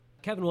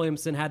Kevin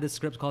Williamson had this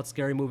script called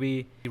Scary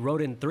Movie. He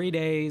wrote it in 3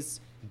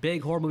 days.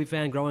 Big horror movie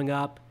fan growing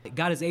up.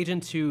 Got his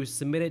agent to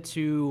submit it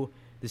to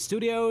the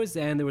studios,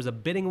 and there was a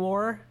bidding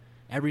war.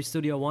 Every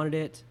studio wanted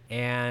it.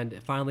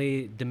 And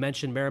finally,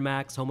 Dimension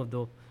Miramax, home of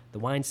the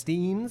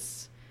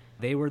Weinsteins,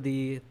 they were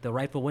the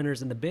rightful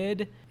winners in the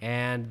bid.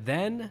 And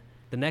then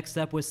the next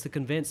step was to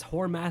convince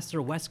horror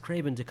master Wes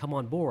Craven to come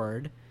on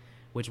board,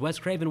 which Wes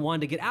Craven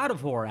wanted to get out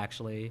of horror,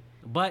 actually.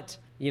 But,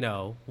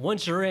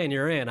 once you're in,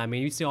 you're in. I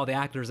mean, you see all the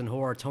actors in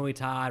horror, Tony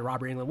Todd,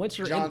 Robert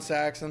Englund. John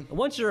Saxon.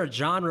 Once you're a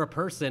genre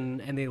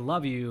person and they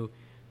love you,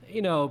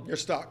 you're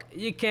stuck.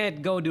 You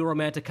can't go do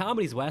romantic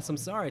comedies, Wes. I'm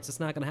sorry. It's just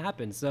not going to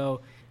happen.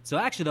 So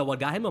actually, though, what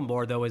got him on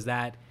board, though, is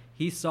that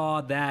he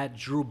saw that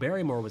Drew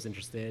Barrymore was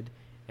interested.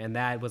 And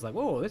that was like,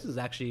 whoa, this is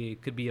actually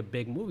could be a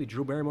big movie.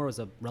 Drew Barrymore was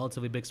a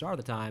relatively big star at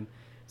the time.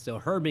 So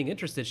her being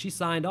interested, she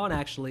signed on,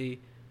 actually,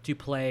 to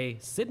play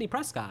Sidney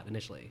Prescott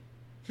initially.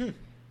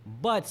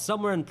 But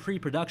somewhere in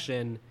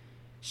pre-production,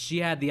 she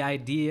had the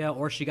idea,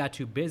 or she got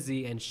too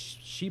busy, and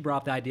she brought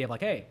up the idea of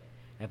like, hey,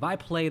 if I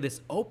play this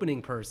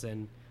opening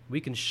person, we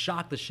can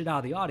shock the shit out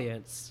of the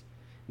audience.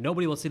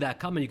 Nobody will see that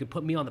coming. You can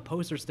put me on the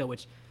poster still,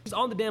 which is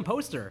on the damn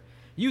poster.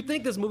 You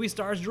think this movie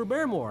stars Drew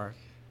Barrymore.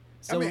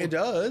 So, it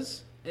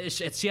does.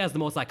 She has the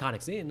most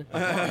iconic scene.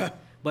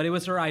 But it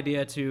was her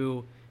idea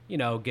to,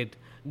 get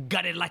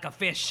gutted like a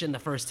fish in the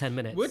first 10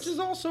 minutes. Which is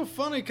also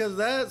funny because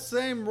that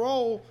same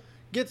role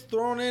gets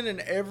thrown in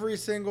every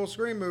single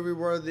Scream movie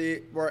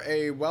where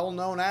a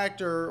well-known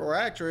actor or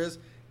actress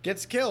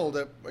gets killed,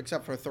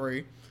 except for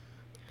 3.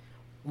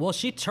 Well,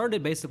 she turned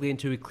it basically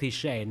into a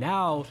cliche.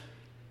 Now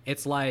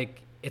it's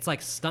like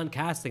stunt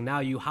casting. Now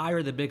you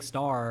hire the big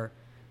star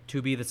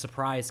to be the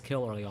surprise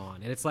kill early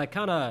on, and it's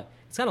kind of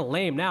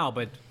lame now.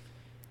 But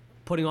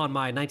putting on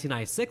my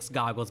 1996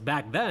 goggles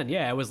back then,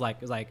 yeah, it was like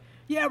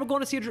yeah, we're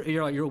going to see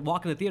you're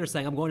walking the theater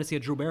saying I'm going to see a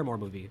Drew Barrymore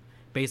movie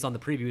based on the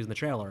previews and the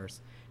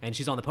trailers, and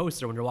she's on the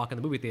poster when you're walking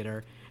the movie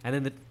theater, and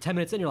then 10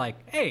 minutes in you're like,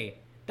 hey,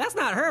 that's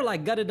not her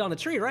gutted on a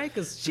tree, right?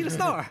 Because she's a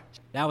star.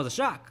 That was a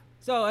shock.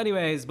 So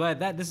anyways, but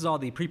this is all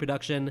the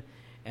pre-production,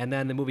 and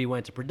then the movie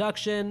went to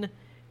production,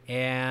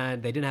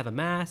 and they didn't have a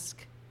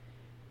mask.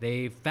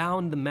 They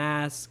found the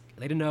mask.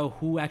 They didn't know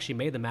who actually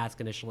made the mask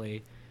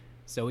initially.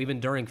 So even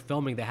during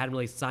filming, they hadn't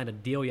really signed a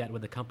deal yet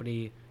with the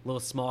company, little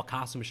small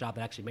costume shop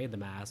that actually made the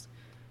mask,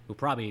 who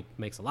probably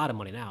makes a lot of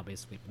money now,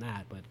 basically, from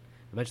that. But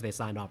eventually they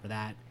signed on for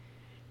that.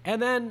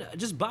 And then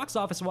just box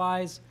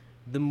office-wise,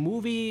 the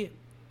movie,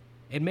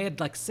 it made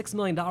like $6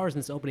 million in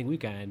its opening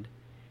weekend.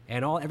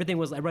 And everybody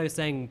was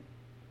saying,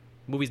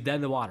 movie's dead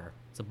in the water.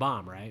 It's a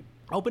bomb, right?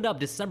 Opened up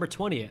December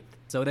 20th.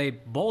 So they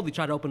boldly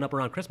tried to open up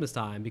around Christmas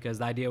time because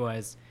the idea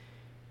was,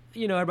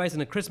 everybody's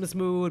in a Christmas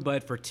mood,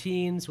 but for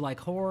teens who like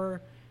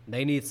horror,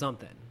 they need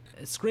something.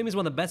 Scream is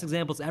one of the best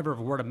examples ever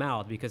of word of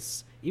mouth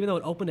because even though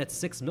it opened at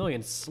 $6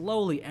 million,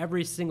 slowly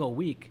every single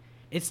week,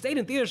 it stayed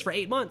in theaters for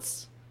 8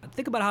 months.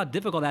 Think about how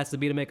difficult that has to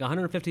be to make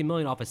 $150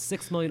 million off a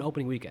 $6 million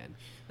opening weekend.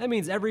 That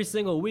means every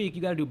single week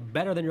you got to do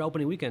better than your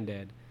opening weekend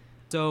did.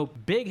 So,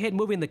 big hit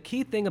movie, and the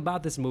key thing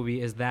about this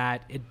movie is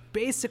that it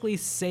basically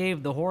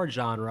saved the horror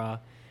genre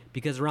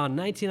because around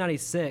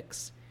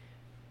 1996,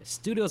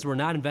 studios were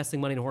not investing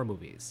money in horror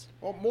movies.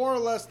 Well, more or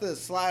less the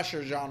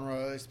slasher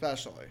genre,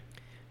 especially.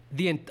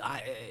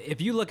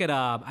 If you look at,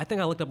 I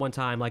think I looked up one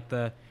time,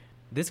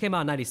 this came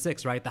out in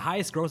 96, right? The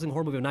highest grossing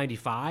horror movie of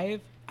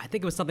 95, I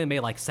think it was something that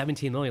made like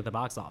 $17 million at the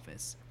box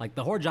office.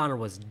 The horror genre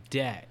was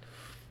dead.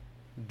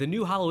 The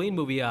new Halloween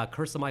movie,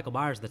 Curse of Michael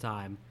Myers at the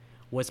time,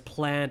 was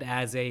planned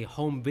as a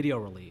home video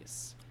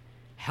release.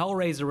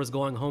 Hellraiser was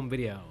going home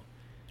video.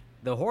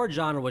 The horror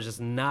genre was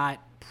just not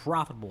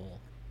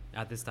profitable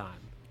at this time.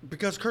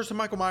 Because Curse of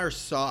Michael Myers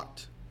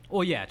sucked.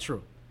 Oh, yeah,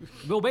 true.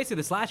 Well, basically,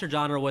 the slasher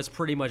genre was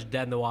pretty much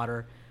dead in the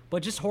water.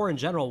 But just horror in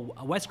general,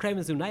 Wes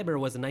Craven's New Nightmare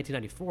was in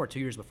 1994, 2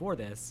 years before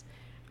this.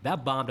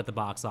 That bombed at the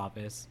box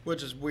office.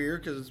 Which is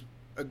weird, because it's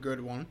a good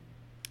one.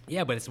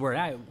 Yeah, but it's where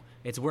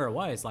it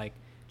was.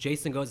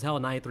 Jason Goes to Hell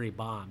in 93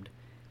 bombed.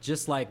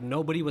 Just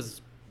nobody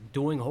was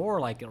doing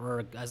horror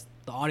or as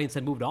the audience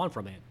had moved on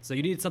from it. So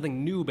you needed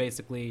something new,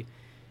 basically.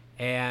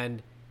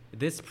 And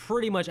this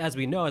pretty much, as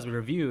we know, as we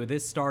review,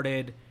 this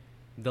started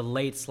the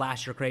late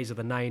slasher craze of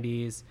the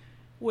 90s,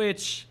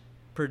 which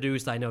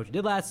produced I Know What You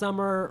Did Last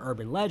Summer,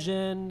 Urban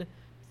Legend,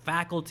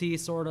 Faculty,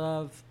 sort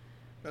of.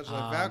 That's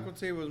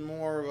Faculty was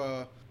more of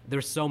a...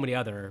 There's so many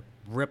other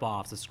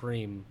rip-offs of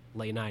Scream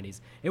late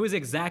 90s. It was the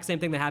exact same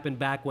thing that happened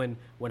back when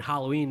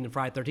Halloween and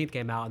Friday the 13th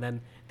came out, and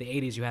then the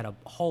 80s you had a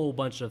whole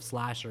bunch of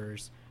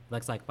slashers.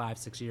 That's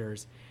 5-6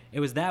 years. It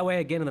was that way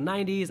again in the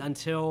 90s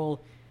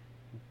until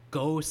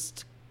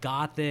ghost,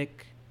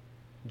 gothic,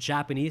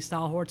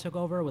 Japanese-style horror took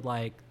over with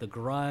The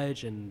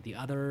Grudge and The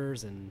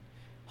Others, and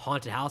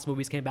haunted house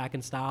movies came back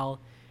in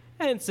style.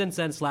 And since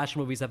then, slasher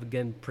movies have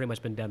again pretty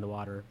much been dead in the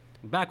water.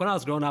 Back when I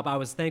was growing up, I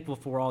was thankful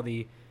for all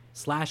the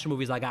slasher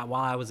movies I got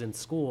while I was in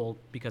school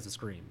because of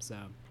Scream. So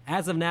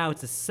as of now,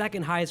 it's the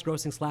second highest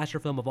grossing slasher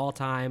film of all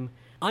time.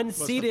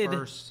 Unseated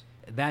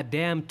that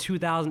damn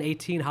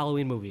 2018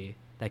 Halloween movie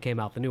that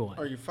came out, the new one.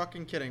 Are you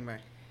fucking kidding me?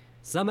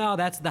 Somehow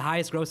that's the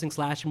highest grossing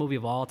slasher movie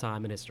of all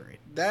time in history.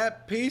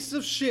 That piece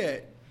of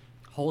shit.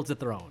 Holds the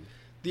throne.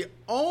 The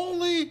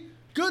only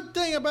good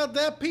thing about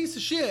that piece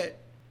of shit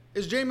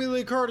is Jamie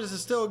Lee Curtis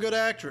is still a good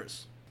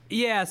actress.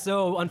 Yeah,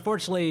 so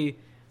unfortunately,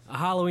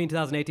 Halloween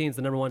 2018 is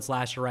the #1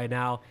 slasher right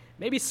now.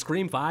 Maybe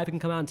Scream 5 can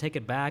come out and take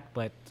it back,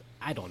 but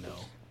I don't know.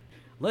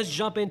 Let's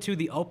jump into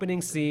the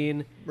opening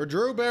scene. Where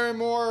Drew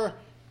Barrymore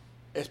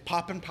is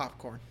popping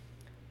popcorn.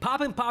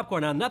 Popping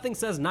popcorn. Now, nothing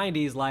says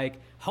 90s like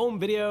home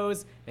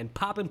videos and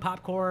popping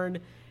popcorn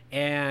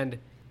and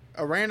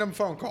A random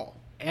phone call.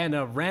 and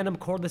a random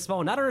cordless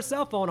phone, not on her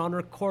cell phone, on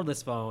her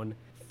cordless phone,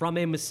 from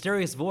a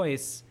mysterious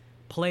voice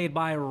played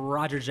by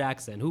Roger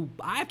Jackson, who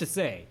I have to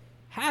say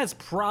has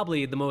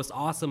probably the most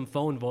awesome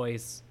phone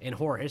voice in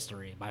horror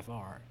history by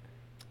far.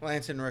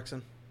 Lance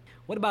Henriksen.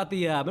 What about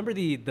the remember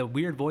the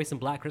weird voice in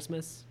Black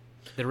Christmas,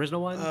 the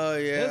original one? Oh,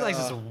 yeah. It was like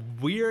just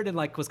weird and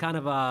like was kind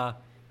of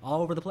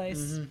all over the place.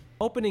 Mm-hmm.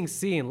 Opening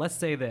scene. Let's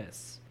say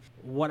this.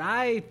 What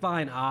I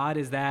find odd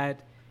is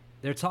that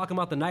they're talking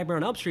about the Nightmare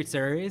on Elm Street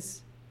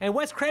series, and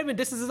Wes Craven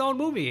disses his own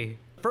movie.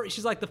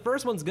 She's like, the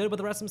first one's good, but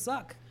the rest of them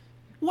suck.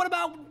 What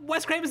about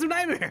Wes Craven's New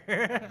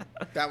Nightmare?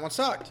 That one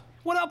sucked.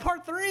 What about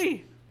part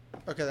 3?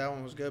 Okay, that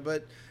one was good,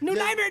 but New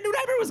Nightmare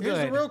was here's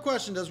good. the real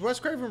question: does Wes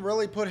Craven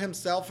really put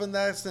himself in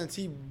that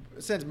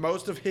since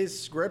most of his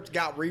script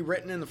got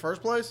rewritten in the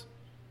first place?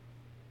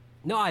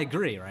 No, I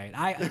agree, right?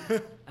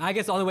 I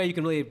guess the only way you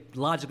can really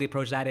logically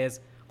approach that is,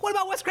 what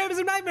about Wes Craven's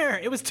New Nightmare?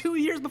 It was 2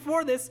 years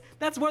before this.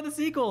 That's one of the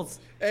sequels.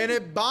 And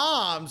it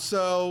bombed,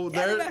 so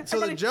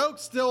the joke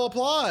still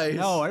applies.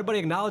 No, everybody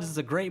acknowledges it's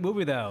a great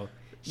movie, though.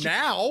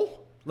 Now,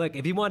 Look,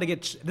 if you want to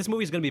get... This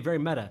movie's going to be very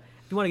meta.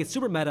 If you want to get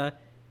super meta,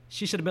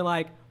 she should have been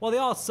like, well, they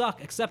all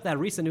suck except that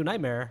recent New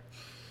Nightmare.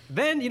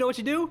 Then, you know what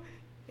you do?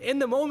 In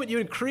the moment, you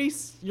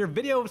increase your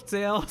video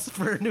sales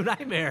for New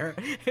Nightmare.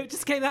 It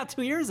just came out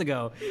 2 years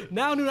ago.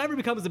 Now New Nightmare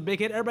becomes a big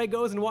hit. Everybody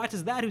goes and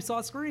watches that who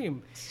saw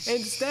Scream.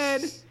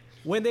 Instead,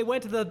 when they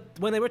went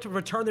to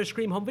return their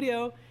Scream home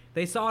video,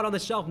 they saw it on the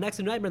shelf next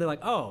to New Nightmare. They're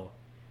like, oh,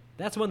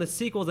 that's one of the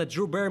sequels that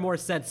Drew Barrymore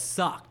said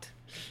sucked.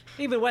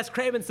 Even Wes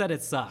Craven said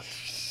it sucked.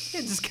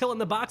 It's just killing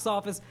the box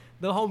office,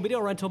 the home video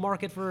rental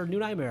market for New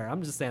Nightmare.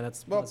 I'm just saying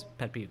that's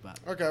pet peeve about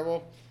it. okay,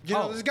 well,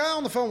 this guy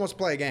on the phone wants to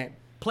play a game.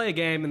 Play a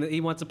game, and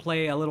he wants to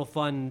play a little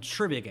fun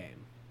trivia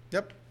game.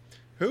 Yep.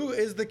 Who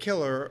is the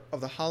killer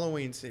of the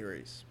Halloween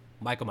series?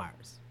 Michael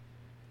Myers.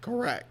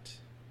 Correct.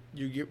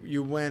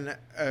 You win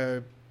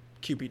a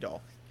Cupid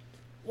doll.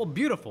 Well,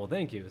 beautiful.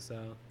 Thank you.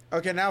 So.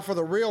 Okay, now for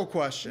the real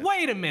question.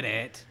 Wait a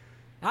minute.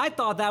 I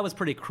thought that was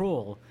pretty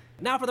cruel.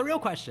 Now for the real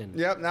question.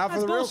 Yep, now for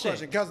That's the real bullshit.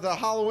 question. Because the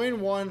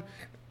Halloween one,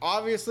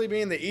 obviously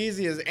being the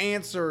easiest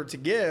answer to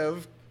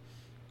give,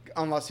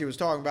 unless he was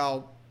talking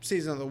about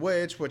Season of the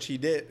Witch, which he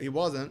did. He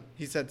wasn't.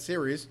 He said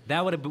series.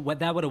 That would have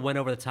went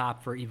over the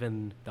top for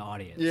even the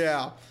audience.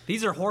 Yeah.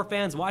 These are horror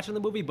fans watching the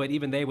movie, but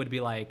even they would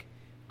be like,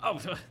 "Oh,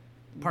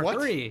 part What?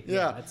 3."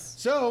 Yeah. That's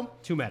So,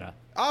 too meta.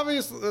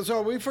 obviously,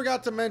 so we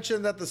forgot to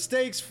mention that the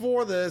stakes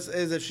for this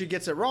is if she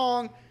gets it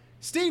wrong,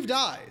 Steve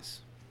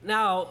dies.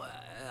 Now,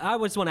 I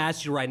just want to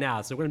ask you right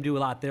now. So we're going to do a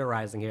lot of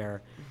theorizing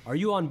here. Are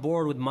you on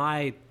board with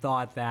my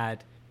thought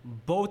that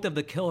both of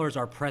the killers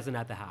are present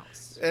at the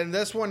house? And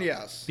this one,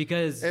 yes.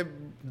 Because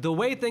the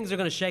way things are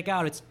going to shake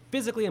out, it's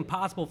physically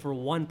impossible for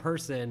one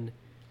person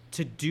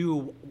to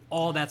do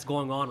all that's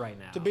going on right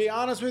now. To be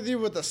honest with you,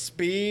 with the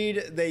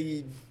speed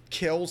they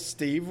kill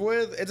Steve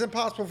with, it's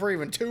impossible for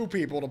even two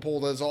people to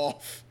pull this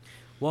off.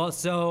 Well,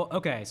 so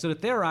to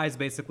theorize,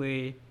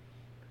 basically,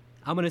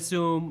 I'm going to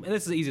assume, and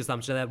this is the easy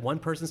assumption, that one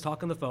person's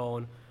talking on the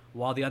phone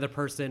while the other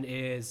person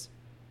is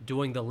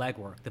doing the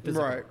legwork, the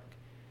physical Right. work.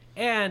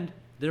 And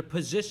they're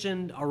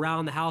positioned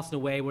around the house in a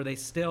way where they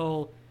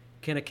still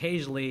can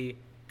occasionally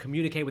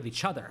communicate with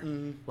each other.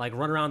 Like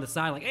run around the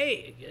side like,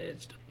 hey!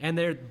 And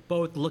they're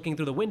both looking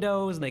through the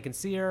windows and they can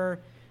see her.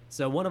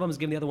 So one of them is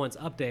giving the other one's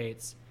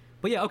updates.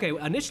 But yeah, okay,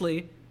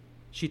 initially,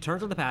 she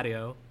turns on the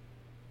patio.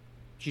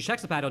 She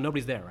checks the patio,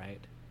 nobody's there,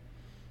 right?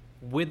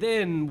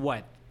 Within,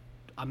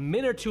 a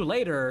minute or two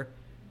later,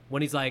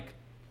 when he's like,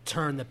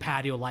 turn the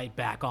patio light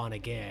back on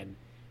again.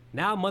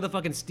 Now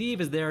motherfucking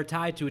Steve is there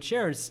tied to a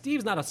chair, and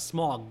Steve's not a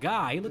small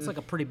guy. He looks like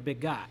a pretty big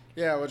guy.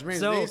 Yeah, which means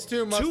So these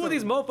two must two have... of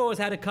these mofos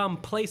had to come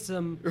place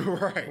him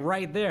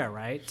right there,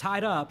 right?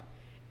 Tied up.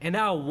 And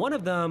now one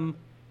of them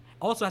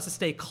also has to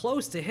stay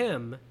close to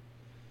him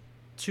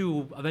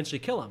to eventually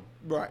kill him.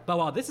 Right. But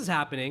while this is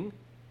happening,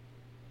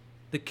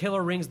 the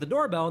killer rings the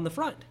doorbell in the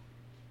front.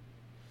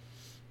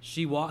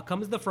 She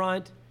comes to the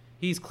front.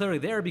 He's clearly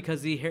there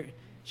because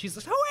she's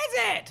like, who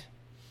is it?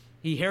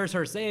 He hears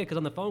her say it because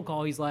on the phone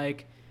call, he's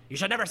like, you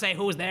should never say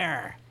who's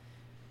there.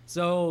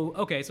 So,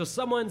 okay, so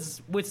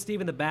someone's with Steve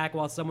in the back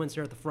while someone's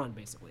here at the front,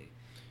 basically.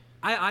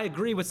 I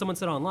agree with someone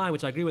said online,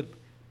 which I agree with.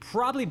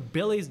 Probably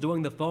Billy's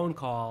doing the phone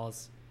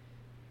calls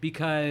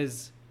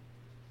because,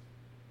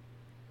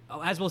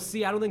 as we'll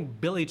see, I don't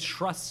think Billy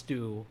trusts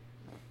Stu.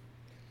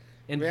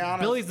 And Be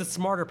honest. Billy's the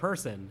smarter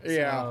person.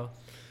 Yeah. So,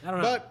 I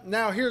don't know. But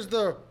now here's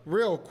the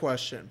real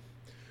question.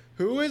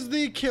 Who is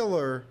the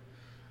killer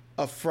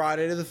of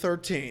Friday the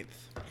 13th.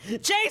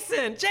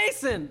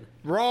 Jason!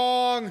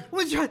 Wrong.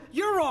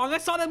 You're wrong. I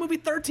saw that movie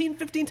 13,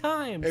 15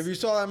 times. If you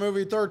saw that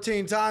movie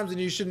 13 times, then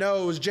you should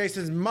know it was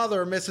Jason's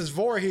mother, Mrs.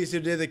 Voorhees, who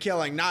did the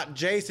killing, not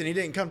Jason. He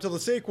didn't come till the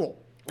sequel.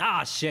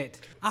 Ah,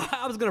 shit.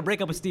 I was going to break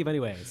up with Steve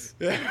anyways.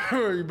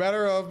 You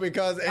better off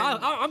because...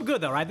 I'm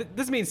good, though, right?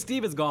 This means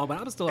Steve is gone, but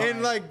I'm still in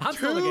right. like I'm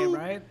still in the game,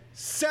 right?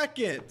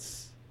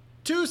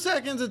 2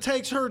 seconds it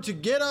takes her to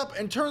get up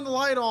and turn the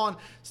light on.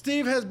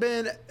 Steve has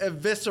been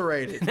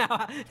eviscerated.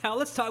 Now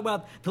let's talk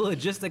about the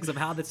logistics of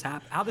how this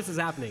is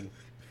happening.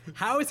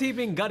 How is he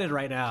being gutted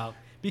right now?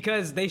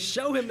 Because they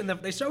show him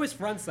they show his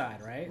front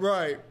side, right?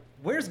 Right.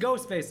 Where's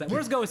Ghostface?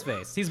 Where's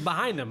Ghostface? He's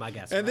behind him, I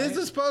guess. And right? this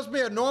is supposed to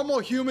be a normal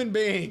human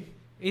being.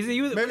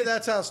 Maybe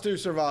that's how Stu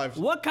survived.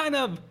 What kind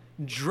of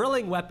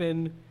drilling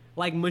weapon,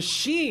 like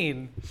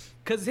machine?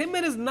 Because him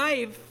and his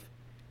knife.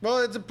 Well,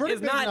 it's a pretty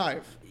big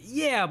knife.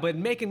 Yeah, but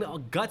making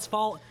guts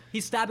fall.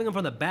 He's stabbing him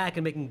from the back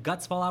and making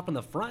guts fall out from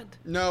the front.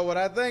 No, what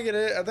I think it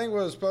is, I think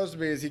what it's supposed to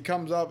be is he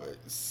comes up,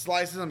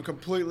 slices him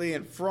completely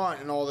in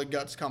front, and all the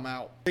guts come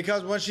out.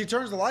 Because when she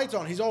turns the lights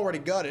on, he's already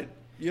gutted.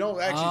 You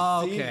don't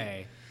actually see.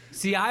 Okay.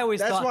 See, I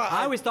always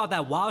thought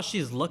that while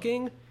she's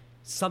looking,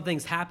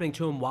 something's happening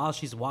to him while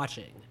she's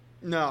watching.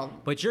 No.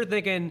 But you're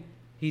thinking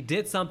he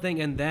did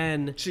something and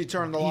then she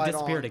turned the light on. He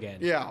disappeared again.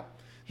 Yeah.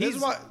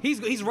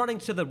 He's running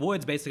to the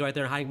woods basically right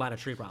there and hiding behind a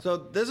tree probably. So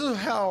this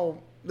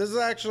is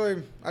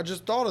actually, I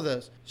just thought of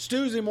this.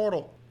 Stu's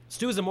immortal.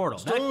 Stu is immortal.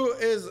 Stu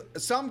is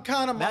some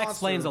kind of monster. That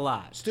explains a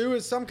lot. Stu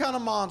is some kind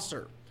of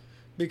monster.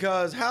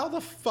 Because how the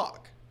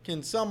fuck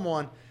can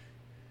someone,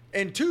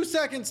 in 2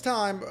 seconds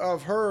time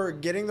of her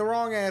getting the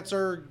wrong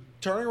answer,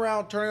 turning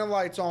around, turning the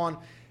lights on,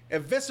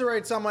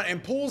 eviscerate someone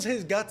and pulls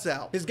his guts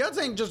out? His guts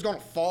ain't just gonna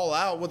fall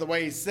out with the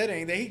way he's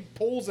sitting. He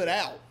pulls it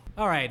out.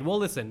 All right, well,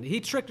 listen.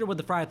 He tricked her with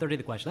the Friday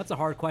 13th question. That's a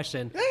hard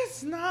question.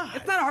 It's not.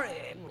 It's not hard.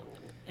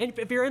 And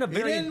if you're in a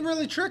very... He didn't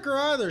really trick her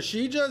either.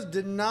 She just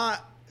did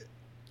not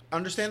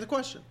understand the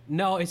question.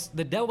 No, it's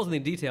the devil's in the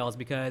details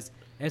because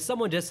as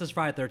someone just says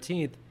Friday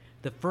 13th,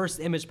 the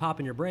first image pop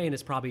in your brain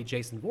is probably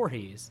Jason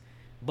Voorhees.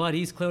 But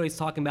he's clearly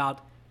talking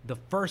about the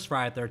first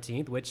Friday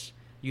 13th, which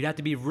you'd have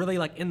to be really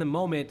like in the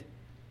moment,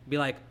 be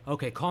like,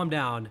 okay, calm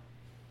down,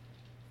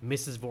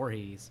 Mrs.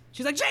 Voorhees.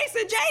 She's like,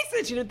 Jason!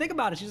 She didn't think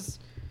about it. She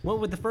just went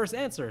with the first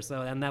answer,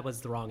 and that was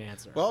the wrong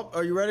answer. Well,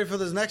 are you ready for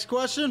this next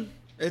question?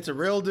 It's a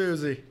real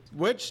doozy.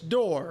 Which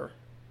door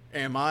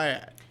am I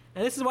at?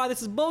 And this is why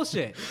this is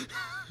bullshit.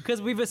 Because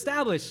we've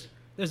established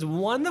there's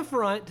one in the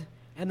front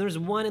and there's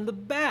one in the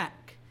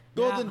back.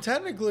 Well, now, then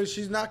technically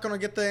she's not going to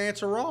get the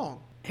answer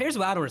wrong. Here's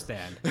what I don't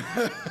understand.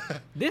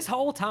 This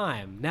whole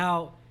time,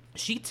 now,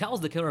 she tells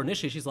the killer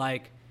initially, she's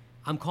like,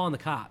 I'm calling the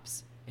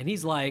cops. And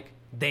he's like,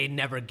 they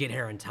never get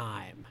here in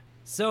time.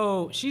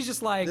 So she's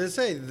just like... Did it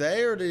say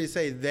they or did he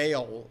say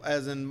they'll,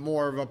 as in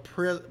more of a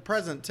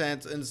present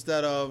tense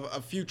instead of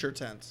a future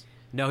tense?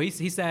 No, he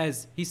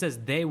says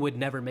they would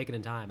never make it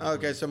in time.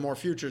 Okay, so more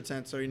future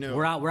tense, so he knew.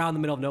 We're out in the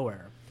middle of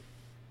nowhere.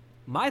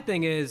 My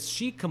thing is,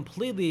 she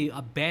completely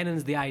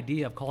abandons the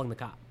idea of calling the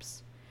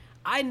cops.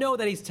 I know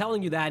that he's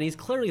telling you that, and he's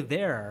clearly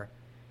there.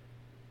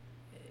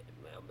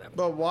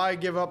 But why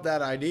give up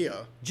that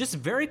idea? Just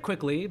very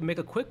quickly, make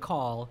a quick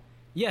call.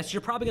 Yes,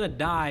 you're probably going to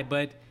die,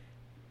 but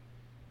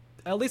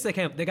at least they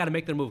got to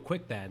make their move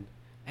quick then.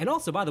 And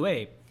also, by the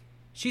way,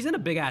 she's in a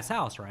big-ass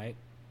house, right?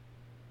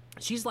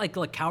 She's like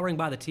cowering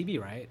by the TV,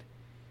 right?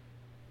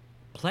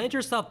 Plant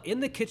yourself in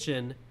the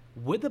kitchen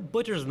with a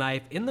butcher's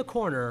knife in the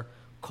corner,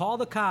 call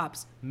the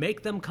cops,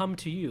 make them come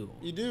to you.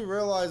 You do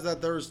realize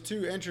that there's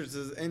 2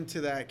 entrances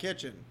into that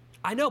kitchen.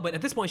 I know, but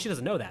at this point, she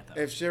doesn't know that,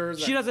 though. If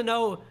she doesn't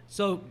know,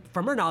 so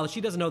from her knowledge,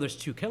 she doesn't know there's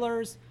 2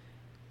 killers.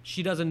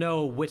 She doesn't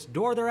know which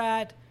door they're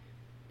at.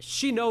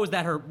 She knows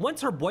that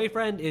once her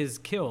boyfriend is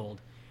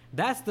killed,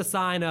 that's the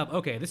sign of,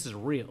 okay, this is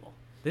real.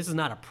 This is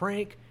not a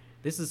prank.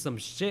 This is some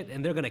shit,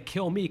 and they're going to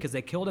kill me because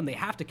they killed him. They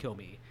have to kill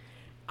me.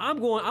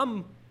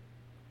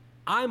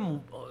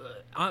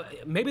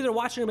 Maybe they're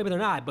watching her, maybe they're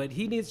not, but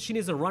she needs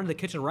to run to the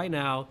kitchen right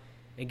now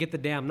and get the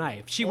damn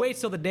knife. She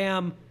waits till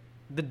the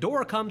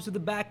door comes to the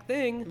back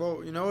thing.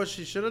 Well, you know what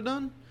she should have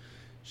done?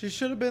 She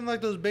should have been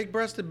like those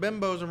big-breasted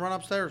bimbos and run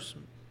upstairs.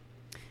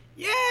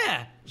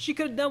 Yeah! She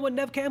could have done what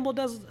Nev Campbell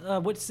does,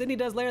 what Sydney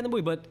does later in the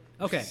movie, but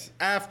okay.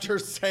 After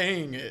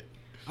saying it.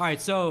 All right,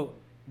 so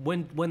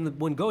when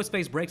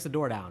Ghostface breaks the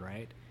door down,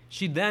 right?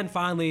 She then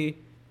finally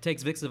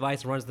takes Vic's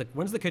advice, runs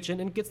the kitchen,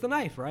 and gets the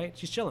knife, right?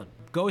 She's chilling.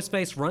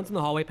 Ghostface runs in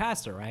the hallway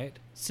past her, right?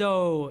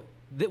 So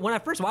when I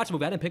first watched the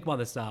movie, I didn't pick up on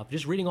this stuff.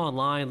 Just reading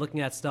online, looking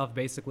at stuff,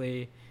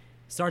 basically,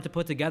 start to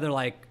put together,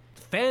 like,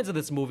 fans of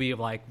this movie have,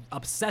 like,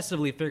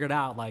 obsessively figured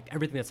out, like,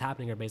 everything that's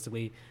happening here,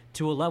 basically,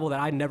 to a level that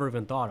I never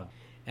even thought of.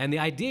 And the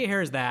idea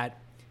here is that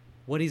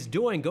what he's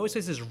doing,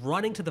 Ghostface is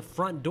running to the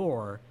front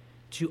door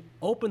to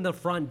open the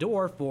front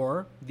door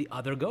for the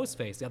other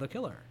Ghostface, the other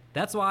killer.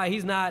 That's why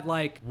he's not,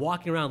 like,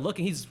 walking around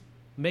looking. He's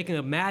making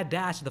a mad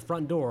dash to the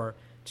front door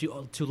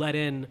to let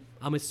in,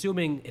 I'm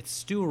assuming it's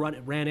Stu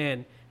ran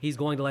in, he's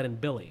going to let in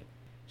Billy.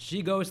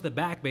 She goes to the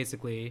back,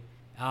 basically,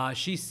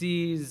 She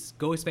sees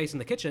Ghostface in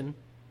the kitchen,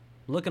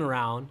 looking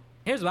around.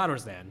 Here's what I don't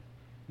understand.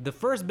 The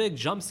first big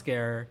jump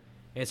scare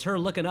is her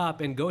looking up,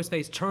 and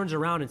Ghostface turns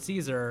around and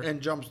sees her.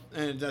 And jumps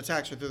and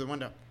attacks her through the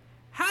window.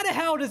 How the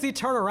hell does he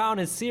turn around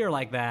and see her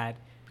like that?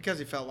 Because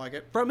he felt like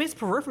it. From his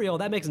peripheral,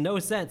 that makes no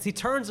sense. He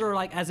turns her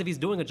like as if he's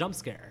doing a jump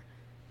scare.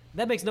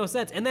 That makes no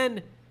sense. And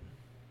then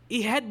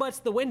he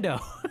headbutts the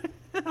window.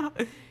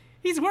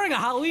 He's wearing a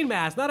Halloween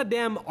mask, not a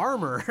damn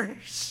armor.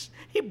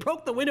 He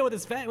broke the window with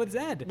his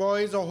head. Well,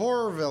 he's a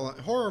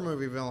horror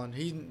movie villain.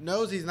 He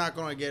knows he's not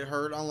going to get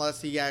hurt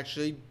unless he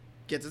actually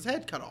gets his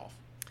head cut off.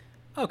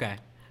 Okay.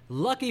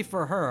 Lucky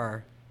for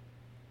her,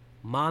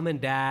 mom and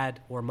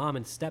dad, or mom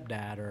and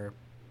stepdad, or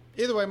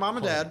either way, mom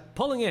and dad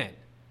pulling in.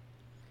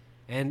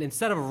 And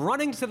instead of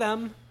running to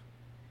them,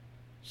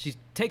 she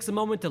takes a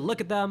moment to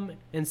look at them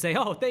and say,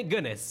 "Oh, thank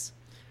goodness.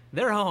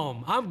 They're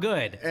home. I'm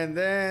good." And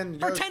then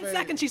for 10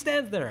 seconds, she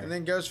stands there. And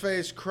then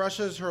Ghostface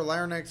crushes her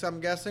larynx,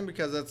 I'm guessing,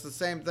 because that's the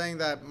same thing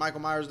that Michael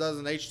Myers does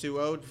in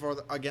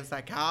H2O against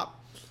that cop.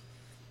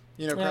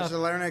 You know, crushes the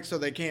larynx so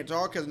they can't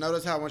talk. Because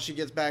notice how when she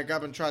gets back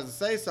up and tries to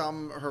say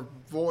something, her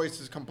voice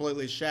is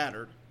completely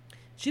shattered.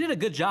 She did a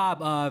good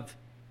job of,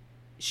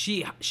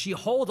 she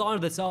holds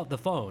on to the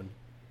phone.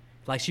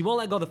 Like, she won't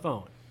let go of the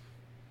phone.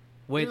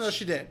 Which, even though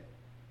she did.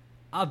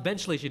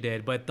 Eventually she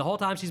did, but the whole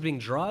time she's being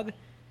drugged,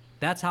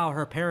 that's how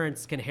her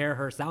parents can hear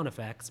her sound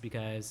effects,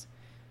 because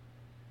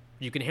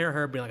you can hear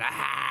her be like,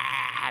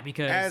 ah,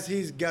 because... as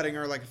he's gutting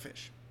her like a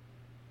fish.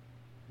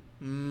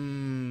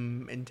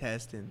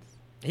 Intestines.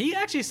 He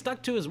actually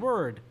stuck to his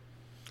word.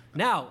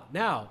 Now,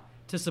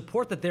 to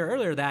support the theory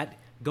earlier that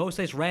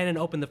Ghostface ran and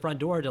opened the front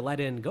door to let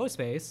in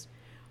Ghostface,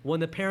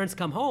 when the parents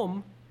come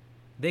home,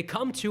 they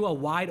come to a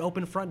wide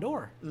open front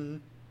door. Mm-hmm.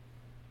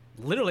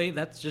 Literally,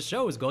 that just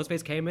shows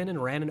Ghostface came in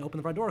and ran and opened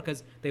the front door,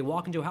 because they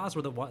walk into a house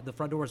where the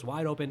front door is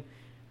wide open.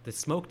 The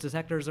smoke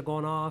detectors are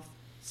going off.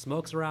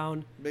 Smoke's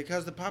around.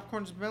 Because the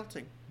popcorn's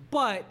melting.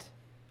 But,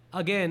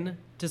 again,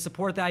 to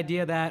support the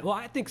idea that, well,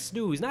 I think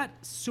Stu, he's not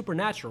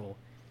supernatural.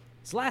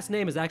 His last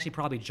name is actually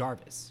probably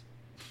Jarvis.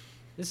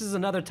 This is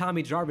another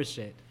Tommy Jarvis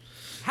shit.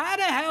 How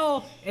the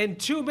hell, in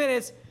 2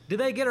 minutes, did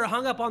they get her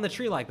hung up on the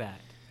tree like that?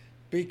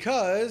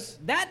 Because...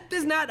 that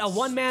is not a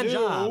one-man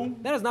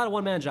job. That is not a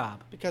one-man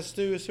job. Because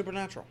Stu is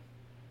supernatural.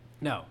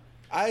 No.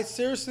 I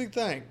seriously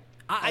think,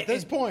 at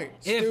this point,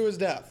 Stu is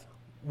death.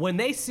 When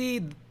they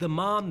see the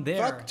mom there...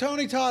 fuck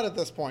Tony Todd at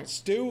this point.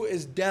 Stu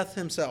is death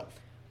himself.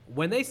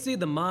 When they see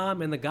the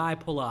mom and the guy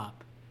pull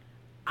up,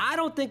 I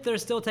don't think they're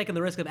still taking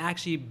the risk of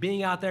actually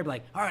being out there,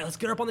 like, all right, let's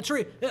get her up on the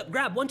tree. Yeah,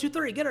 grab 1, 2,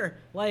 3, get her.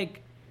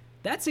 Like,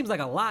 that seems like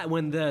a lot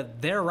when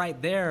they're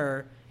right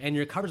there and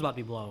your cover's about to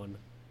be blown.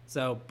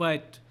 So,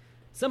 but...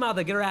 somehow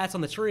they get her ass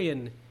on the tree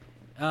and...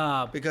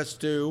 because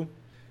Stu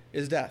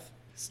is death.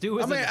 Stu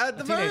is at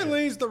the very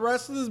least, the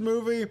rest of this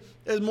movie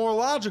is more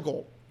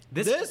logical.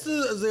 This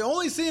is the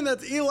only scene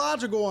that's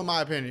illogical, in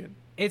my opinion.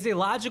 It's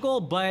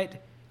illogical,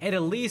 but it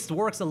at least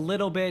works a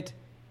little bit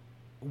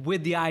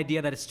with the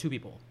idea that it's two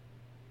people.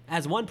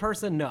 As one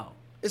person, no.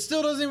 It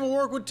still doesn't even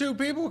work with two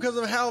people because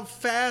of how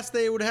fast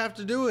they would have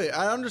to do it.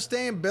 I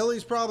understand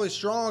Billy's probably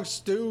strong,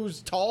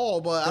 Stu's tall,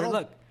 but I don't...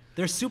 look,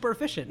 they're super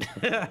efficient.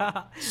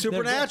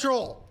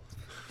 Supernatural.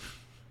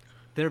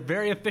 They're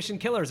very efficient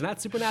killers. Not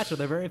supernatural.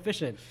 They're very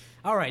efficient.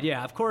 All right,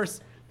 yeah. Of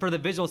course, for the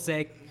visual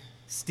sake,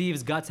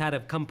 Steve's guts had to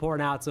come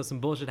pouring out, so some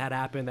bullshit had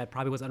happened that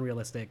probably was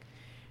unrealistic.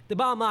 The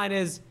bottom line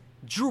is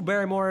Drew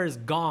Barrymore is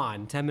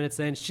gone. 10 minutes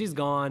in, she's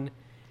gone.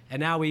 And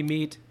now we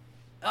meet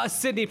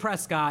Sidney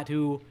Prescott,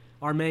 who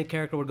our main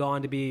character would go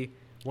on to be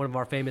one of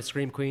our famous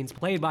Scream Queens,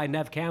 played by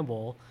Neve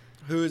Campbell.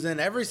 Who's in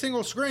every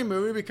single Scream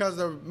movie because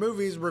the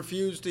movies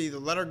refuse to either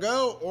let her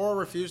go or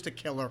refuse to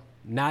kill her.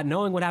 Not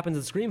knowing what happens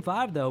in Scream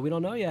 5, though. We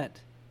don't know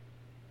yet.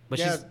 But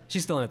yeah,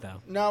 she's still in it,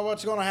 though. No,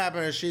 what's going to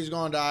happen is she's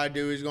going to die,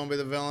 Dewey's going to be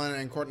the villain,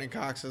 and Courtney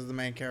Cox is the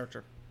main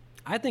character.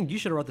 I think you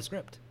should have wrote the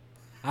script.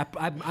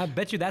 I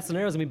bet you that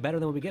scenario is going to be better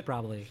than what we get,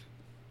 probably.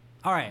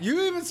 All right.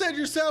 You even said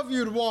yourself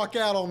you'd walk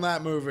out on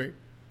that movie.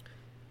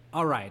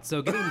 All right,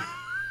 so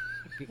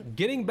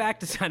getting back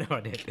to... I know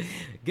I did.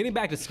 Getting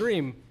back to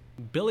Scream,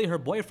 Billy, her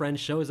boyfriend,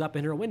 shows up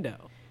in her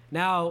window.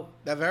 Now...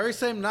 that very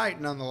same night,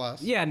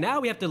 nonetheless. Yeah, now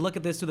we have to look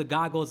at this through the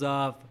goggles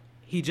of...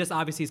 he just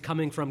obviously is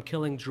coming from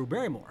killing Drew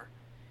Barrymore.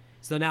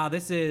 So now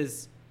this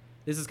is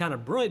kind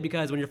of brilliant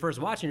because when you're first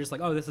watching, you're just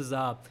like, oh, this is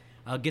a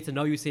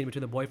get-to-know-you scene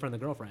between the boyfriend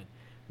and the girlfriend.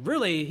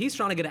 Really, he's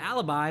trying to get an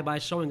alibi by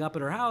showing up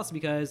at her house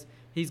because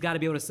he's got to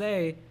be able to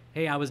say,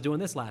 hey, I was doing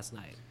this last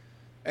night.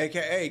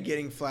 AKA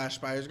getting flashed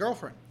by his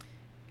girlfriend.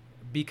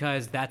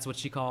 Because that's what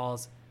she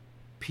calls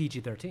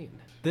PG-13.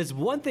 There's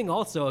one thing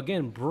also,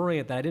 again,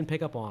 brilliant that I didn't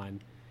pick up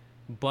on,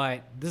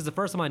 but this is the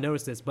first time I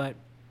noticed this, but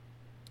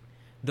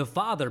the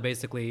father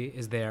basically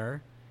is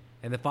there,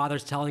 and the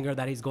father's telling her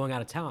that he's going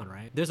out of town,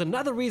 right? There's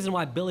another reason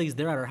why Billy's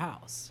there at her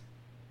house.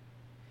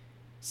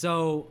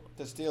 So...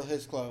 to steal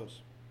his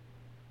clothes.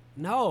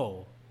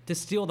 No, to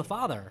steal the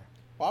father.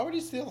 Why would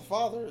he steal the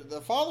father?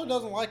 The father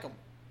doesn't like him.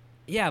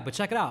 Yeah, but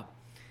check it out.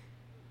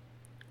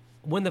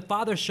 When the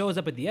father shows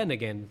up at the end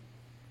again,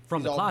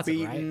 from He's the all closet,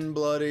 beaten, right?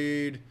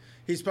 bloodied.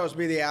 He's supposed to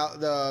be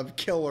the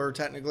killer,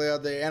 technically,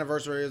 of the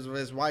anniversary of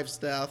his wife's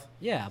death.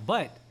 Yeah,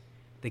 but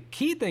the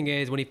key thing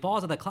is when he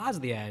falls out of the closet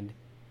at the end,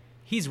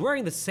 he's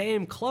wearing the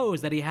same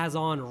clothes that he has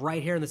on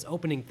right here in this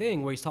opening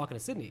thing where he's talking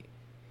to Sydney.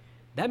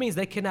 That means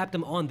they kidnapped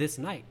him on this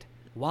night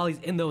while he's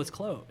in those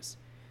clothes.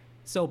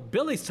 So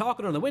Billy's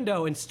talking on the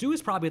window, and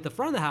Stu's probably at the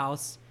front of the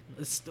house,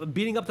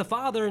 beating up the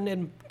father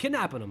and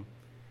kidnapping him.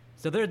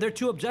 So their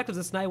two objectives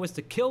this night was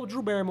to kill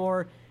Drew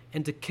Barrymore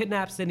and to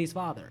kidnap Sydney's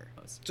father.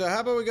 So how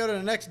about we go to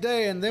the next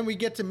day, and then we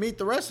get to meet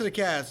the rest of the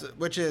cast,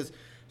 which is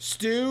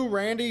Stu,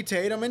 Randy,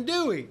 Tatum, and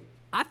Dewey.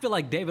 I feel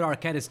like David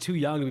Arquette is too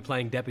young to be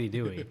playing Deputy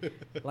Dewey.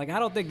 Like, I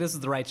don't think this is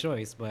the right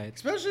choice, but...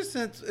 Especially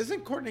since,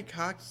 isn't Courtney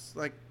Cox,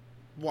 like,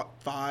 what,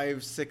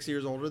 5, 6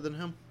 years older than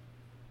him?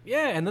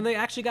 Yeah, and then they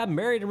actually got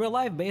married in real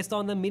life based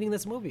on them meeting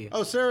this movie.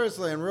 Oh,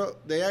 seriously?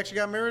 They actually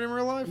got married in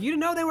real life? You didn't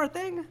know they were a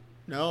thing?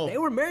 No. They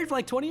were married for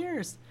like 20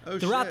 years. Oh,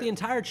 Throughout shit. the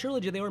entire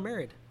trilogy, they were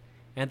married.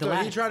 And So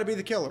he tried to be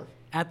the killer.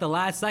 at the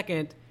last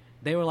second,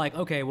 they were like,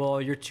 okay,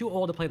 well, you're too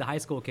old to play the high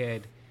school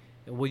kid.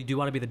 Well, you do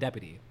want to be the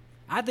deputy.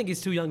 I think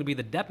he's too young to be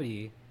the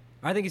deputy.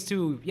 I think he's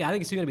too young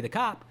to be the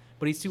cop,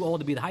 but he's too old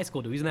to be the high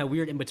school dude. He's in that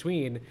weird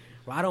in-between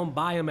where I don't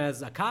buy him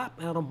as a cop,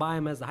 and I don't buy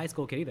him as the high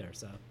school kid either,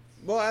 so...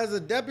 Well, as a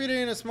deputy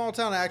in a small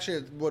town, actually,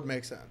 it would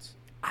make sense.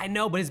 I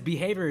know, but his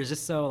behavior is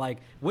just so like.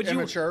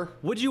 Immature.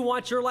 Would you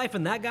want your life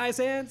in that guy's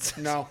hands?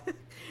 No.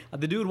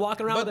 The dude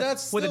walking around But with a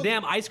still-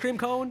 damn ice cream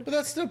cone. But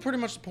that's still pretty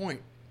much the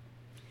point.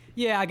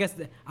 Yeah, I guess.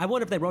 I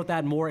wonder if they wrote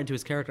that more into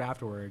his character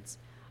afterwards.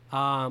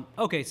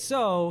 Okay,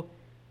 so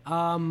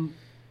I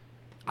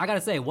gotta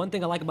say, one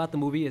thing I like about the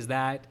movie is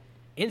that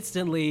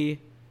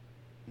instantly,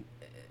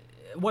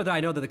 whether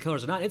I know that the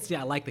killers or not, instantly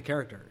I like the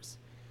characters.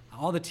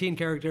 All the teen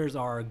characters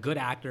are good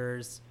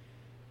actors.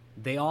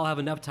 They all have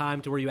enough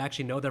time to where you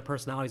actually know their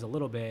personalities a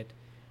little bit.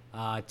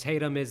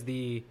 Tatum is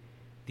the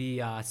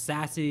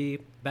sassy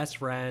best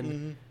friend.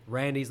 Mm-hmm.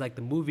 Randy's like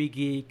the movie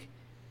geek.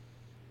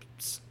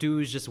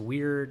 Stu's just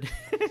weird.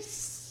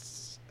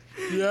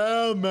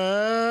 Yeah,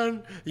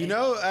 man. You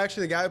know,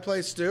 actually, the guy who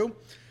plays Stu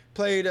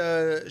played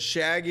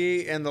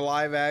Shaggy in the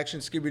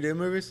live-action Scooby-Doo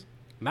movies.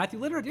 Matthew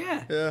Lillard,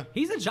 yeah. Yeah.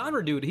 He's a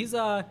genre dude. He's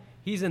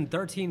in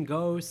 13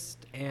 Ghosts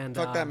and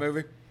Fuck that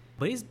movie.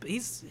 But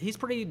he's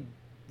pretty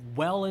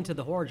well into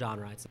the horror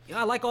genre.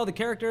 I like all the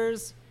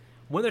characters.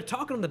 When they're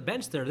talking on the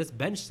bench there, this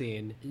bench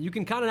scene, you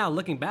can kind of now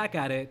looking back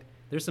at it,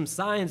 there's some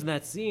signs in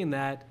that scene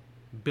that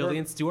Billy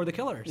and Stu are the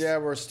killers. Yeah,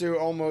 where Stu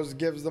almost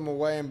gives them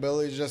away, and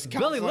Billy's just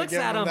Billy constantly looks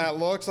giving at him. that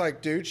looks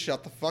like, dude,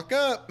 shut the fuck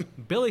up.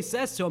 Billy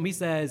says to him,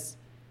 he's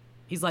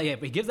like, yeah,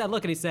 he gives that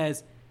look and he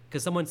says,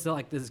 because someone's still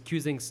like is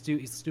accusing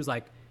Stu. Stu's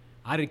like,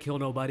 I didn't kill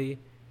nobody.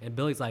 And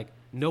Billy's like,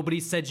 nobody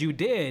said you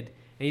did.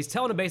 And he's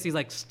telling him basically, he's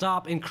like,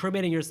 stop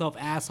incriminating yourself,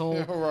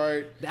 asshole.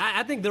 Right.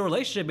 I think the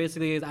relationship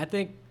basically is, I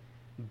think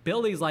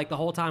Billy's like the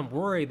whole time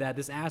worried that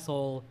this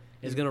asshole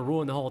is going to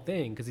ruin the whole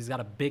thing because he's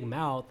got a big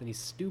mouth and he's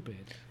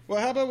stupid.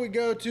 Well, how about we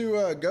go to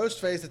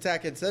Ghostface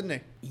attacking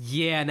Sydney?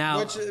 Yeah, now...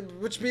 Which,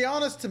 to be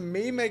honest, to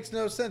me makes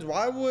no sense.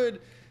 Why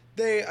would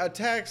they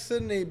attack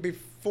Sydney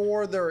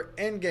before their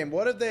end game?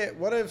 What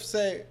if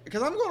say...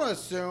 Because I'm going to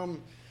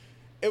assume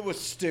it was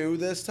Stu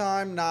this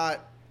time,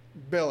 not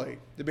Billy,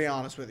 to be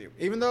honest with you.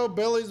 Even though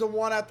Billy's the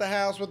one at the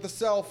house with the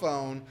cell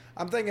phone,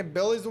 I'm thinking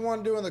Billy's the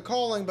one doing the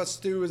calling, but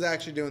Stu is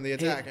actually doing the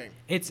attacking.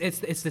 It's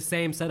the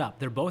same setup.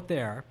 They're both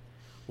there.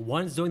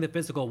 One's doing the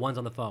physical, one's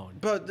on the phone.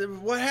 But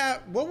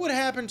what would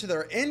happen to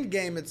their end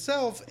game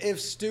itself if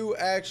Stu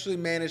actually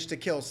managed to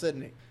kill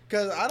Sydney?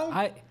 Because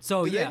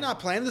did they not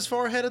plan this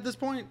far ahead at this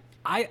point?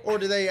 Or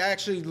do they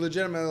actually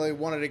legitimately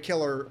wanted to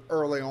kill her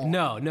early on?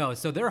 No.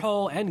 So their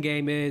whole end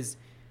game is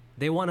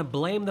they want to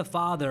blame the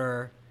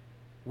father,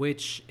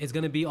 which is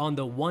going to be on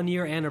the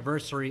 1-year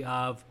anniversary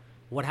of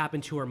what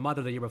happened to her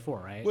mother the year before,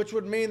 right? Which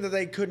would mean that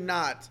they could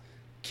not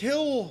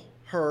kill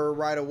her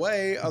right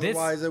away.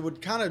 Otherwise, it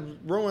would kind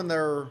of ruin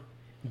their...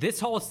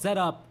 This whole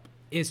setup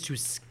is to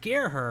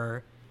scare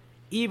her,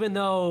 even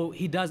though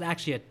he does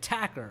actually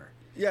attack her.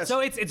 Yes.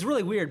 So it's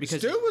really weird because...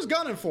 Stu was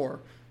gunning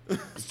for her.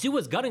 Stu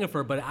was gunning her for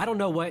her, but I don't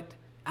know what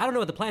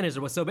the plan is.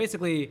 So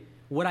basically,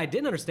 what I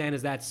didn't understand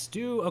is that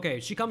Stu... Okay,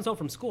 she comes home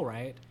from school,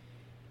 right?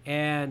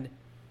 And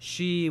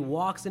she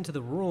walks into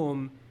the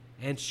room,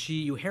 and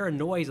you hear a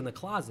noise in the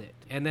closet.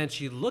 And then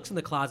she looks in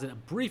the closet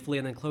briefly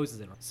and then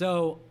closes it.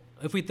 So...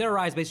 If we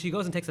theorize, basically, she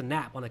goes and takes a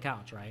nap on the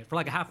couch, right? For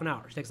like a half an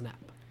hour, she takes a nap.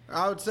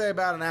 I would say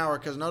about an hour,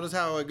 because notice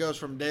how it goes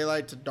from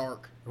daylight to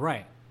dark.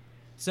 Right.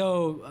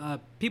 So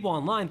people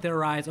online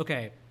theorize,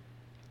 okay,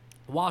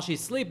 while she's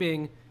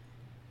sleeping,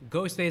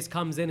 Ghostface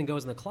comes in and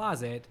goes in the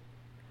closet.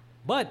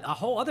 But a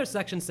whole other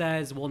section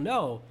says, well,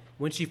 no.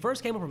 When she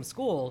first came home from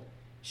school,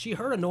 she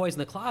heard a noise in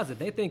the closet.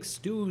 They think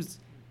Stu's,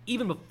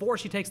 even before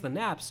she takes the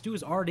nap,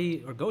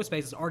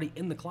 Ghostface is already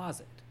in the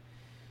closet.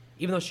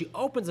 Even though she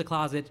opens the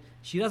closet,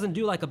 she doesn't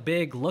do like a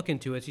big look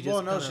into it. She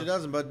just she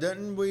doesn't. But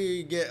didn't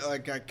we get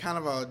like a kind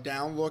of a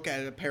down look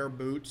at a pair of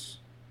boots?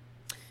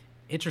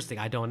 Interesting.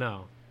 I don't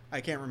know. I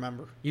can't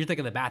remember. You're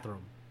thinking the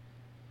bathroom.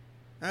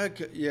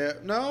 Yeah,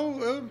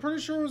 no, I'm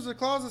pretty sure it was the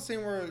closet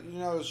scene where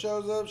it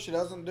shows up, she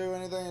doesn't do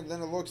anything, and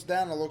then it looks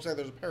down, and it looks like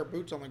there's a pair of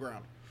boots on the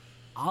ground.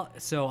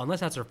 So unless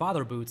that's her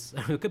father's boots,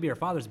 it could be her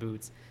father's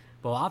boots.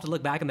 But I'll have to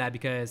look back on that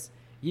because,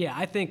 yeah,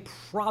 I think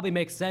probably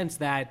makes sense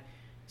that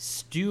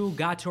Stu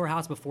got to her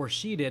house before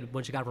she did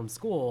when she got from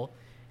school,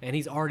 and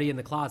he's already in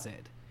the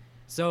closet.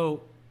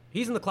 So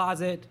he's in the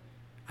closet.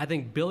 I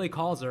think Billy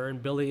calls her,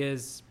 and Billy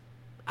is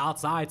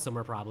outside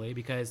somewhere probably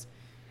because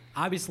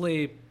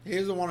obviously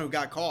he's the one who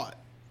got caught.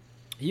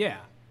 Yeah.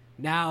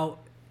 Now,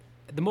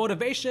 the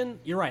motivation,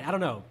 you're right. I don't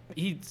know.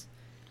 He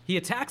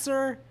attacks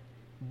her,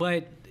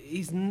 but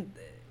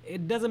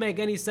it doesn't make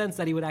any sense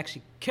that he would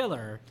actually kill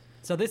her.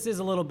 So this is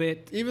a little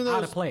bit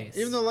out of place.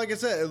 Even though, like I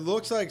said, it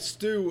looks like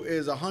Stu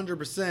is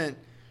 100%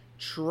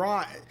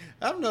 trying.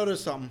 I've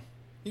noticed something.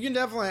 You can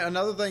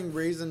definitely,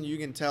 reason you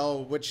can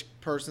tell which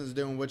person's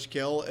doing which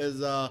kill is,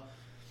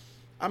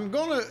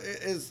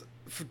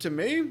 to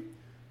me,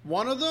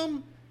 one of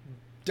them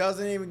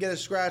doesn't even get a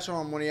scratch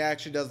on him when he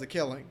actually does the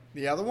killing.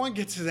 The other one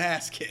gets his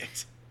ass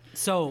kicked.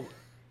 So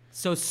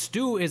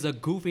Stu is a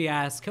goofy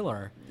ass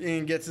killer.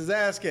 And gets his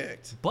ass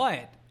kicked.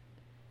 But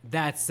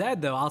that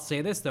said, though, I'll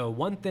say this, though.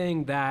 One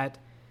thing that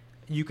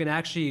you can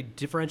actually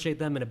differentiate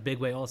them in a big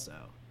way also.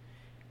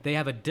 They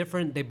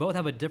both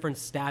have a different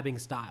stabbing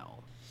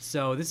style.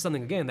 So this is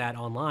something, again, that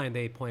online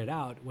they pointed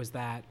out was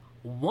that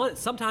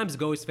sometimes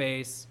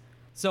Ghostface,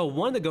 so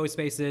one of the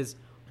Ghostfaces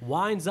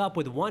winds up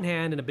with one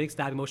hand and a big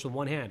stabbing motion with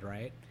one hand,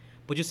 right?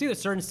 But you see there's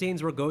certain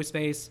scenes where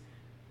Ghostface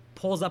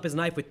pulls up his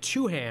knife with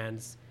two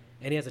hands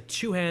and he has a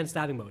two-hand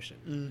stabbing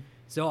motion.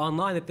 So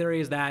online the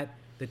theory is that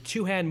the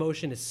two-hand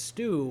motion is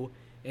Stu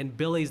and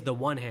Billy's the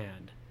one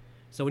hand.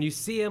 So when you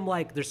see him,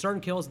 like, there's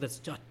certain kills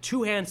that's a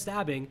two-hand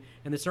stabbing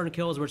and there's certain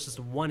kills where it's just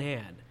one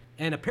hand.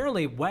 And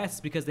apparently Wes,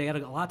 because they had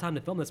a lot of time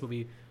to film this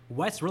movie,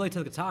 Wes really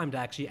took the time to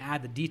actually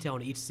add the detail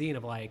in each scene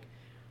of, like,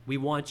 we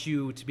want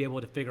you to be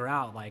able to figure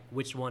out, like,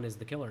 which one is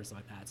the killer and stuff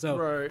like that. So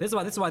right. this is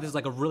why this is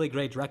like a really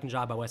great directing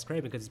job by Wes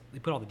Craven because they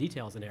put all the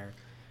details in there.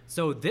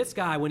 So this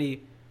guy, when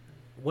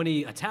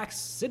he attacks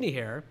Sydney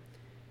here,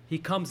 he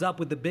comes up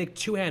with the big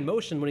two-hand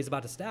motion when he's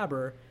about to stab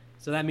her.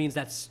 So that means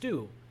that's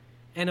Stu.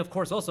 And of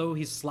course, also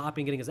he's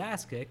sloppy and getting his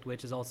ass kicked,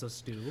 which is also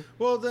Stu.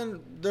 Well,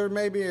 then there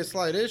may be a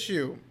slight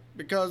issue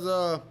because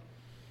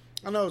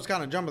I know it's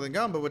kind of jumping the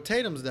gun, but with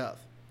Tatum's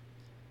death,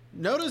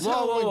 notice when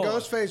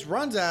Ghostface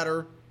runs at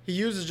her, he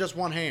uses just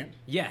one hand.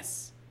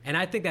 Yes, and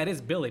I think that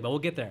is Billy, but we'll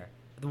get there.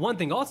 The one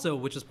thing also,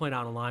 which was pointed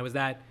out online, was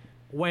that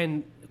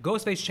when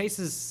Ghostface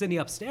chases Sydney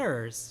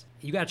upstairs,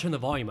 you got to turn the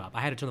volume up.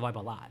 I had to turn the volume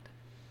up a lot.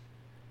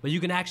 But you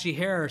can actually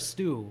hear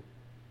Stu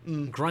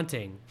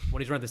grunting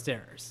when he's running the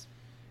stairs.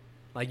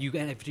 Like, you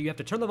have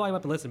to turn the volume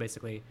up and listen,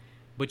 basically,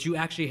 but you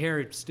actually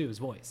hear Stu's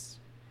voice.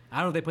 I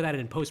don't know if they put that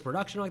in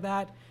post-production like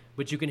that,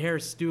 but you can hear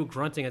Stu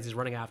grunting as he's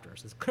running after her.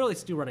 So it's clearly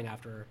Stu running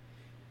after her.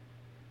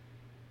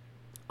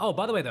 Oh,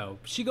 by the way, though,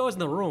 she goes in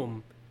the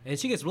room, and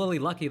she gets really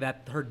lucky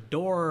that her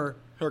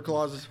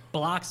closet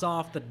blocks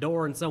off the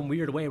door in some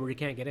weird way where you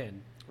can't get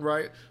in.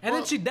 Right. And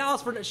then she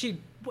dials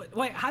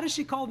wait, how does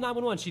she call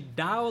 911? She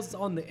dials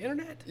on the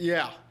internet?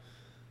 Yeah.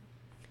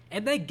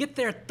 And they get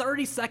there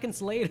 30 seconds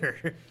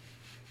later.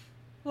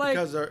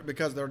 Because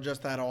they're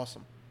just that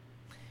awesome.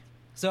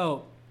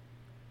 So,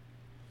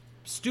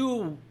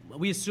 Stu,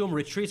 we assume,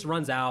 retreats,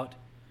 runs out.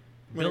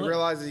 When he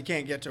realizes he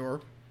can't get to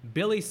her.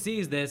 Billy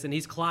sees this, and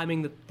he's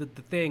climbing the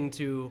thing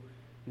to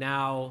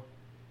now...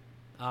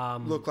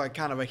 look like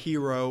kind of a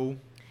hero.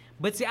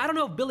 But see, I don't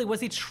know if Billy, was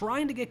he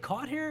trying to get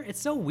caught here? It's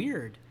so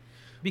weird.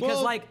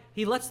 Because,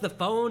 he lets the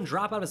phone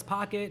drop out of his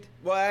pocket.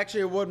 Well,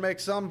 actually, it would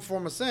make some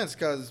form of sense,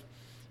 because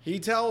he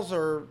tells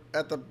her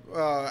at the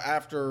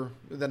after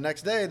the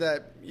next day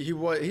that he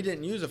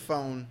didn't use a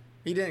phone.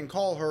 He didn't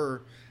call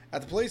her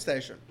at the police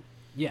station.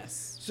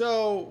 Yes.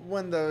 So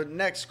when the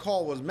next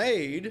call was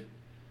made,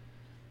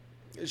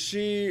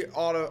 she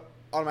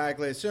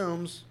automatically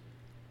assumes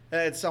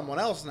that it's someone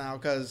else now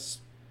because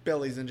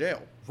Billy's in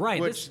jail.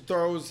 Right. Which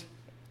throws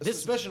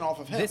suspicion off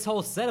of him. This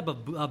whole setup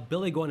of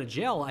Billy going to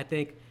jail, I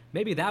think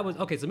maybe that was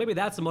okay. So maybe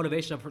that's the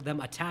motivation for them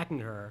attacking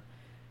her,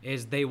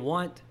 is they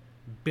want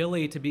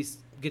Billy to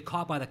get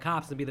caught by the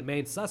cops and be the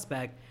main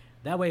suspect.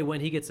 That way,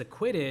 when he gets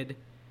acquitted,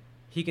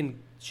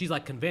 she's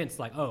like convinced,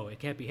 like, oh, it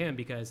can't be him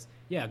because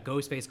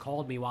Ghostface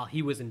called me while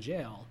he was in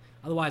jail.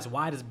 Otherwise,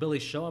 why does Billy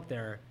show up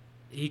there?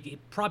 He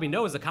probably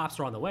knows the cops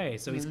are on the way,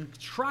 so he's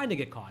trying to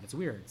get caught. It's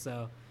weird.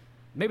 So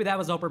maybe that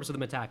was the whole purpose of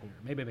them attacking her.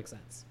 Maybe it makes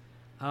sense.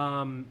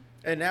 And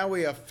now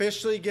we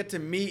officially get to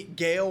meet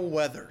Gale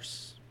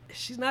Weathers.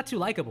 She's not too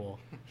likable.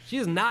 She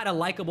is not a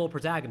likable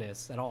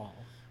protagonist at all.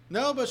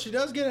 No, but she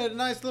does get a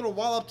nice little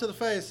wallop to the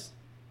face.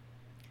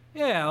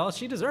 Yeah, well,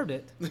 she deserved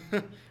it.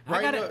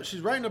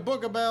 She's writing a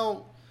book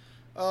about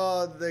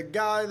the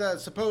guy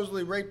that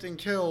supposedly raped and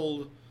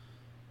killed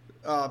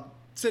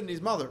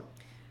Sydney's mother.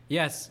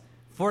 Yes.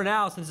 For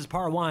now, since it's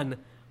part one,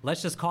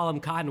 let's just call him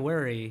Cotton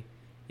Wary,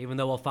 even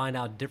though we'll find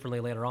out differently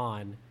later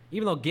on.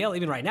 Even though Gale,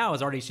 even right now,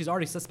 she's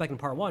already suspect in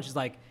part one. She's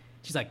like,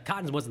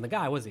 Cotton wasn't the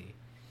guy, was he?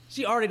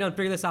 she already done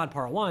figured this out in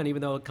part 1,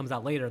 even though it comes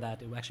out later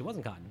that it actually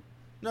wasn't cotton.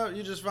 No,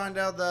 you just find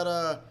out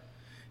that,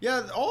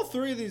 yeah, all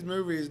 3 of these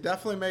movies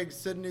definitely make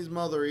Sydney's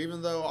mother,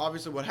 even though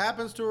obviously what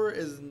happens to her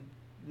is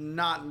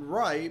not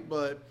right,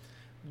 but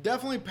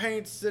definitely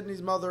paints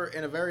Sydney's mother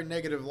in a very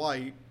negative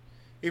light,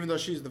 even though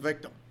she's the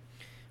victim.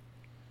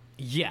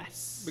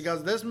 Yes.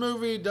 Because this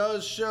movie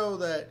does show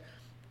that,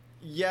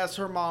 yes,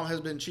 her mom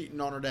has been cheating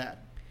on her dad.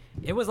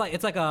 It was like,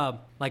 it's like a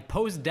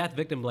post-death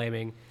victim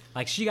blaming.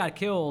 Like, she got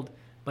killed,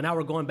 but now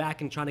we're going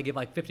back and trying to give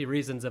like 50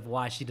 reasons of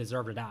why she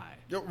deserved to die.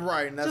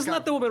 Right. And that's Just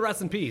let the woman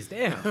rest in peace.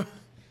 Damn.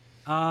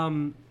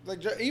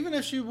 Like, even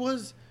if she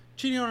was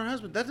cheating on her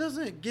husband, that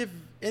doesn't give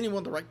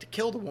anyone the right to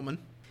kill the woman,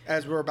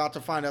 as we're about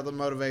to find out the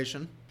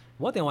motivation.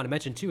 One thing I want to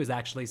mention too is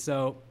actually,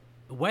 so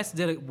Wes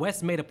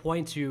made a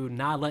point to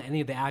not let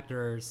any of the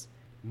actors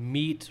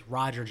meet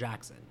Roger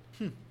Jackson.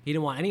 He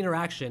didn't want any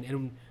interaction,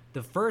 and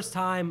the first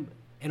time,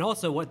 and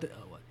also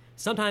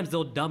sometimes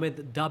they'll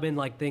dub in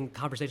like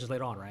conversations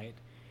later on, right?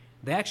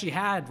 They actually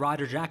had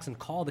Roger Jackson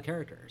call the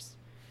characters,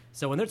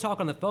 so when they're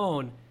talking on the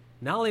phone,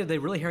 not only are they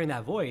really hearing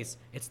that voice,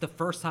 it's the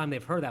first time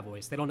they've heard that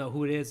voice. They don't know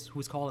who it is,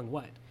 who's calling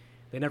what.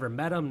 They never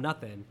met him,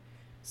 nothing.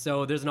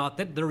 So there's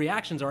the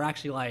reactions are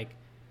actually like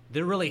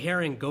they're really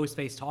hearing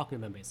Ghostface talking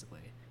to them, basically.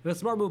 It was a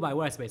smart move by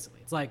Wes,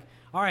 basically. It's like,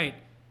 all right,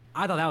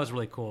 I thought that was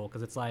really cool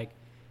because it's like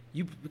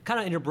you kind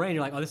of in your brain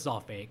you're like, oh, this is all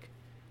fake.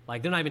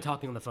 Like they're not even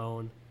talking on the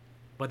phone,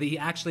 but he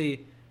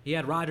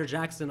had Roger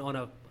Jackson on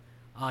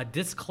a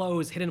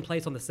disclosed hidden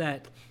place on the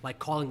set, like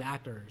calling the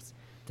actors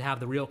to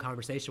have the real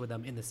conversation with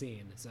them in the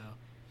scene. So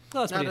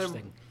that's pretty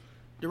interesting.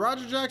 Did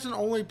Roger Jackson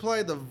only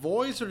play the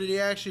voice, or did he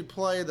actually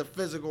play the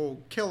physical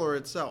killer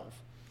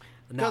itself?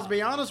 Because to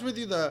be honest with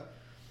you,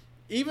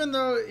 even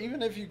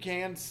if you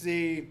can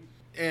see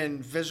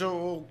in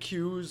visual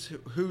cues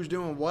who's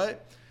doing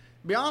what,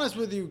 be honest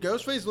with you,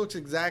 Ghostface looks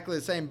exactly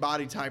the same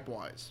body type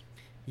wise.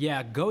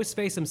 Yeah,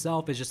 Ghostface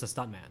himself is just a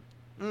stuntman.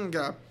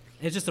 Okay.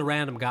 It's just a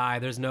random guy.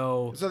 There's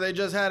no. So they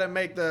just had to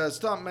make the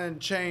stuntman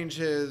change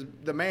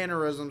the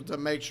mannerisms to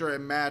make sure it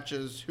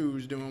matches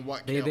who's doing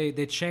what.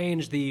 They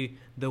changed the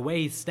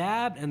way he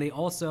stabbed, and they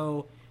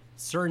also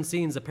certain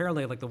scenes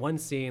apparently like the one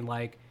scene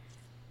like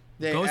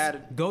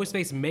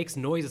Ghostface makes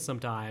noises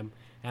sometime,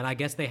 and I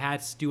guess they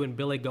had Stu and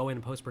Billy go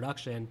in post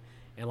production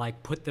and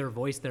like put their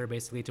voice there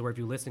basically to where if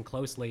you listen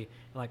closely,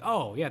 you're like,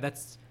 oh yeah,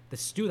 that's the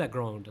Stu that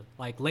groaned.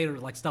 Like later,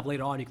 like stuff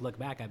later on you can look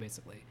back at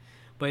basically.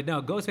 But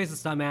no, Ghostface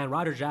is stuntman.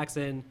 Roger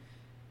Jackson,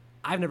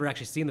 I've never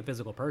actually seen the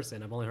physical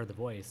person. I've only heard the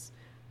voice.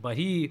 But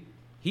he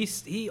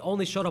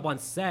only showed up on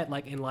set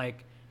like in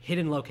like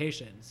hidden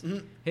locations.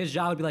 Mm-hmm. His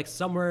job would be like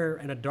somewhere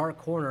in a dark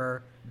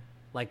corner,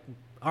 like,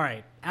 all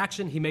right,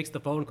 action. He makes the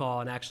phone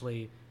call and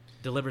actually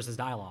delivers his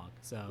dialogue.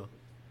 So,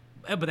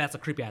 but that's a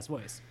creepy ass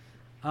voice.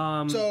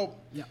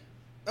 Yeah.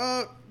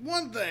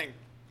 One thing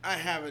I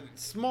have a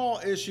small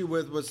issue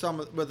with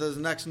his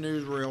next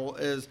newsreel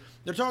is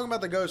they're talking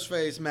about the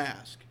Ghostface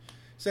mask,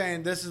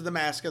 saying this is the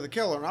mask of the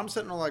killer, and I'm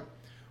sitting there like,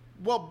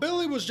 well,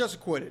 Billy was just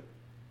acquitted.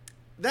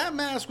 That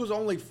mask was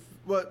only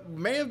what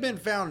may have been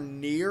found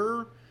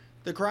near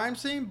the crime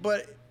scene,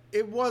 but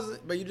it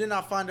wasn't. But you did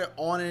not find it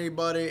on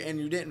anybody, and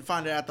you didn't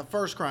find it at the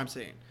first crime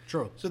scene.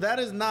 True. So that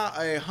is not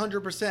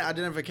 100%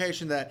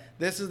 identification that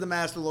this is the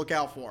mask to look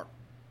out for.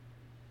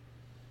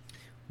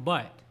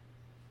 But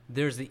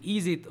there's the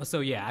easy. So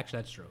yeah,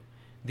 actually that's true.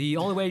 The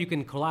only way you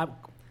can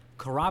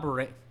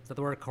corroborate. Is that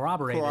the word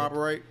corroborate?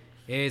 Corroborate.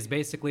 Is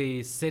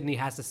basically Sydney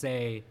has to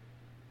say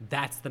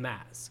that's the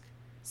mask.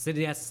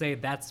 Sydney has to say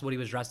that's what he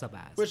was dressed up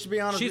as. Which, to be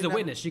honest, she's a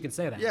witness. She can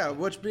say that. Yeah,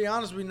 which, to be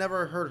honest, we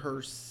never heard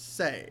her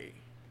say.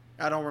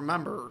 I don't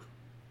remember.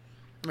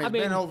 I mean,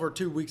 it's been over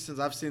 2 weeks since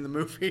I've seen the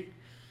movie.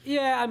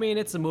 Yeah, I mean,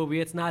 it's a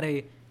movie. It's not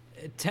a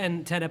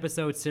 10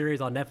 episode series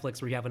on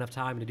Netflix where you have enough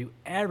time to do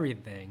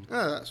everything.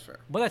 Oh, that's fair.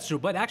 But that's true.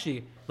 But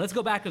actually, let's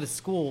go back to the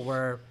school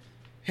where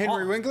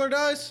Henry Winkler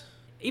dies?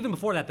 Even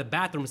before that, the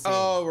bathroom scene.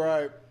 Oh,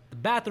 right. The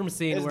bathroom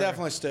scene. It's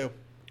definitely Stu.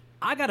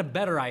 I got a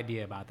better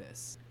idea about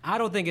this. I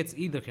don't think it's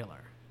either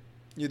killer.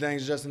 You think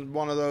it's just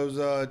one of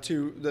those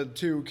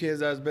two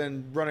kids that's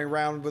been running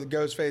around with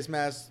Ghostface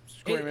masks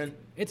screaming?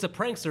 It's a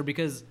prankster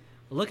because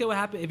look at what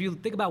happened. If you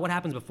think about what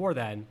happens before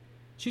then,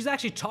 she's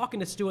actually talking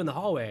to Stu in the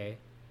hallway.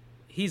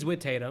 He's with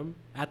Tatum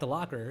at the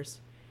lockers.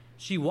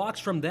 She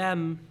walks from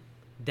them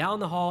down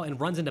the hall and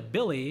runs into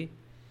Billy,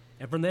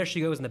 and from there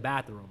she goes in the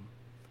bathroom.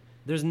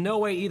 There's no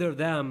way either of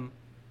them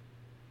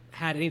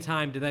had any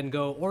time to then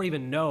go, or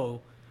even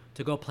know,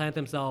 to go plant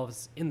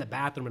themselves in the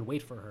bathroom and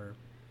wait for her.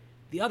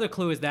 The other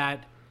clue is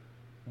that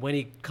when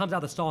he comes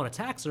out the stall and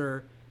attacks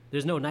her,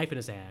 there's no knife in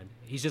his hand.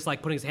 He's just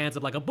like putting his hands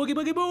up like a boogie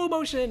boogie boo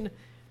motion.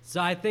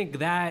 So I think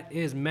that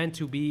is meant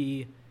to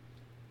be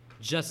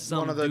just some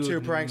one of the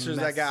two pranksters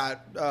that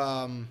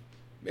got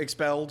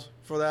expelled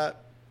for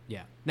that.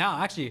 Yeah.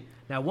 Now,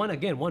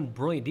 one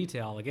brilliant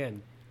detail.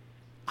 Again,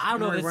 I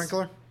don't know if it's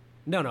Winkler?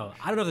 No.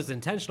 I don't know if it's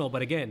intentional,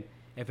 but again,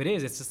 if it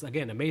is, it's just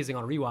again amazing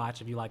on rewatch.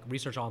 If you like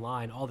research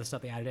online, all the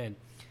stuff they added in.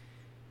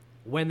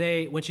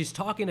 When she's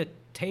talking to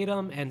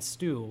Tatum and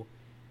Stu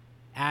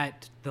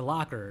at the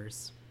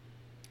lockers,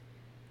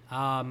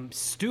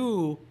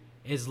 Stu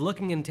is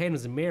looking in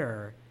Tatum's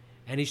mirror,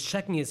 and he's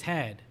checking his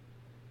head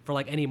for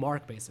like any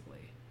mark,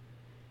 basically.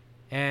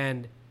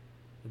 And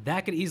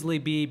that could easily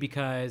be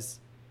because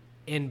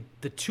in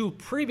the 2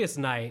 previous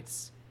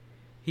nights,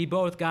 he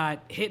both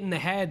got hit in the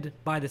head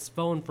by this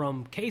phone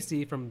from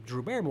Casey, from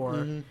Drew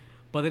Barrymore,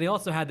 but then he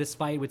also had this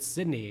fight with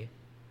Sydney.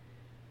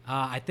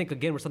 I think,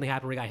 again, where something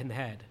happened where he got hit in the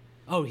head.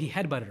 Oh, he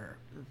headbutted her.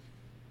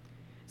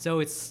 So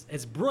it's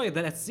brilliant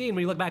that scene,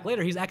 when you look back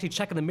later, he's actually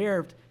checking the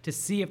mirror to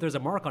see if there's a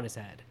mark on his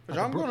head. Which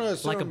I'm going to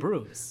assume, like a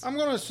bruise. I'm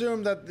going to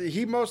assume that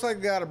he most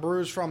likely got a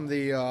bruise from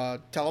the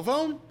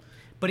telephone.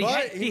 But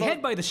he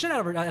headbutted the shit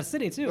out of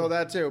Sydney, too. Oh,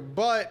 that too.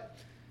 But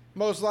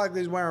most likely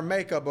he's wearing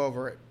makeup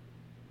over it.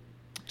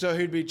 So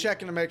he'd be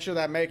checking to make sure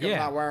that makeup's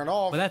not wearing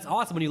off. But that's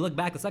awesome. When you look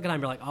back the second time,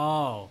 you're like,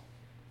 oh,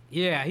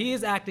 yeah, he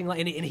is acting like...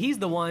 And he's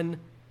the one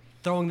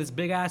throwing this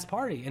big-ass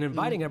party and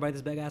inviting everybody to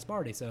this big-ass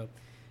party, so...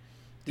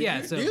 Do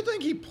you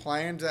think he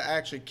planned to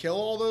actually kill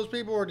all those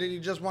people, or did he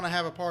just want to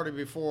have a party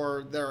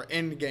before their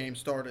end game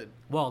started?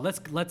 Well, let's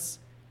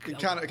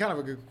kind of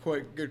a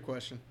good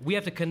question. We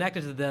have to connect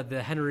it to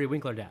the Henry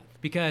Winkler death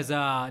because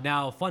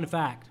now, fun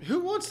fact: who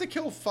wants to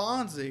kill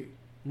Fonzie?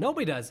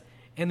 Nobody does.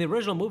 In the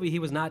original movie, he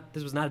was not.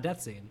 This was not a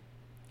death scene.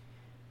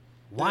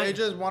 Why they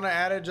just want to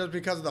add it just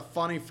because of the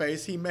funny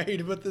face he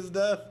made with his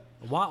death?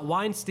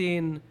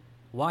 Weinstein,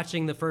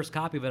 watching the first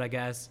copy of it, I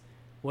guess,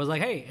 was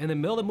like, "Hey, in the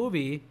middle of the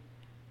movie,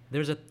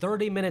 there's a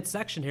 30-minute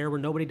section here where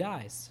nobody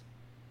dies.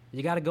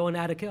 You got to go and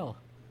add a kill."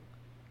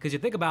 Because you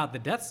think about the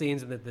death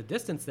scenes and the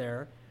distance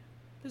there,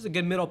 there's a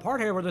good middle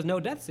part here where there's no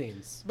death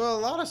scenes. But a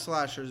lot of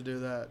slashers do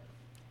that.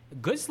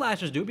 Good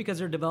slashers do because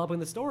they're developing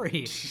the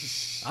story.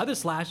 Other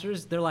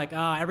slashers, they're like,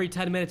 every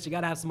 10 minutes you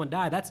got to have someone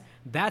die.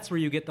 That's where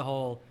you get the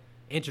whole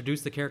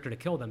introduce the character to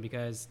kill them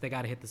because they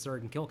got to hit the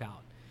certain kill count.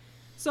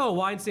 So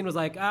Weinstein was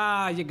like,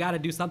 you got to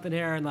do something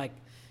here. And like,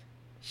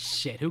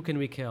 shit, who can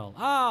we kill?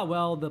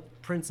 Well, the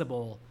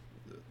principal.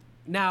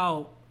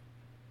 Now,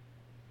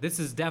 this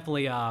is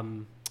definitely...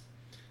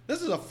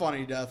 this is a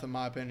funny death, in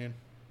my opinion.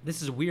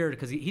 This is weird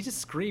because he just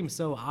screams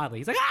so oddly.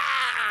 He's like,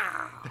 ah!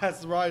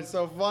 That's right,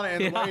 so funny.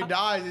 And the way he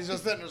dies, he's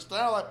just sitting there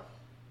staring like,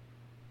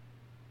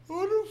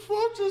 what the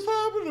fuck just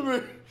happened to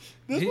me?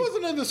 This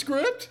wasn't in the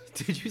script.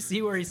 Did you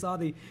see where he saw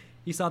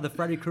the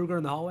Freddy Krueger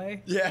in the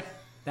hallway? Yeah.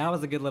 That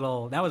was a good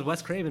little... That was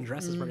Wes Craven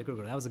dressed as Freddy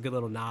Krueger. That was a good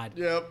little nod,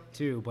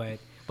 too. But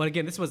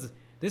again, this was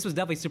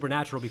definitely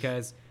supernatural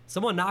because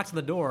someone knocks on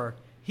the door.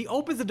 He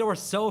opens the door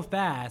so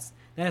fast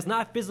that it's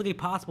not physically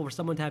possible for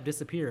someone to have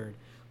disappeared.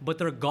 But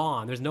they're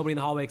gone. There's nobody in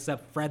the hallway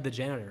except Fred the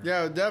janitor.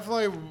 Yeah,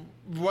 definitely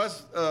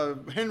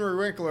Henry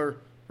Winkler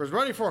was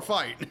ready for a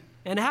fight.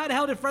 And how the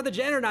hell did Fred the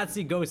janitor not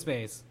see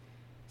Ghostface?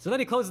 So then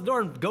he closes the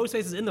door and Ghostface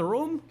is in the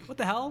room? What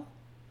the hell?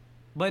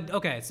 But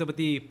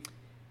the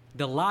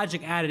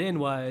logic added in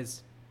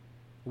was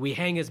we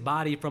hang his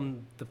body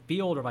from the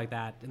field or like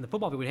that. In the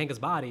football field, we hang his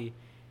body,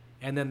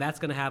 and then that's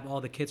going to have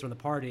all the kids from the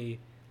party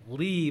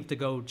leave to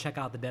go check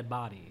out the dead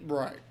body.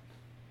 Right.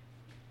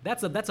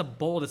 That's a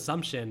bold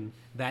assumption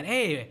that,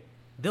 hey,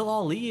 they'll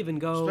all leave and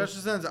go.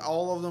 Especially since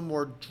all of them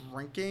were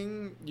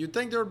drinking. You'd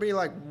think there would be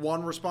like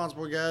one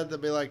responsible guy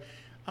that'd be like,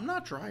 I'm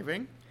not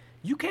driving.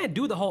 You can't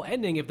do the whole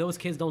ending if those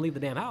kids don't leave the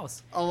damn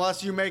house.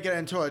 Unless you make it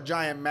into a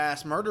giant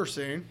mass murder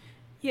scene.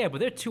 Yeah,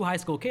 but they're 2 high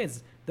school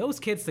kids. Those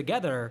kids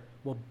together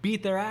will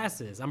beat their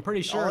asses. I'm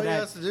pretty sure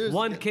that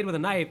one kid with a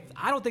knife,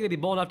 I don't think they'd be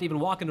bold enough to even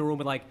walk into a room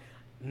with like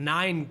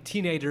 9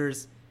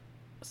 teenagers,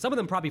 some of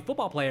them probably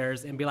football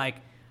players, and be like,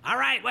 all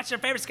right, what's your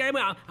favorite scary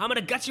movie? I'm going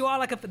to gut you all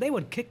like a... They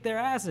would kick their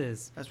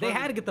asses. They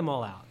had to get them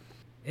all out.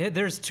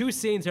 There's 2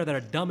 scenes here that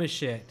are dumb as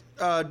shit.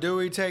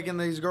 Dewey taking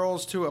these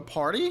girls to a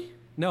party?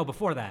 No,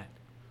 before that.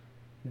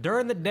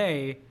 During the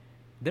day,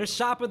 they're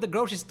shopping at the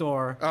grocery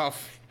store. Oh.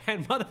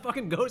 And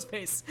motherfucking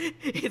Ghostface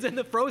is in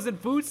the frozen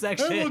food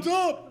section. Hey, what's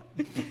up?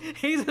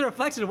 He's in a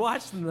reflection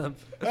watching them.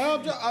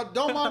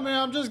 Don't mind me.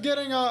 I'm just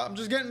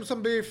getting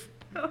some beef.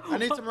 I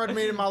need some red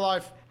meat in my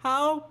life.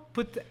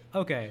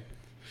 Okay.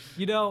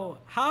 You know,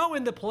 how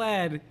in the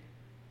plan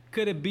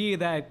could it be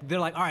that they're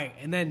like, all right,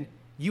 and then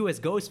you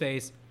as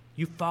Ghostface,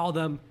 you follow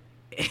them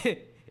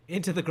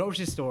into the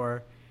grocery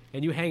store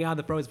and you hang out in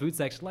the frozen food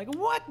section. Like,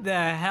 what the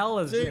hell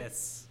is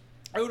this?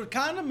 It would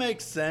kind of make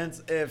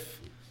sense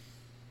if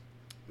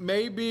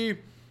maybe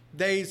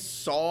they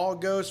saw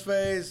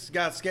Ghostface,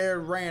 got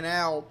scared, ran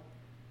out,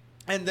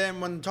 and then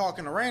when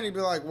talking to Randy,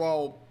 be like,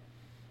 well,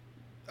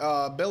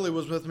 Billy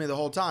was with me the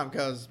whole time,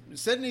 because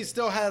Sydney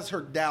still has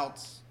her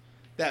doubts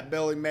that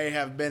Billy may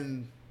have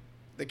been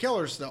the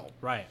killer still.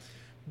 Right.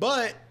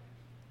 But,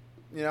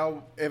 you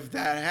know, if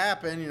that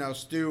happened, you know,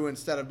 Stu,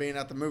 instead of being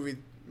at the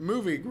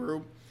movie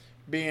group,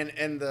 being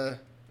in the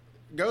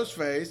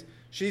Ghostface,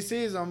 she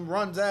sees him,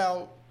 runs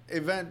out,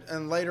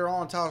 and later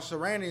on talks to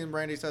Randy, and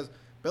Randy says,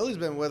 Billy's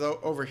been with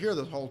over here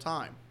this whole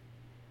time.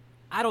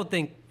 I don't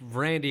think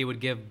Randy would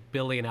give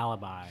Billy an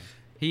alibi.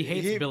 He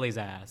hates Billy's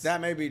ass.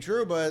 That may be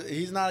true, but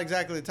he's not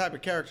exactly the type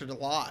of character to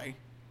lie.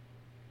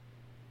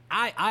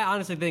 I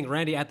honestly think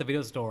Randy at the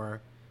video store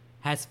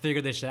has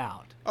figured this shit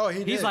out. Oh,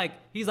 he's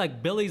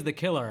like Billy's the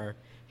killer.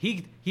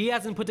 he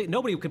hasn't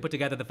nobody can put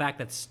together the fact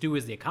that Stu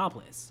is the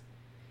accomplice,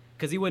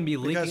 because he wouldn't be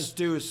linking. Because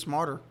Stu is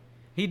smarter.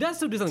 He does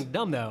still do something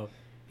dumb though.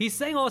 He's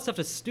saying all this stuff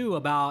to Stu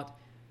about.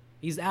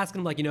 He's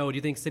asking him like, do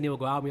you think Sydney will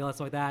go out with me, all that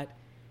stuff like that.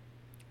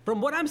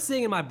 From what I'm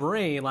seeing in my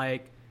brain,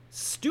 like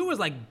Stu is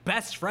like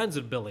best friends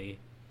with Billy,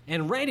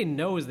 and Randy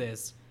knows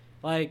this.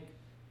 Like,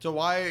 so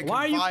why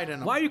confide in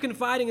him? Why are you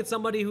confiding in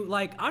somebody who,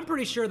 like, I'm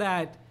pretty sure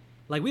that,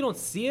 like, we don't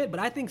see it, but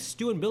I think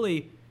Stu and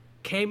Billy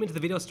came into the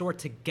video store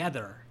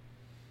together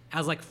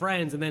as, like,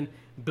 friends, and then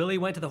Billy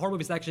went to the horror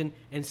movie section,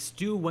 and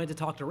Stu went to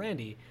talk to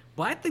Randy.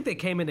 But I think they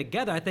came in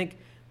together. I think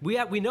we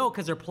know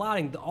because they're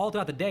plotting all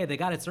throughout the day. They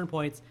got at certain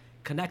points,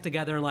 connect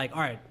together, and like,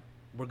 all right,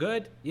 we're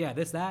good? Yeah,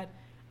 this, that.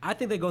 I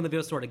think they go in the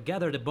video store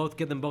together to both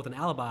give them both an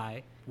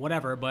alibi,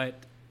 whatever, but...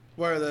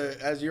 Where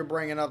as you're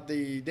bringing up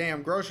the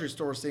damn grocery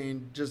store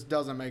scene just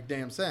doesn't make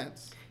damn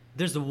sense.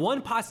 There's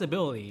one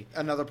possibility.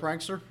 Another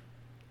prankster?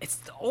 It's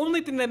the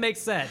only thing that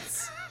makes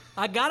sense.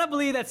 I gotta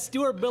believe that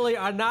Stu or Billy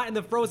are not in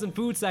the frozen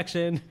food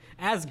section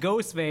as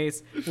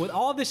Ghostface with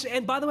all this shit.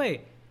 And by the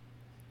way,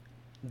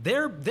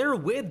 they're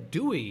with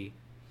Dewey.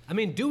 I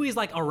mean, Dewey's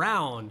like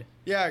around.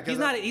 Yeah, he's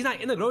not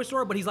in the grocery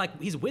store, but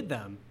he's with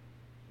them.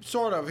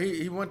 Sort of.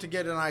 He went to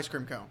get an ice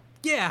cream cone.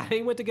 Yeah,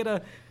 he went to get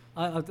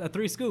a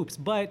 3 scoops,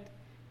 but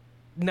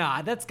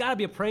nah, that's gotta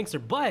be a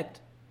prankster. But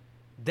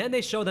then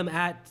they show them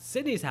at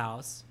Sydney's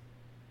house,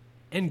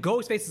 and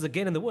Ghostface is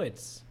again in the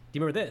woods. Do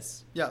you remember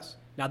this? Yes.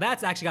 Now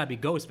that's actually gotta be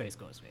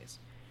Ghostface.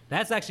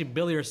 That's actually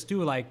Billy or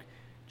Stu like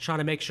trying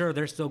to make sure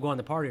they're still going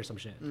to the party or some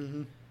shit.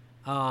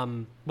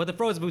 Mm-hmm. But the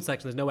frozen food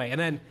section, there's no way.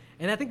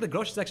 And I think the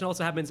grocery section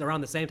also happens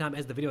around the same time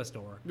as the video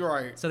store.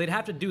 Right. So they'd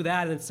have to do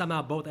that, and then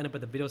somehow both end up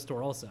at the video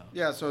store also.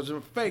 Yeah. So it's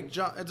a fake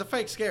It's a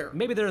fake scare.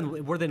 Maybe they're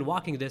within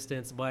walking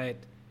distance, but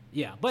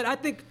yeah. But I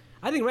think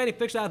Randy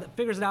figures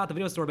it out at the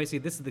video store. Basically,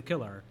 this is the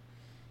killer,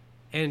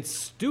 and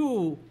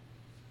Stu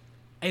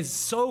is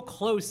so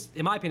close,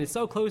 in my opinion,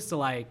 so close to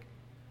like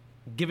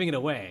giving it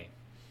away.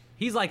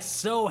 He's like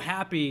so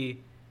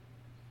happy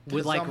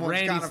with like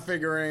Randy's kind of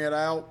figuring it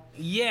out.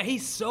 Yeah, he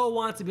so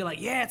wants to be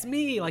like, yeah, it's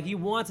me. Like he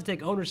wants to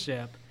take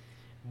ownership,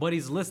 but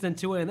he's listening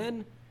to it. And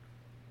then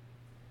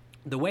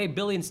the way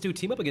Billy and Stu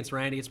team up against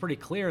Randy, it's pretty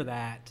clear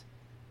that,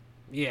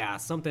 yeah,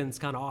 something's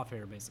kind of off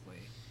here, basically.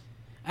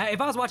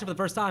 If I was watching for the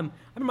first time,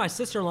 I remember my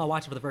sister-in-law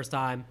watching for the first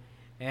time,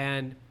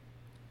 and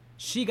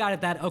she got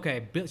it that,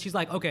 okay, she's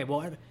like, okay,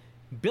 well,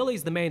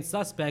 Billy's the main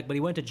suspect, but he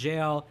went to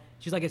jail.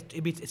 She's like,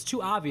 it's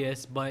too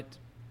obvious, but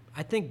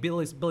I think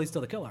Billy's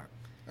still the killer.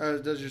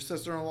 Does your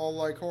sister-in-law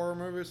like horror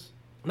movies?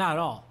 Not at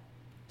all.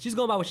 She's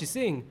going by what she's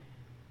seeing,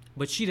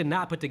 but she did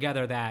not put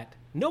together that,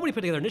 nobody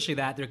put together initially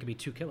that there could be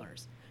 2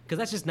 killers. Because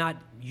that's just not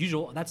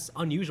usual. That's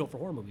unusual for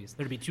horror movies.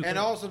 There to be 2 And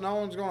killers. also, no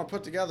one's going to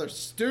put together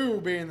Stu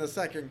being the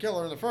second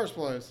killer in the first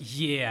place.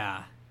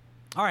 Yeah.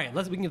 All right,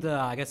 we can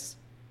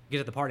get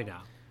at the party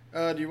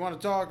now. Do you want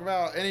to talk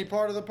about any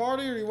part of the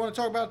party, or do you want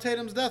to talk about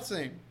Tatum's death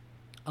scene?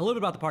 A little bit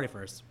about the party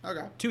first.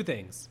 Okay. 2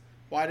 things.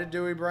 Why did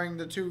Dewey bring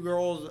the 2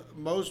 girls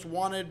most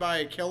wanted by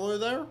a killer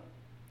there?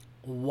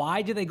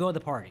 Why did they go to the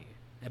party?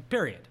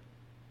 Period.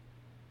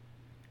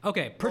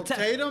 Okay. Well,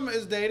 Tatum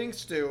is dating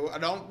Stu. I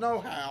don't know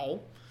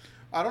how.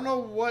 I don't know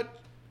what.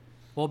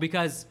 Well,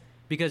 because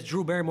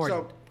Drew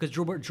Barrymore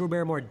Drew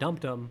Barrymore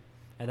dumped him,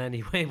 and then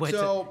he went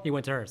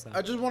to her. So.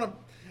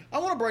 I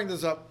want to bring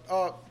this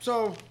up.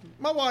 So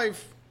my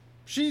wife,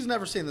 she's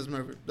never seen this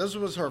movie. This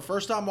was her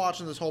first time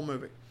watching this whole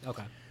movie.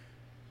 Okay.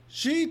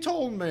 She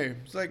told me,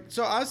 it's like,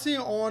 so I see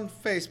on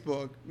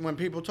Facebook when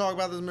people talk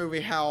about this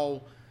movie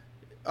how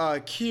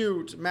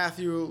cute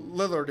Matthew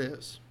Lillard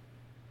is.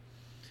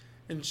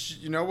 And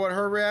you know what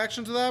her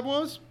reaction to that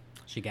was?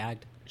 She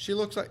gagged. He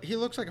looks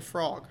like a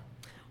frog.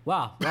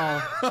 Wow.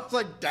 Well, I was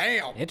like,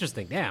 damn.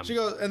 Interesting. Damn. She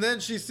goes, and then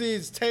she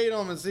sees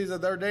Tatum and sees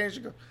that they're dating. She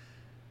goes,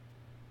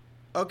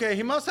 okay,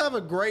 he must have a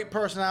great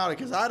personality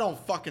because I don't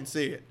fucking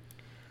see it.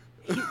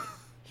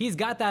 He's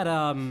got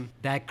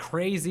that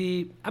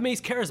crazy. I mean,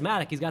 he's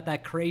charismatic. He's got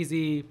that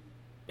crazy,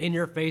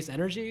 in-your-face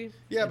energy.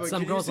 Yeah, but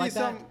some can girls you like see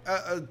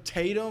that.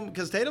 Tatum?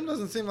 Because Tatum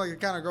doesn't seem like the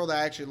kind of girl that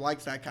actually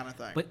likes that kind of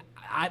thing. But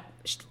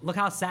look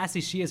how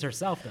sassy she is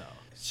herself, though.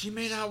 She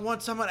may not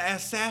want someone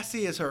as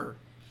sassy as her.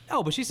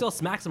 Oh, but she still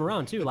smacks him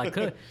around too. Like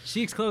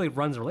she clearly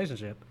runs a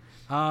relationship.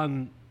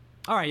 All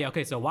right, yeah,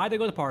 okay. So why they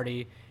go to the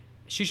party?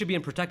 She should be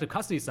in protective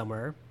custody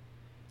somewhere.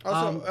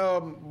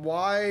 Also,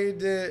 why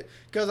did?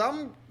 Because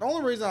the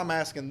only reason I'm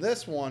asking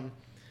this one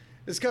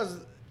is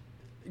because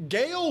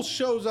Gail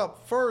shows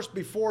up first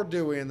before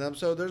Dewey and them,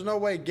 so there's no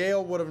way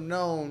Gail would have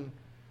known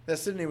that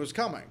Sydney was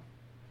coming.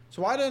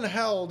 So why in the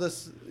hell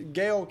does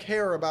Gail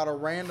care about a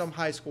random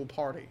high school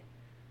party?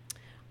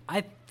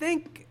 I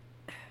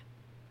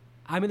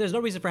mean, there's no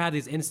reason for her to have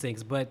these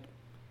instincts, but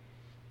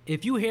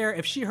if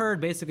she heard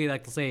basically,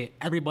 like, let's say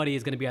everybody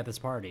is going to be at this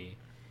party,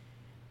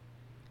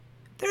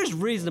 there's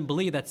reason to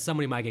believe that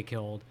somebody might get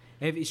killed.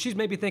 If she's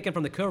maybe thinking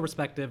from the killer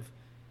perspective,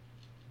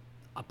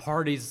 a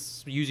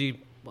party's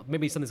usually,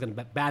 maybe something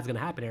bad's going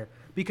to happen here,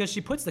 because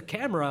she puts the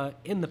camera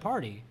in the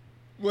party.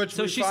 Which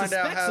so we she find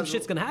suspects out some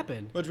shit's going to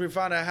happen. Which we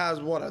find out has,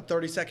 what, a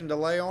 30-second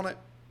delay on it?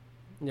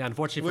 Yeah,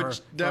 unfortunately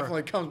Which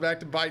definitely comes back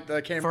to bite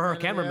the camera. for her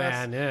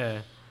cameraman.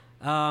 Yeah.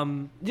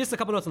 Just a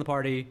couple notes on the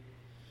party.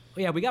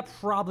 Yeah, we got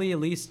probably at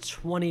least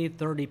 20,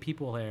 30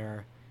 people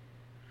here.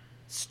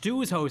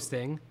 Stu's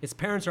hosting. His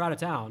parents are out of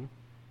town.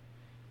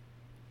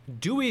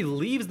 Dewey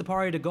leaves the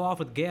party to go off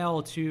with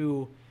Gail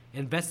to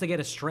investigate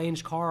a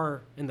strange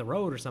car in the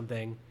road or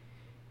something.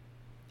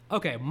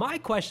 Okay, my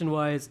question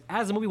was,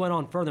 as the movie went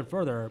on further and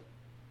further,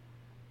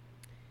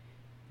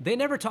 they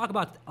never talk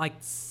about like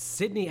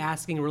Sydney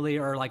asking really,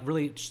 or like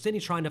really Sydney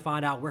trying to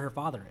find out where her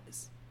father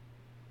is.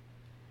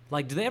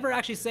 Like, do they ever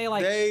actually say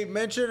like... They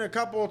mentioned a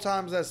couple of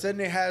times that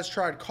Sydney has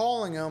tried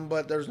calling him,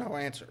 but there's no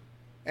answer.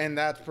 And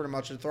that's pretty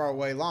much a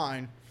throwaway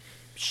line.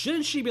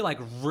 Shouldn't she be like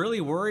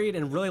really worried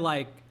and really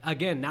like,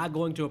 again, not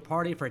going to a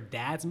party if her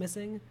dad's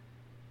missing?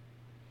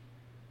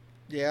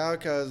 Yeah,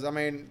 because, I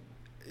mean,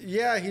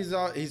 yeah,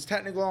 he's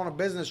technically on a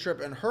business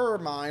trip in her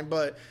mind,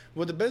 but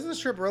would the business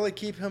trip really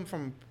keep him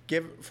from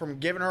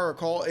giving her a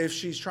call if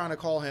she's trying to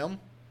call him?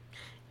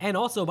 And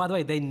also, by the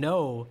way,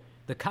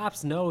 the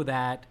cops know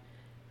that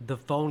the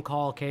phone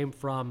call came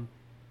from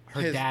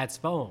her dad's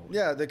phone.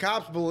 Yeah, the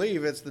cops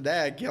believe it's the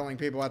dad killing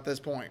people at this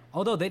point.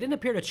 Although they didn't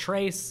appear to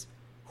trace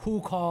who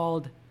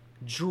called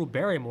Drew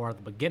Barrymore at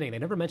the beginning. They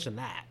never mentioned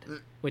that,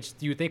 which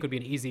you think would be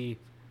an easy,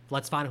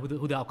 let's find out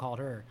who the hell called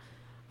her.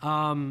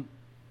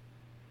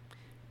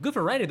 Good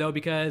for Randy, though,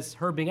 because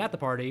her being at the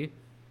party,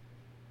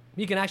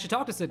 he can actually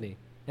talk to Sydney.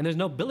 And there's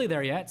no Billy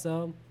there yet,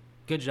 so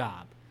good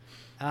job.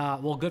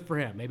 Well, good for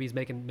him. Maybe he's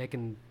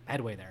making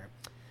headway there.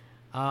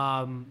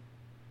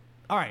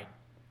 All right,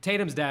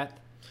 Tatum's death.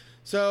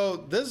 So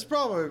this is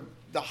probably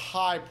the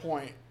high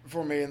point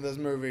for me in this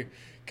movie,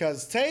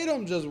 because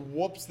Tatum just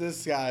whoops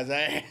this guy's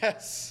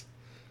ass.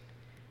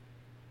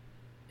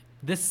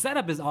 This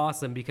setup is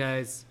awesome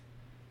because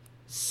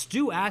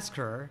Stu asked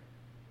her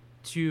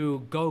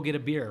to go get a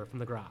beer from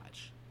the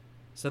garage.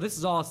 So this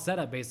is all set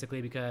up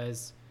basically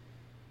because,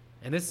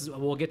 and this is,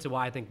 we'll get to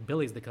why I think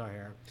Billy's the killer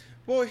here.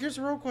 Well, here's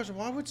the real question.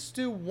 Why would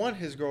Stu want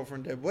his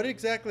girlfriend dead? What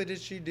exactly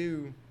did she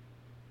do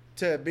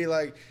to be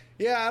like,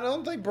 yeah, I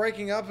don't think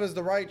breaking up is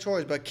the right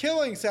choice, but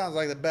killing sounds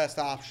like the best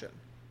option?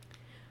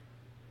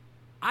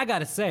 I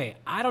gotta say,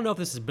 I don't know if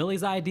this is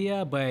Billy's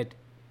idea, but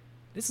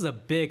this is a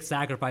big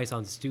sacrifice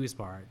on Stu's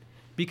part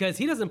because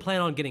he doesn't plan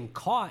on getting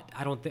caught.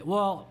 I don't think.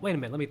 Well, wait a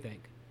minute. Let me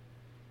think.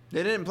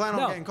 They didn't plan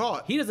on getting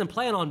caught. He doesn't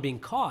plan on being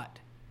caught.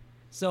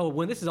 So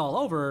when this is all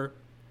over,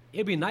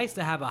 it'd be nice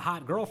to have a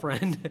hot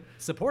girlfriend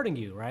supporting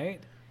you,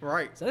 right?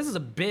 Right. So this is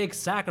a big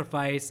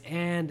sacrifice,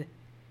 and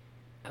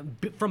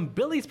from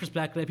Billy's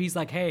perspective, he's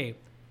like, hey,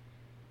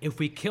 if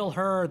we kill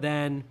her,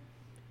 then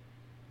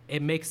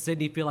it makes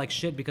Sydney feel like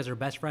shit because her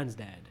best friend's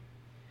dead.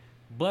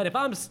 But if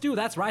I'm Stu,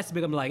 that's right to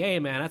be. I'm like, hey,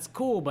 man, that's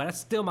cool, but that's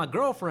still my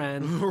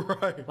girlfriend.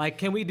 Right. Like,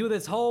 can we do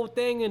this whole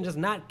thing and just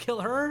not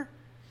kill her?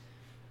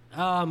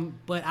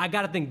 But I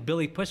got to think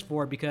Billy pushed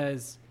for it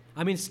because,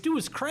 I mean, Stu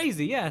is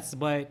crazy, yes,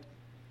 but,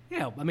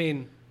 yeah, I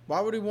mean. Why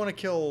would he want to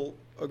kill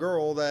a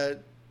girl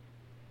that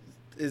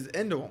is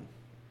into him?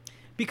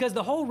 Because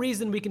the whole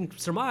reason we can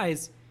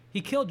surmise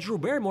he killed Drew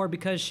Barrymore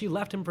because she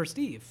left him for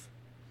Steve.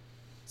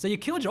 So you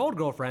killed your old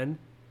girlfriend,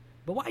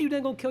 but why are you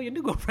then going to kill your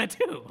new girlfriend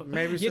too?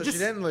 Maybe so she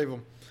didn't leave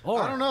him.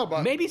 Or I don't know,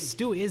 but maybe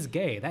Stu is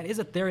gay. That is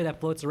a theory that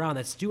floats around,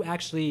 that Stu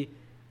actually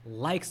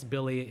likes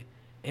Billy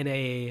in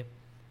a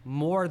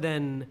more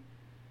than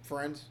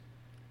friends.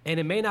 And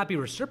it may not be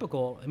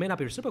reciprocal.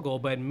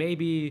 But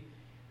maybe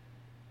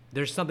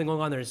there's something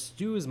going on there in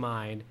Stu's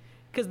mind.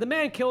 Because the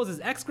man kills his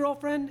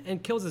ex-girlfriend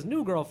and kills his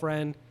new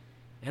girlfriend,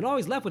 and all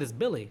he's left with is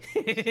Billy.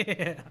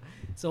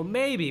 So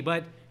maybe,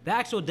 but the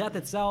actual death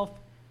itself,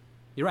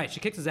 you're right. She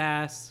kicks his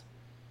ass.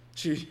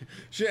 She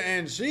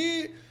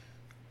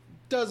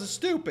does a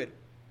stupid.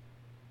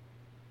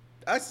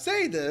 I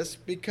say this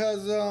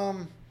because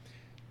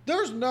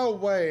there's no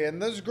way in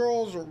this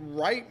girl's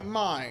right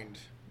mind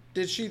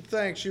did she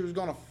think she was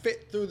going to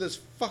fit through this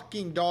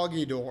fucking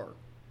doggy door.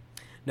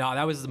 No,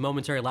 that was a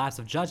momentary lapse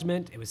of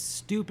judgment. It was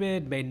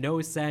stupid, made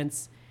no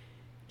sense.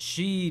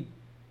 She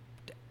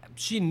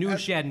knew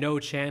she had no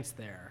chance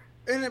there.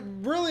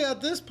 And really, at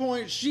this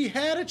point, she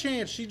had a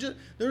chance.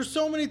 There's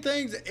so many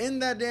things in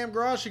that damn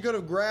garage she could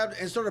have grabbed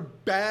and started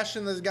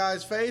bashing this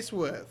guy's face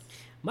with.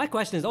 My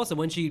question is also,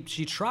 when she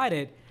tried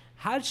it,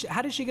 how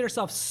did she get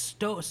herself she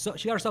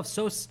got herself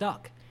so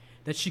stuck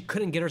that she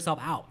couldn't get herself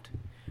out?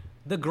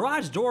 The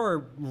garage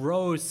door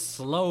rose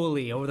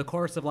slowly over the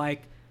course of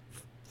like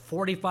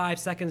 45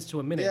 seconds to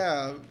a minute.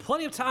 Yeah.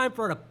 Plenty of time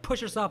for her to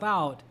push herself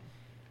out.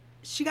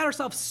 She got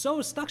herself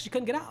so stuck she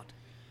couldn't get out.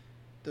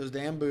 Those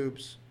damn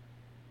boobs.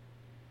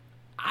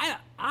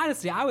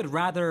 Honestly, I would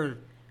rather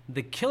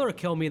the killer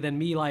kill me than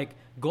me like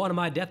going to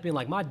my death being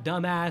like, my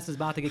dumb ass is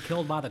about to get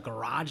killed by the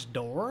garage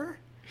door.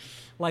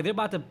 Like they're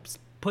about to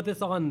put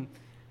this on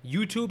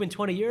YouTube in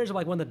 20 years of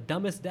like one of the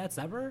dumbest deaths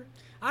ever.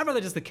 I'd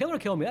rather just the killer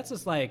kill me. That's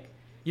just like,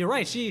 you're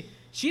right.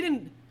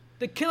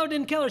 The killer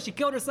didn't kill her. She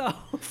killed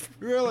herself.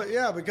 Really?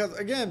 Yeah, because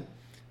again,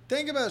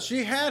 think about it.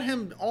 She had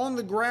him on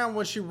the ground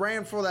when she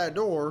ran for that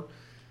door.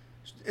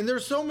 And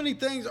there's so many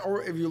things,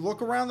 or if you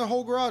look around the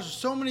whole garage, there's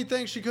so many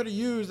things she could have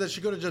used that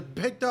she could have just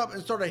picked up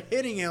and started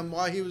hitting him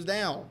while he was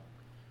down.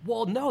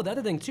 Well, no, the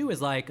other thing too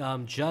is like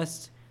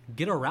just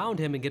get around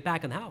him and get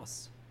back in the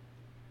house.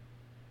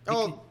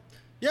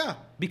 Yeah.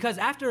 Because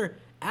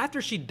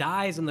after she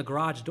dies in the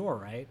garage door,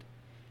 right?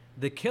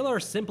 The killer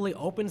simply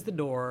opens the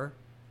door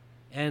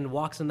and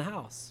walks in the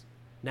house.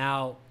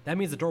 Now, that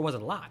means the door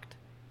wasn't locked.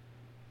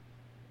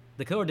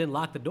 The killer didn't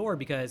lock the door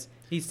because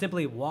he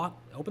simply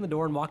opened the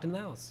door and walked in the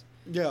house.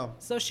 Yeah.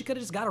 So she could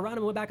have just got around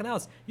and went back in the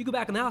house. You go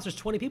back in the house, there's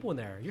 20 people in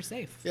there. You're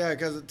safe. Yeah,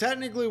 because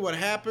technically what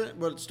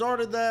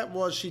started that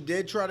was she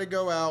did try to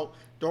go out.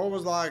 Door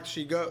was locked.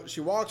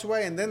 She walks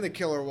away, and then the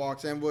killer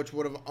walks in, which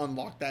would have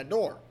unlocked that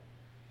door.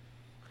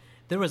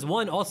 There was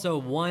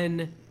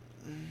one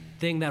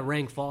thing that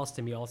rang false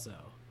to me also.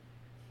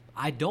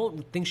 I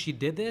don't think she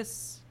did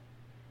this,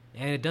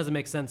 and it doesn't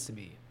make sense to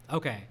me.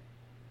 Okay.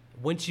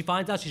 When she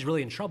finds out she's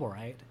really in trouble,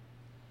 right?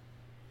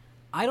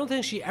 I don't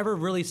think she ever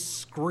really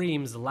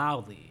screams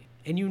loudly.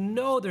 And you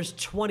know there's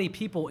 20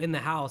 people in the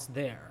house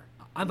there.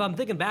 I'm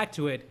thinking back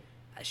to it.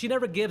 She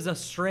never gives a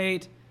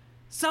straight,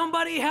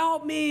 somebody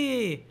help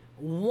me!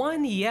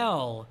 One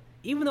yell,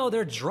 even though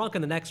they're drunk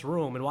in the next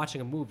room and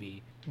watching a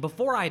movie.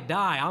 Before I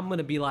die, I'm going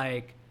to be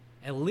like,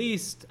 at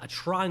least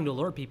trying to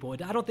alert people.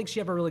 I don't think she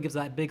ever really gives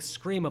that big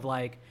scream of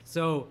like,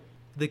 so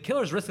the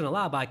killer's risking a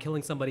lot by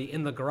killing somebody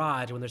in the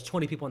garage when there's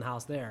 20 people in the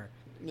house there.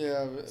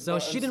 Yeah. So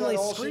she didn't really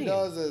all scream.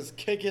 All she does is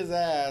kick his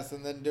ass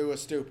and then do a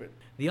stupid.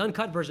 The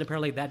uncut version,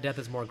 apparently that death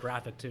is more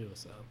graphic too,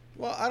 so.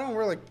 Well, I don't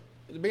really,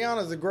 to be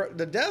honest,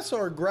 the deaths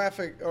are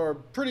graphic, or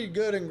pretty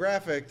good and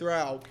graphic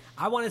throughout.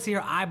 I want to see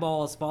her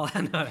eyeballs fall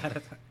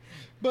out.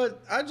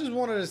 But I just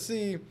wanted to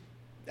see,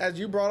 as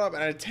you brought up,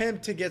 an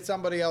attempt to get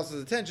somebody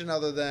else's attention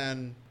other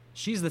than...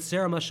 She's the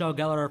Sarah Michelle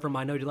Gellar from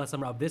I Know You Last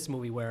Summer of this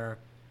movie where...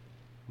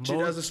 She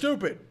does a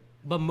stupid.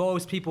 But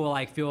most people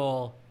like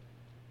feel...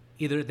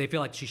 Either they feel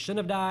like she shouldn't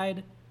have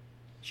died,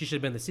 she should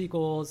have been in the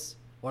sequels,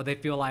 or they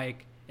feel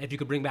like if you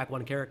could bring back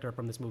one character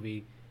from this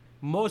movie,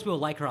 most people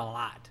like her a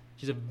lot.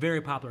 She's a very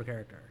popular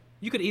character.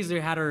 You could easily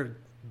have had her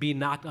be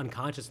knocked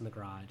unconscious in the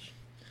garage.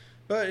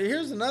 But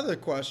here's another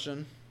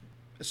question.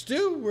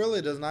 Stu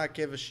really does not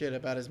give a shit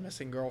about his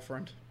missing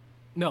girlfriend.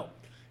 No.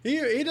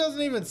 He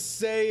doesn't even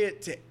say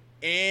it to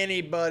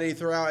anybody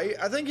throughout.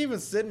 I think even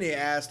Sydney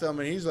asked him,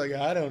 and he's like,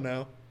 I don't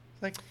know.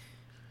 Like,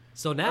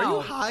 so now... Are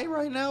you high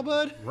right now,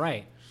 bud?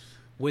 Right.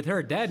 With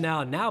her dead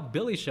now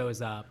Billy shows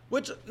up.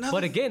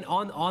 But again,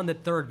 on the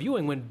third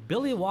viewing, when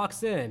Billy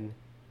walks in,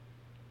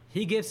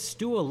 he gives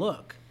Stu a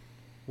look,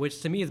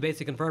 which to me is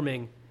basically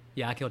confirming,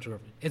 yeah, I killed your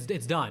girlfriend.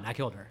 It's done. I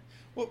killed her.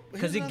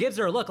 Because he gives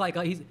her a look like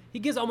he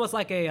gives almost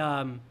like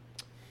a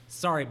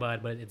sorry,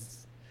 bud, but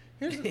it's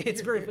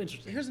very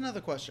interesting. Here's another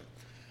question.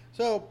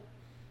 So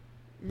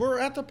we're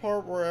at the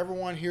part where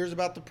everyone hears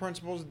about the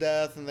principal's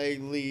death and they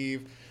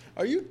leave.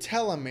 Are you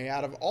telling me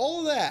out of all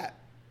of that,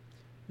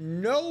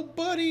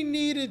 nobody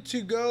needed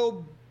to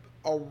go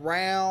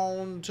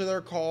around to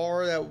their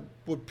car that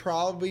would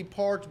probably be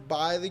parked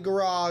by the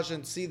garage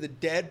and see the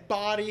dead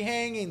body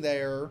hanging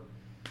there?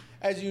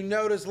 As you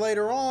notice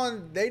later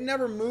on, they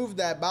never moved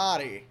that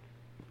body.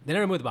 They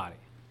never moved the body.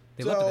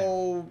 They left it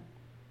there.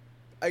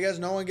 I guess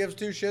no one gives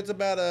two shits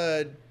about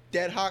a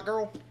dead hot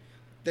girl.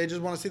 They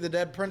just want to see the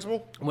dead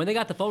principal. When they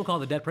got the phone call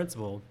of the dead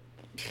principal,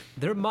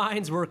 their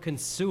minds were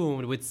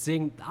consumed with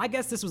seeing... I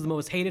guess this was the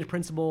most hated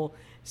principal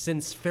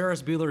since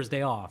Ferris Bueller's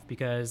Day Off,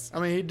 because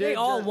they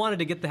all wanted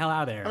to get the hell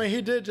out of there. I mean,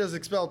 he did just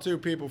expel 2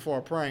 people for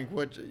a prank,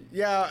 which,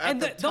 yeah,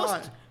 at the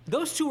time...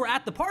 Those 2 were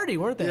at the party,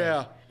 weren't they?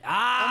 Yeah.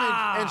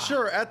 I mean, and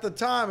sure, at the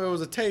time, it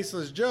was a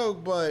tasteless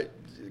joke, but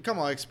come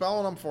on,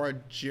 expelling them for a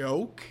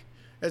joke?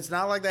 It's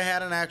not like they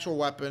had an actual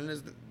weapon.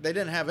 They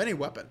didn't have any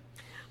weapon.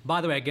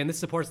 By the way, again, this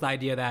supports the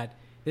idea that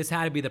this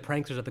had to be the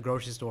pranksters at the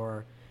grocery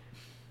store.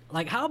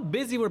 Like, how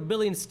busy were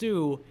Billy and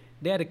Stu?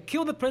 They had to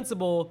kill the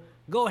principal,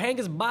 go hang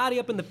his body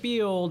up in the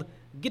field,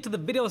 get to the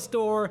video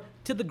store,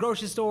 to the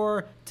grocery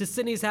store, to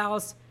Sydney's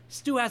house.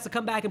 Stu has to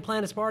come back and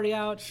plan his party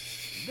out.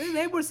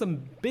 They were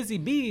some busy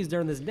bees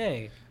during this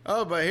day.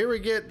 Oh, but here we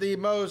get the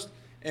most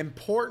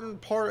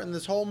important part in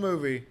this whole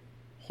movie: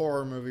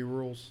 horror movie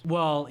rules.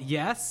 Well,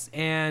 yes,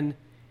 and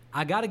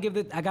I gotta give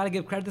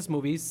credit to this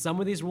movie. Some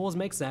of these rules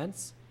make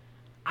sense.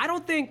 I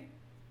don't think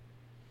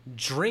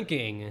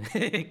drinking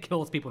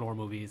kills people in horror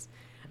movies.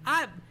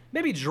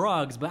 Maybe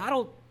drugs, but I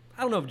don't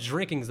know if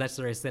drinking is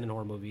necessarily a sin in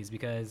horror movies,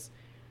 because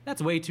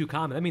that's way too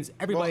common. That means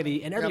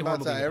everybody in every horror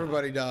movie.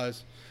 Everybody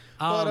dies.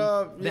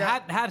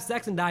 The have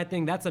sex and die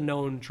thing, that's a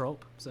known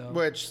trope. So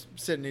which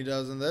Sydney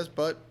does in this,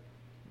 but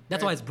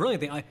that's why it's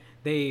brilliant.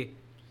 They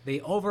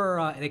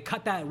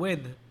cut that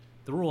with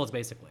the rules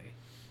basically.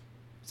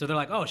 So they're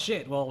like, oh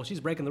shit, well she's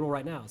breaking the rule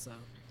right now. So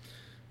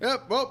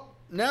yep. Well,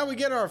 now we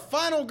get our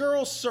final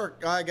girl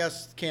circuit. I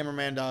guess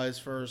cameraman dies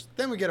first.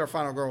 Then we get our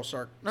final girl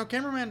circuit. No,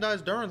 cameraman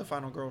dies during the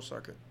final girl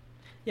circuit.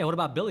 Yeah. What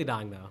about Billy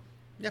dying though?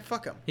 Yeah,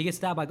 fuck him. He gets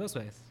stabbed by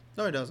Ghostface.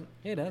 No, he doesn't.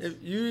 Yeah, he does.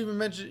 If you even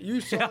mentioned, you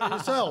saw it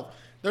yourself.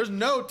 There's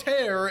no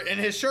tear in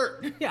his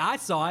shirt. Yeah, I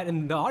saw it,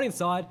 and the audience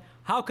saw it.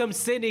 how come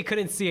Sydney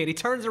couldn't see it? He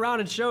turns around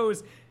and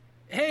shows,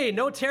 hey,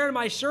 no tearing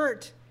my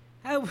shirt.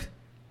 I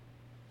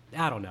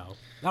don't know.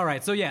 All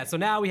right, so yeah, so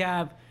now we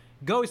have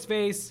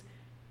Ghostface.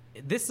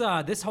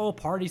 This whole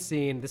party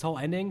scene, this whole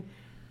ending,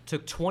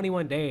 took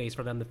 21 days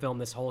for them to film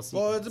this whole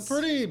sequence. Well, it's a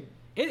pretty...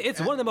 It's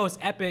one of the most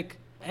epic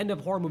end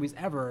of horror movies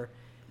ever.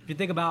 If you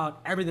think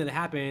about everything that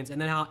happens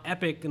and then how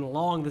epic and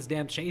long this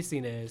damn chase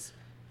scene is.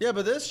 Yeah,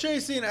 but this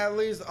chase scene, at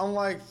least,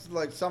 unlike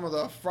like some of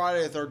the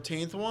Friday the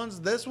 13th ones,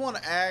 this one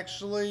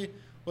actually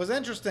was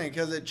interesting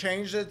because it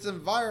changed its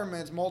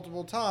environments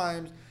multiple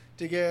times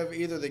to give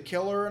either the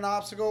killer an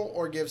obstacle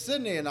or give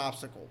Sydney an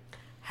obstacle.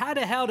 How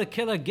the hell did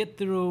killer get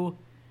through?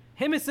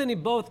 Him and Sydney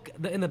both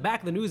in the back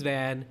of the news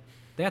van.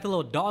 They got the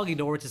little doggy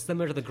door, which is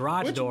similar to the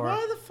garage door.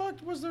 Why the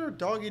fuck was there a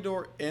doggy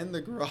door in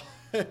the garage,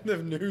 in the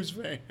news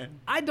van?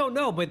 I don't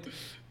know, but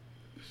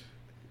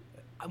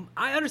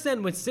I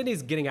understand when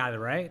Sydney's getting out of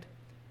it, right?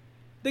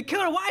 The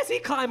killer, why is he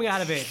climbing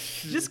out of it?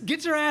 Just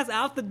get your ass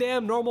out the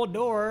damn normal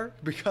door.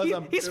 Because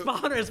he's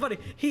following her. It's funny.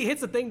 He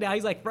hits the thing down.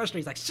 He's like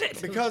frustrated. He's like, shit.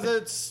 Because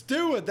it's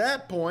Stu at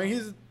that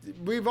point.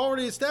 We've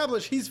already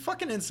established he's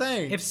fucking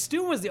insane. If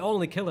Stu was the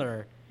only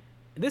killer,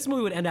 this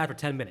movie would end after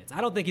 10 minutes.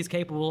 I don't think he's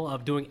capable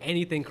of doing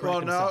anything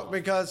correct himself. No,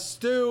 because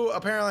Stu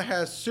apparently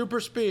has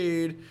super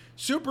speed,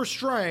 super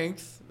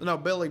strength. No,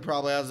 Billy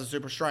probably has the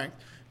super strength.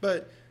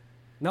 But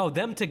no,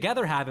 them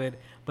together have it.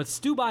 But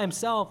Stu by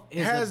himself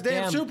has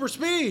damn super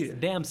speed.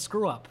 Damn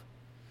screw up.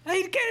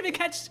 He can't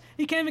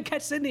even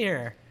catch Sydney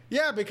here.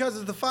 Yeah, because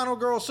it's the final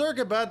girl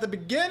circuit. But at the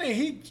beginning,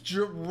 he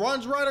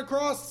runs right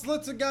across,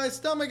 slits a guy's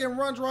stomach, and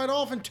runs right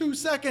off in 2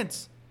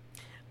 seconds.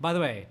 By the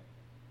way,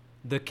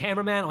 the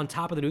cameraman on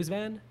top of the news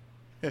van,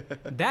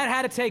 that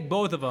had to take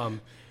both of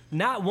them.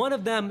 Not one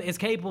of them is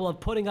capable of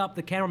putting up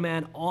the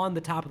cameraman on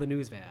the top of the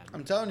news van.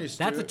 I'm telling you,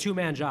 Stu, that's a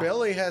two-man job.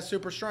 Billy has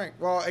super strength.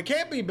 Well, it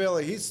can't be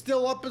Billy. He's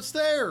still up the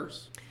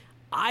stairs.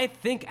 I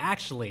think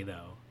actually,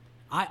 though,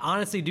 I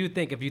honestly do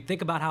think, if you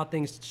think about how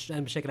things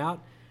have shaken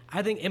out,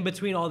 I think in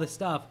between all this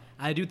stuff,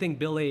 I do think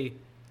Billy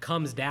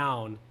comes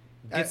down,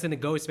 gets into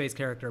Ghostface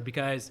character,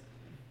 because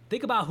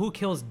think about who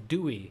kills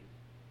Dewey.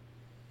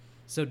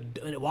 So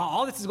while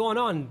all this is going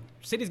on,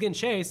 Sydney's getting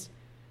chased,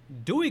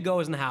 Dewey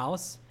goes in the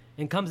house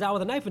and comes out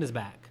with a knife in his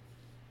back.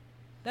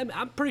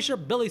 I'm pretty sure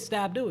Billy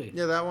stabbed Dewey.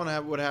 Yeah, that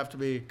one would have to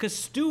be... Because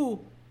Stu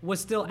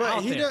was still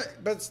out there.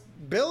 But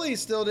Billy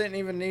still didn't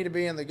even need to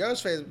be in the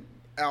Ghostface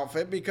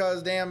outfit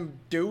because damn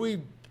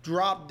Dewey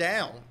dropped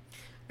down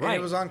and he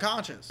was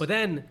unconscious. But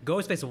then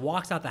Ghostface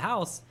walks out the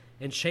house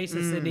and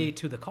chases Sydney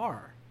to the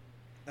car.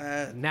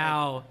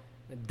 Now,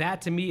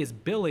 that to me is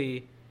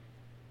Billy.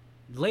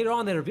 Later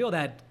on, they reveal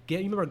that you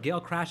remember Gail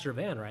crashed her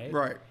van, right?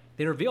 Right.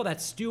 They reveal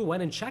that Stu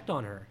went and checked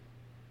on her.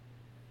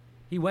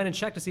 He went and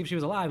checked to see if she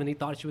was alive, and he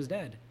thought she was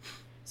dead.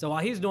 So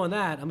while he's doing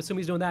that, I'm assuming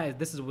he's doing that.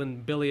 This is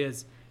when Billy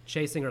is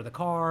chasing her to the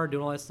car,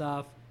 doing all that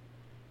stuff.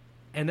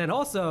 And then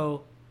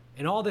also,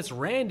 in all this,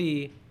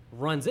 Randy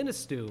runs into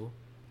Stu,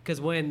 because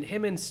when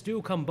him and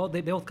Stu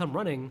they both come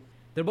running,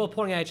 they're both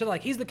pointing at each other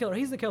like, he's the killer,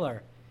 he's the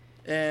killer.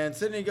 And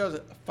Sydney goes,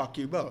 fuck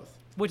you both.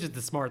 Which is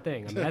the smart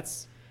thing. I mean,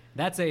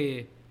 that's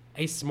a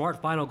smart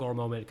final girl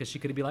moment, because she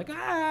could be like,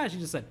 she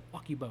just said,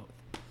 fuck you both.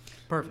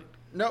 Perfect.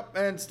 Nope.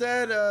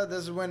 Instead,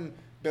 this is when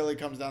Billy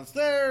comes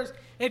downstairs.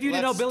 If you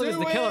didn't know Billy was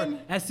the killer,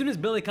 as soon as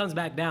Billy comes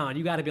back down,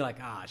 you got to be like,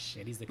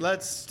 shit, he's the killer.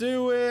 Let's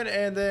Stu in,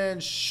 and then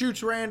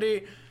shoots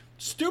Randy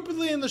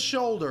stupidly in the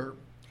shoulder.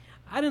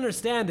 I didn't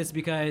understand this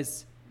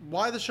because...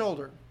 Why the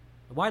shoulder?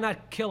 Why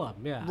not kill him?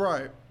 Yeah.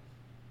 Right.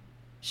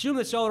 Shoot him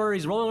in the shoulder.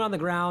 He's rolling on the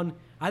ground.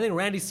 I think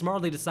Randy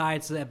smartly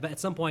decides that at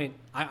some point,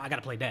 I got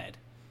to play dead.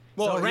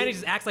 Well, so Randy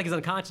just acts like he's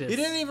unconscious. He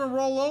didn't even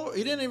roll over.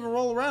 He didn't even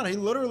roll around. He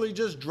literally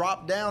just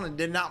dropped down and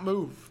did not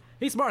move.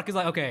 He's smart because,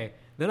 like, okay,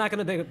 they're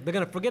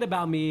gonna forget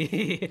about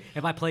me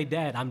if I play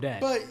dead. I'm dead.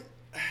 But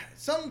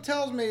something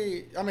tells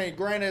me, I mean,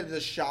 granted,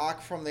 the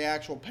shock from the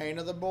actual pain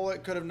of the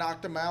bullet could have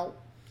knocked him out.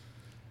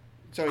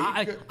 So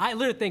I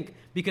literally think,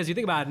 because you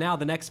think about it now,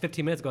 the next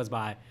 15 minutes goes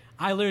by,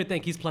 I literally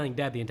think he's playing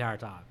dead the entire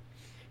time.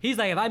 He's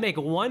like, if I make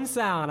one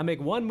sound, I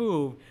make one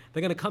move,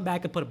 they're going to come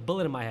back and put a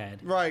bullet in my head.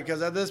 Right,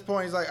 because at this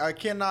point, he's like, I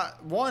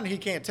cannot, one, he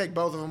can't take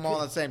both of them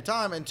all at the same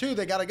time, and two,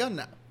 they got a gun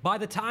now. By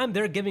the time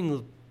they're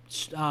giving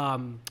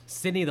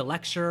Sydney the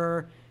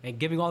lecture and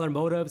giving all their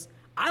motives,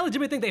 I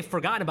legitimately think they've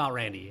forgotten about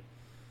Randy.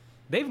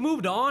 They've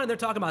moved on, and they're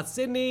talking about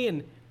Sydney,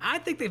 and I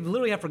think they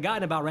literally have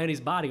forgotten about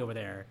Randy's body over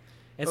there.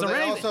 And so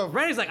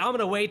Randy's like, I'm going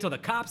to wait till the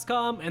cops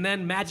come, and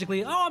then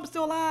magically, I'm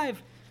still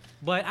alive.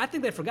 But I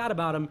think they forgot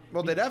about him.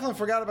 Well, they definitely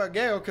forgot about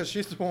Gail because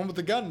she's the one with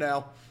the gun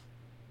now.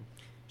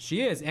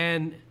 She is.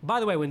 And by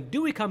the way, when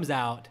Dewey comes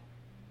out,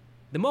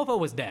 the mofo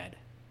was dead.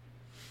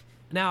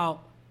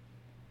 Now,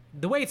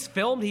 the way it's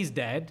filmed, he's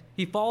dead.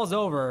 He falls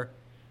over.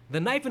 The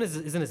knife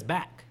is in his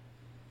back.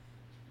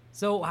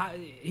 So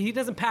he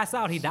doesn't pass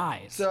out. He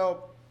dies.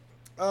 So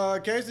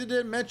Casey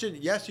did mention,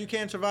 yes, you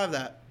can survive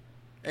that.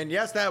 And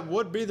yes, that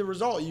would be the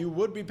result. You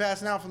would be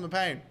passing out from the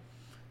pain.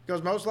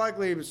 Because most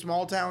likely,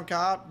 small town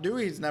cop,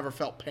 Dewey's never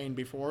felt pain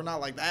before. Not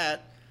like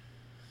that.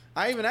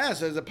 I even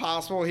asked, is it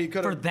possible he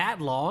could have... For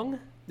that long?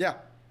 Yeah.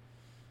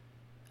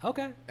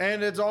 Okay.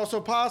 And it's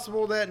also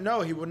possible that,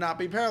 no, he would not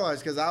be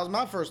paralyzed, because that was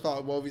my first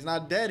thought. Well, if he's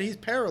not dead, he's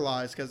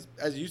paralyzed, because,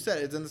 as you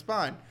said, it's in the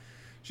spine.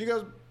 She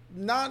goes,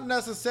 not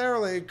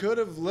necessarily. It could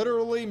have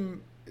literally,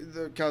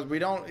 because we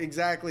don't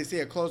exactly see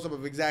a close-up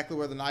of exactly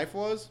where the knife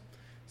was.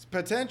 It's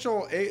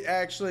potential it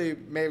actually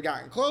may have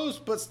gotten close,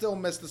 but still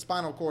missed the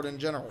spinal cord in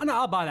general. Oh, no,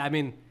 I'll buy that. I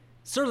mean,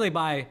 certainly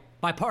by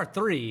part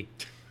 3,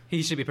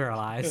 he should be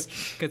paralyzed,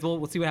 because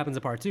we'll see what happens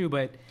in part 2.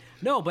 But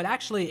no, but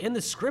actually in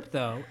the script,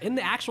 though, in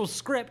the actual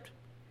script,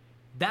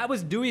 that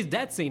was Dewey's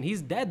death scene.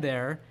 He's dead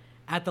there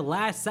at the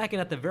last second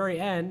at the very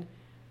end.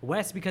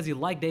 Wes, because he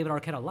liked David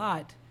Arquette a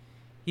lot,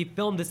 he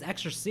filmed this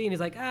extra scene. He's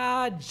like,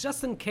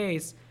 just in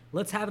case,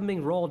 let's have him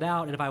being rolled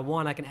out, and if I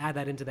want, I can add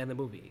that into the end of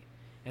the movie.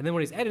 And then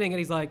when he's editing it,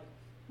 he's like,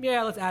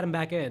 yeah, let's add him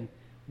back in.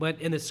 But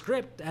in the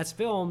script, as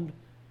filmed,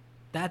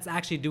 that's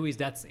actually Dewey's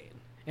death scene.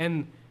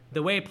 And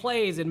the way it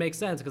plays, it makes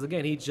sense, because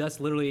again, he just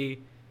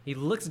literally, he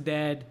looks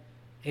dead,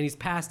 and he's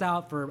passed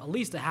out for at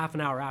least a half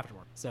an hour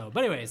afterward. So,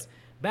 but anyways,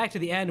 back to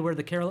the end where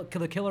the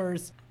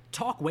killers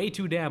talk way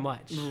too damn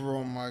much.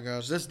 Oh my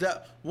gosh.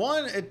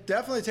 It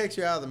definitely takes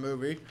you out of the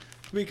movie,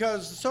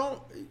 because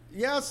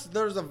yes,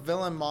 there's a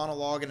villain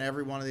monologue in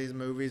every one of these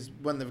movies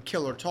when the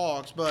killer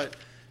talks, but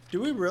do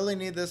we really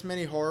need this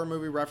many horror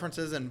movie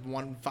references in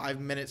one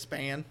 5-minute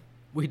span?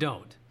 We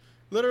don't.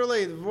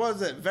 Literally, what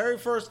was it? Very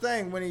first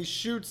thing when he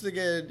shoots the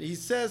kid, he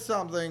says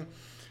something, and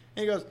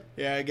he goes,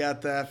 yeah, I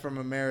got that from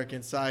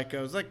American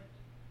Psycho. It's like,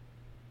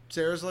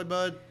 seriously,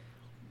 bud?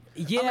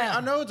 Yeah. I mean, I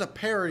know it's a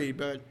parody,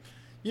 but,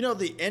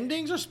 the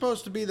endings are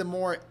supposed to be the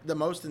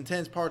most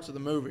intense parts of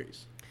the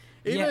movies.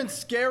 Even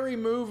Scary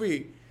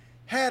Movie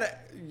it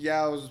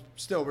was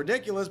still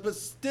ridiculous, but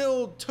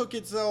still took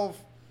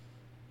itself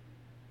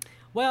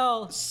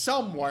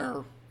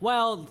somewhere.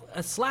 Well,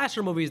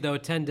 slasher movies, though,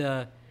 tend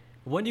to,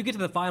 when you get to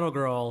the final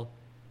girl,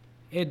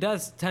 it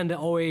tends to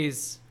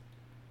always,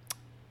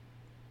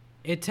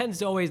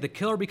 the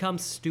killer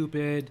becomes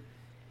stupid.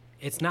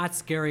 It's not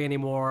scary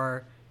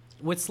anymore.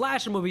 With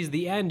slasher movies,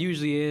 the end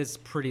usually is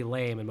pretty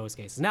lame in most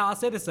cases. Now, I'll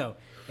say this, though.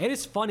 It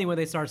is funny when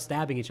they start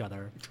stabbing each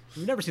other.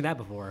 We've never seen that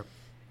before.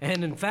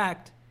 And in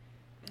fact,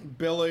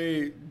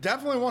 Billy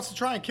definitely wants to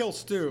try and kill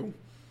Stu.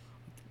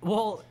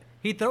 Well,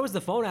 he throws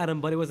the phone at him,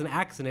 but it was an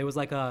accident. It was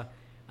like an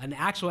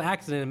actual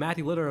accident, and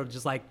Matthew Lillard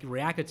just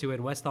reacted to it,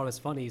 and Wes thought it was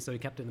funny, so he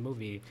kept it in the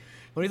movie.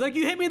 But he's like,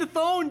 "You hit me in the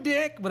phone,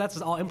 dick!" But that's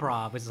just all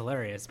improv, which is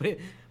hilarious. But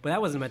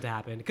that wasn't meant to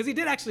happen, because he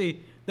did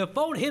actually. The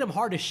phone hit him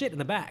hard as shit in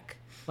the back.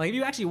 Like, if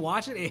you actually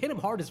watch it, it hit him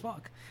hard as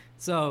fuck.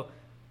 So,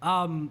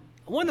 one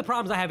of the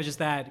problems I have is just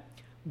that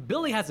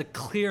Billy has a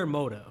clear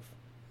motive.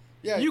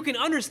 Yeah, you can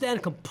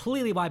understand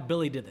completely why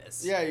Billy did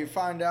this. Yeah, you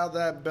find out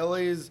that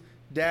Billy's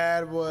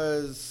dad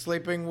was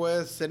sleeping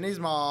with Sydney's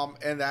mom,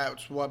 and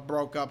that's what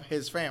broke up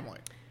his family.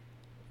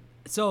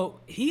 So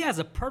he has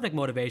a perfect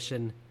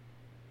motivation.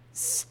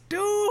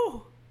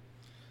 Stu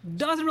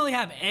doesn't really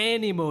have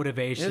any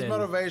motivation. His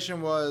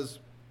motivation was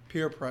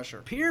peer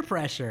pressure. Peer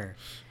pressure.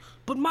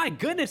 But my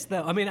goodness,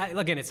 though. I mean,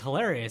 again, it's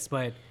hilarious,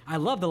 but I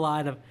love the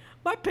line of,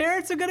 my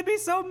parents are going to be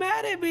so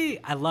mad at me.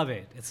 I love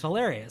it. It's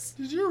hilarious.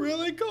 Did you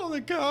really call the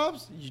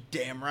cops? You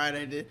damn right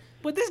I did.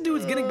 But this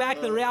dude's getting back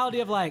to the reality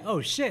of oh,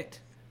 shit.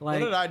 What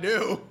did I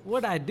do? What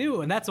did I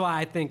do? And that's why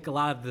I think a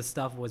lot of this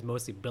stuff was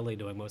mostly Billy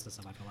doing most of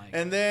the stuff, I feel like.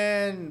 And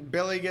then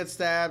Billy gets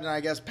stabbed and I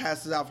guess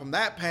passes out from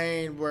that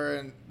pain.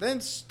 Then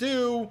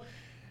Stu,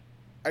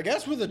 I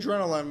guess with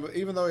adrenaline,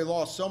 even though he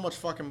lost so much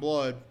fucking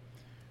blood,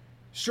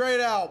 straight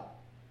out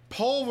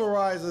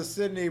pulverizes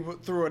Sydney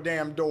through a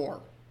damn door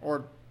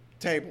or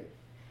table.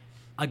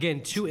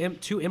 Again, two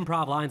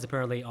improv lines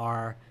apparently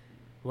are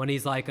when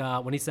he's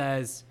when he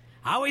says,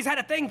 "I always had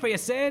a thing for you,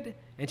 Sid,"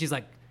 and she's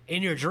like,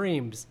 "In your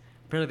dreams."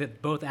 Apparently,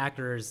 both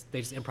actors,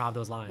 they just improv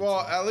those lines. Well,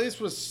 at least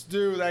with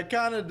Stu, that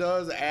kind of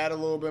does add a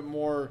little bit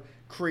more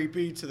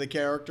creepy to the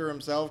character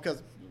himself.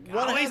 Because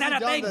what always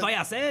had a thing for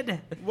you,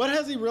 Sid. What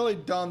has he really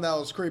done that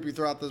was creepy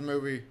throughout this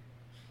movie?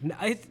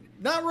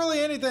 Not really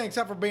anything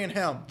except for being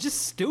him.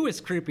 Just Stu is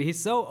creepy. He's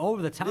so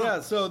over the top.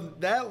 Yeah, so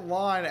that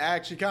line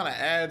actually kind of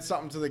adds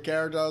something to the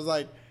character. I was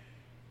like,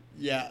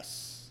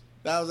 yes.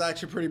 That was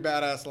actually a pretty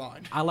badass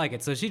line. I like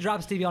it. So she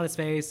drops TV on his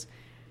face,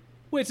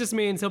 which just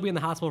means he'll be in the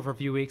hospital for a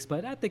few weeks,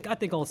 but I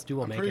think old Stu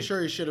will make it. I'm pretty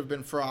sure he should have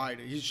been fried.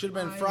 He should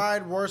have been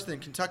fried worse than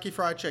Kentucky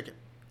Fried Chicken.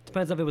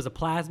 Depends if it was a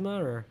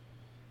plasma or...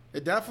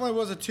 It definitely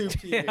was a tube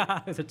TV. Yeah,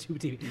 it was a tube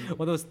TV.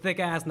 One of those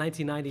thick-ass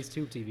 1990s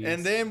tube TVs.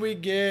 And then we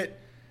get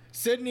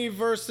Sydney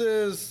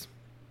versus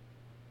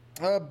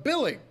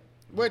Billy,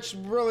 which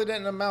really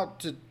didn't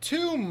amount to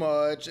too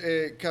much,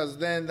 because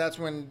then that's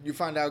when you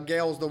find out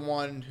Gail's the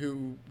one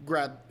who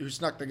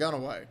snuck the gun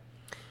away.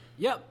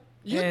 Yep.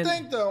 You'd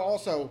think, though,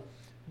 also,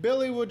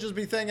 Billy would just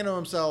be thinking to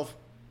himself,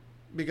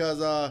 because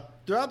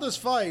throughout this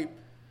fight,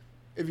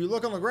 if you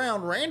look on the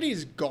ground,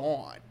 Randy's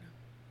gone.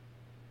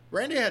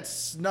 Randy had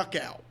snuck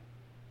out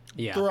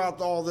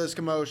throughout all this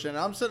commotion.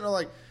 I'm sitting there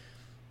like,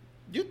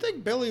 you'd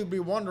think Billy would be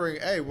wondering,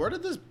 hey, where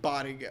did this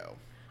body go?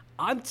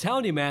 I'm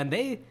telling you,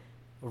 man,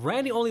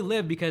 Randy only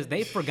lived because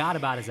they forgot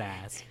about his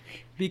ass.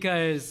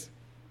 Because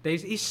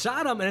he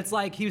shot him, and it's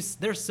like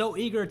they're so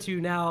eager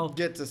to now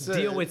Get to Sid.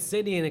 deal with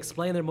Sidney and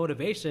explain their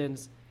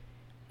motivations.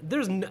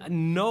 There's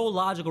no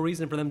logical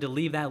reason for them to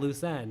leave that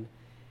loose end.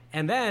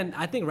 And then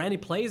I think Randy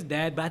plays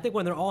dead, but I think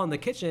when they're all in the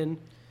kitchen,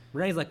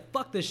 Randy's like,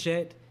 fuck this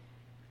shit.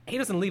 He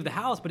doesn't leave the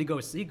house, but he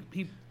goes, he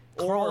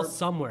crawls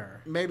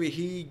somewhere. Maybe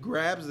he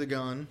grabs the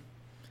gun,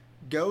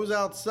 goes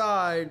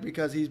outside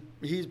because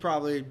he's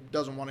probably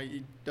doesn't want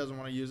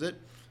to use it.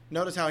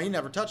 Notice how he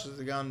never touches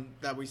the gun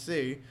that we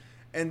see,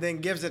 and then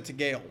gives it to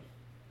Gale.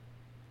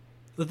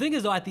 The thing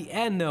is, though, at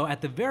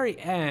the very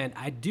end,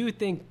 I do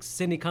think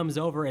Sidney comes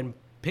over and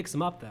picks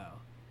him up, though.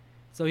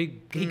 So he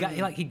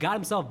got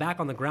himself back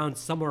on the ground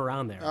somewhere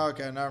around there.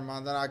 Okay, never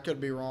mind. Then I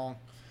could be wrong.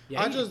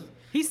 Yeah,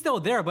 he's still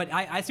there, but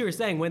I see what you're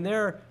saying. When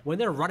they're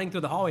running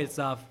through the hallway and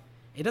stuff,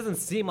 it doesn't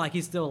seem like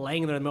he's still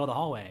laying there in the middle of the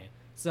hallway.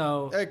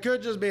 So it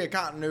could just be a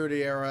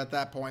continuity error at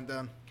that point.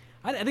 Then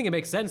I think it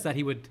makes sense that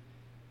he would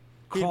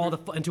crawl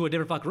into a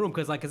different fucking room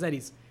because, like I said,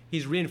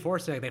 he's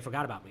reinforcing like they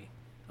forgot about me.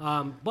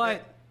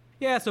 But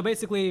yeah, so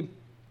basically,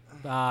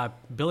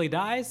 Billy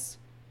dies,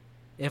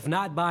 if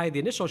not by the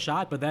initial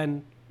shot, but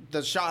then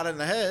the shot in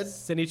the head.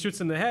 Sidney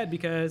shoots him in the head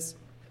because,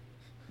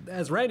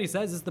 as Randy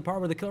says, it's the part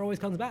where the killer always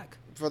comes back.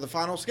 For the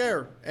final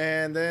scare.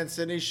 And then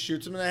Sidney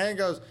shoots him in the head and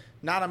goes,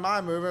 not in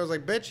my movie. I was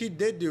like, bitch, he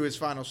did do his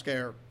final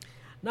scare.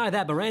 Not only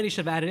that, but Randy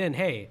should have added in,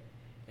 hey,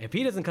 if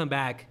he doesn't come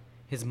back,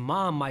 his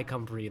mom might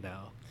come for you,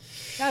 though.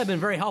 That would have been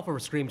very helpful for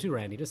Scream 2,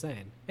 Randy, just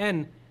saying.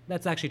 And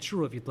that's actually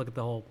true if you look at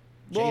the whole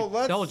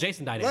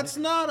Jason dynamic. Let's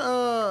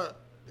not,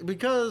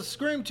 because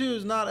Scream 2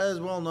 is not as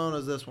well known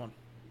as this one.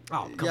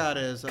 Oh, come yeah, on.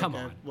 it is. Come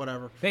okay, on.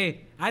 Whatever.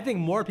 I think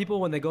more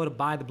people, when they go to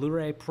buy the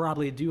Blu-ray,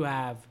 probably do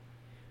have,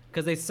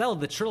 because they sell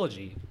the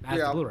trilogy as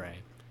the Blu-ray.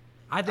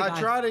 I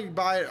tried to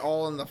buy it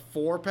all in the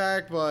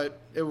 4-pack, but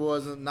it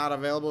wasn't not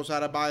available, so I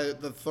had to buy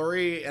the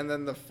 3 and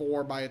then the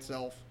 4 by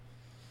itself.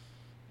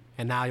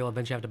 And now you'll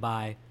eventually have to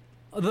buy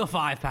the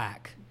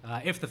 5-pack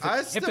if the fifth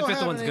one's good. I still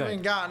haven't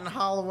even gotten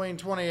Halloween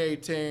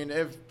 2018.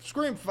 If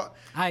Scream,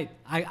 I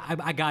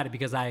got it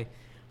because I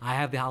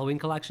have the Halloween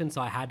collection, so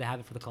I had to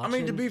have it for the collection. I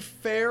mean, to be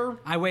fair,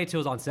 I waited till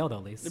it was on sale though,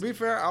 at least. To be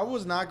fair, I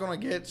was not going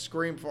to get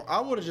Scream 4. I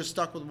would have just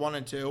stuck with 1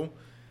 and 2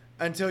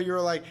 until you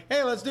were like,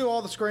 hey, let's do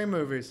all the Scream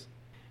movies.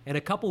 In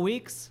a couple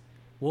weeks,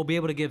 we'll be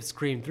able to give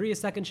Scream 3 a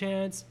second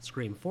chance,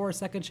 Scream 4 a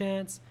second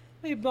chance.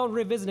 Maybe on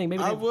revisiting.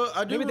 Maybe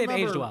they've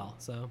aged well.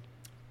 So,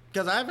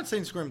 because I haven't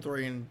seen Scream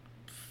 3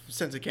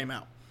 since it came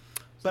out,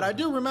 but I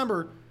do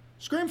remember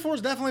Scream 4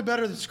 is definitely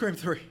better than Scream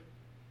 3.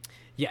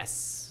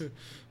 Yes.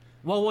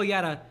 Well, we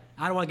gotta.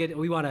 I don't want to get.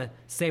 We want to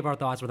save our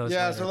thoughts for those.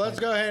 Yeah. So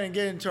let's go ahead and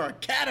get into our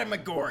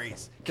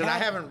categories because I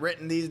haven't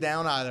written these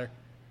down either.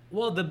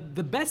 Well, the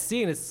best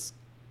scene is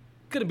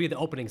gonna be the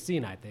opening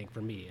scene, I think,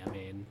 for me. I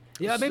mean,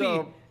 yeah,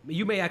 maybe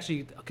you may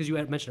actually, because you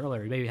had mentioned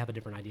earlier, maybe have a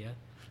different idea.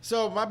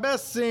 So my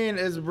best scene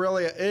is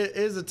really it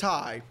is a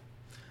tie,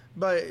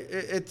 but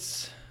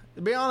it's,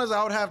 to be honest,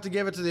 I would have to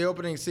give it to the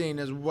opening scene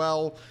as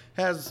well.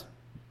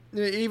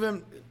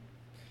 Even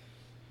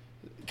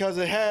because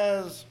it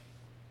has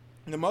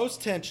the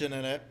most tension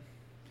in it.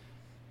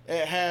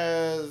 It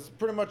has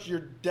pretty much your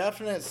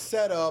definite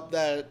setup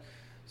that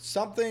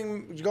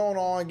something's going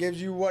on,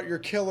 gives you what your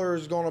killer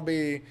is going to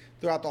be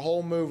throughout the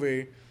whole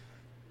movie,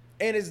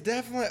 and it's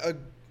definitely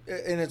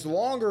and it's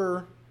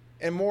longer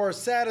and more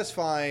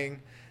satisfying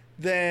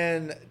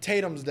than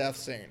Tatum's death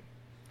scene.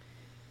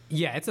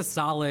 Yeah, it's a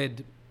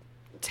solid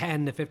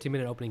 10 to 15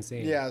 minute opening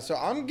scene. Yeah, so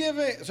I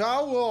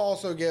will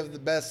also give the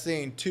best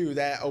scene to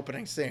that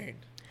opening scene.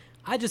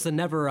 I just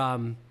never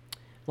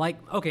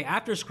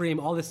after Scream,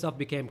 all this stuff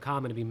became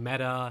common to be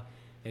meta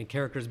and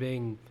characters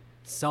being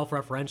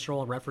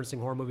self-referential and referencing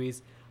horror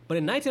movies. But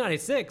in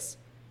 1996,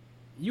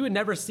 you had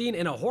never seen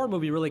in a horror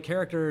movie really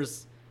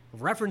characters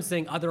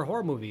referencing other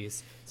horror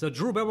movies. So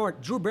Drew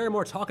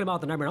Barrymore talking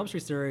about the Nightmare on Elm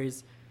Street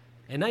series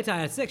in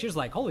 1996, you're just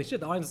like, holy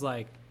shit, the audience is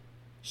like,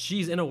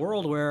 she's in a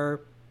world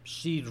where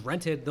she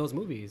rented those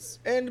movies.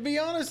 And to be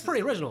honest, it's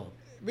pretty original.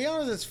 To be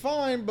honest, it's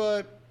fine,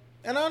 but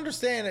and I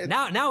understand it.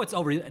 Now it's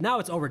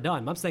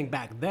overdone. I'm saying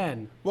back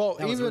then. Well,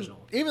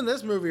 even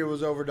this movie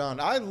was overdone.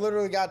 I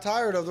literally got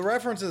tired of the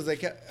references. They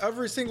kept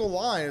every single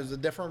line is a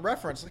different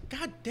reference. Like,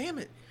 God damn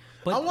it!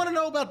 I want to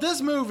know about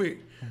this movie.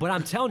 But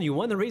I'm telling you,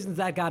 one of the reasons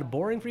that got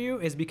boring for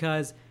you is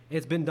because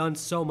it's been done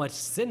so much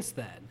since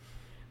then.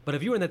 But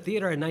if you were in the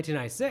theater in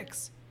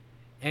 1996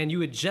 and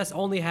you had just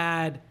only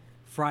had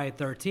Friday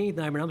the 13th,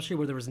 Nightmare on Elm Street,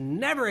 where there was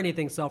never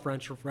anything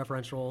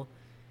self-referential,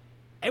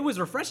 it was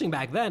refreshing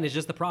back then. It's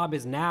just the problem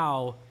is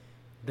now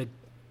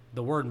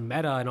the word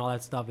meta and all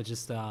that stuff is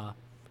just... by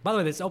the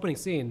way, this opening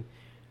scene,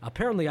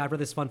 apparently I read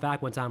this fun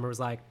fact one time where it was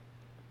like,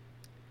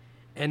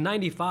 in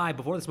 95,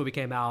 before this movie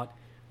came out,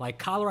 like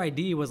caller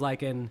ID was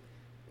like in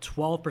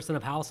 12%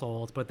 of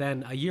households, but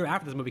then a year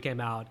after this movie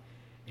came out,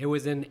 it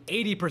was in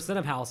 80%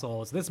 of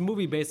households. This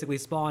movie basically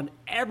spawned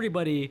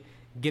everybody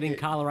getting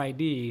caller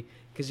ID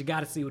because you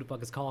got to see who the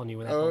fuck is calling you.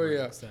 When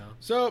that yeah.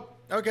 So,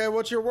 okay,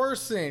 what's your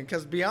worst scene?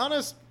 Because, be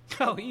honest...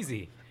 Oh,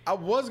 easy. I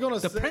was going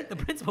to say... The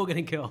principal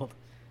getting killed.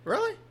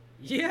 Really?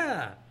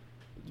 Yeah.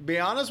 To be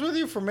honest with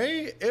you, for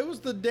me, it was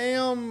the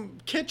damn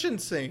kitchen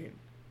scene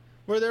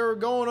where they were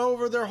going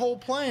over their whole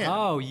plan.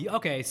 Oh,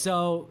 okay.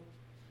 So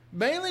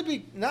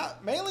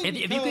Not mainly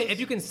if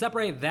you can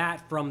separate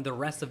that from the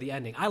rest of the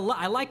ending, I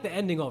like the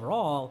ending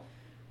overall,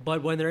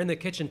 but when they're in the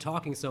kitchen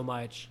talking so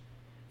much,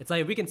 it's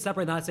like if we can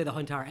separate, not say the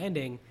entire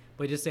ending,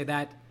 but just say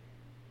that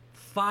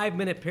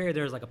 5-minute period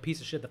there's like a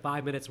piece of shit. The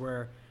 5 minutes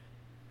where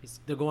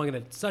they're going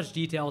into such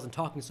details and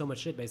talking so much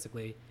shit,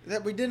 basically.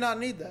 that we did not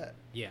need that.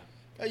 Yeah.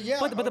 Yeah,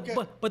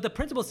 But the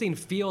principal scene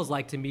feels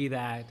like to me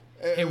that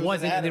it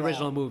wasn't in the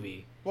original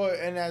movie. Well,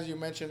 and as you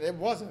mentioned, it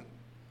wasn't.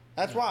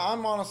 That's why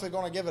I'm honestly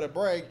going to give it a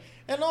break,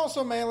 and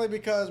also mainly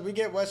because we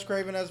get Wes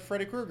Craven as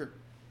Freddy Krueger.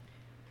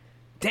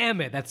 Damn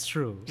it, that's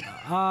true.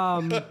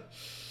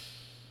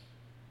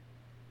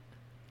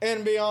 And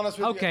to be honest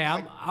with Okay,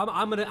 you,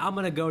 I'm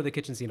gonna go to the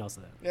kitchen scene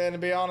also then. and to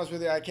be honest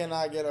with you, I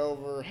cannot get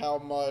over how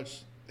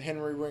much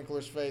Henry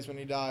Winkler's face when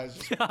he dies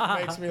just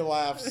makes me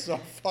laugh so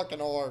fucking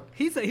hard.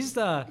 He's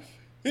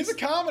a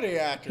comedy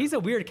actor. He's a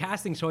weird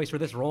casting choice for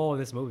this role in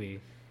this movie.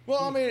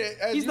 Well, I mean,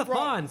 He's the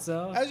Fawn,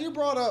 so as you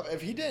brought up,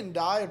 if he didn't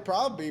die, it'd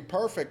probably be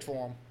perfect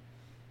for him.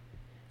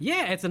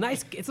 yeah, it's a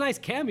nice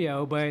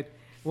cameo, but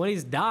when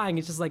he's dying,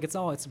 it's just like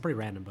it's pretty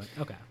random. But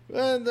okay,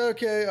 And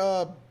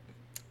okay,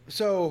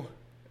 so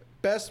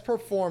best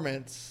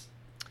performance.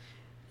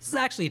 this is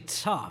actually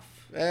tough.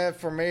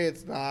 For me,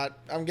 it's not.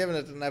 I'm giving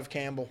it to Neve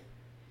Campbell.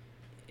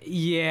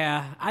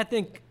 Yeah, I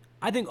think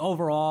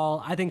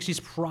overall, I think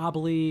she's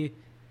probably.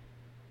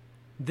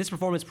 This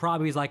performance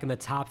probably is like in the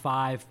top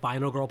 5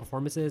 Final Girl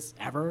performances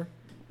ever,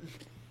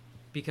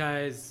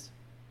 because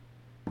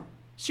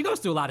she goes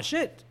through a lot of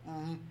shit,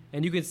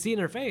 and you can see in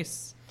her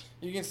face.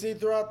 You can see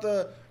throughout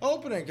the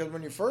opening, because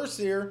when you first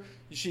see her,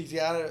 she's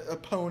got a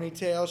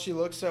ponytail. She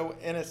looks so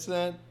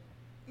innocent.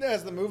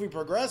 As the movie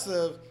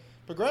progresses,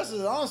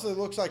 it honestly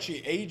looks like she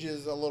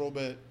ages a little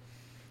bit.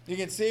 You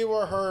can see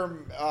where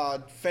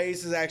her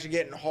face is actually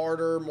getting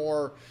harder,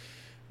 more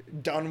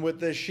done with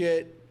this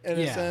shit in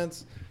a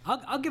sense.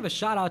 I'll give a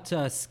shout out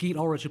to Skeet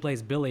Ulrich, who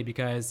plays Billy,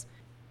 because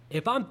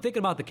if I'm thinking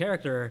about the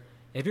character,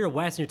 if you're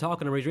Wes and you're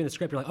talking or reading the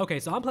script, you're like, okay,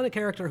 so I'm playing a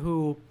character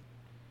who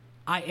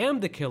I am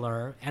the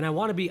killer, and I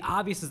want to be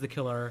obvious as the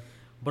killer,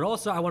 but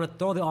also I want to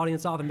throw the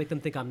audience off and make them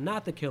think I'm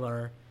not the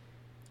killer,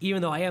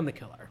 even though I am the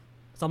killer.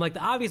 So I'm like the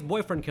obvious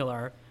boyfriend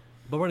killer,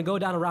 but we're going to go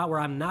down a route where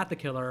I'm not the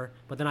killer,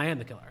 but then I am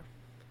the killer.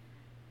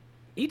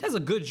 He does a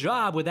good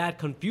job with that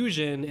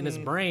confusion in his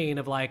brain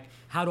of like,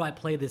 how do I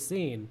play this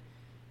scene?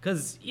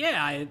 Because,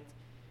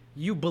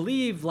 you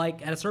believe,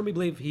 like, at a certain point, you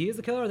believe he is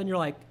the killer, and then you're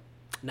like,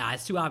 nah,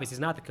 it's too obvious he's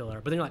not the killer.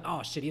 But then you're like,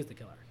 oh, shit, he is the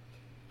killer.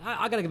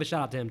 I got to give a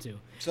shout out to him, too.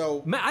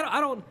 So I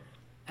don't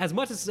as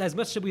much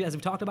as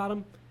we've talked about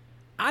him,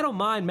 I don't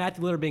mind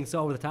Matthew Lillard being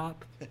so over the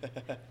top.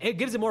 It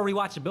gives it more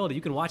rewatchability.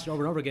 You can watch it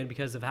over and over again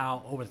because of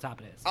how over the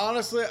top it is.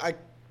 honestly,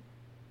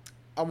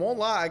 I won't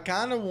lie. I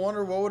kind of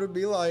wonder what would it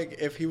be like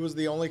if he was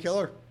the only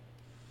killer.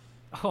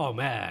 Oh,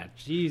 man.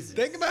 Jesus.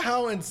 Think about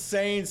how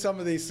insane some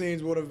of these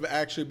scenes would have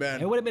actually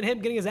been. It would have been him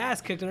getting his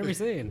ass kicked in every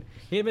scene.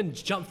 He'd have been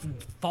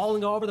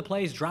falling all over the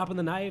place, dropping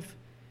the knife.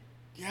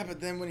 Yeah,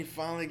 but then when he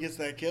finally gets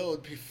that kill,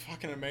 it'd be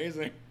fucking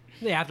amazing.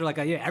 Yeah, after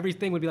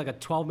everything would be like a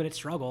 12-minute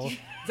struggle.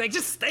 It's like,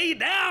 just stay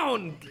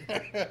down.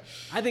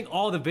 I think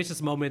all the vicious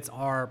moments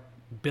are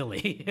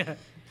Billy.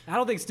 I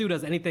don't think Stu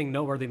does anything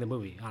noteworthy in the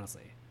movie,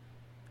 honestly,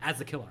 as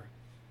the killer.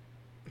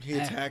 He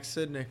attacks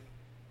Sydney.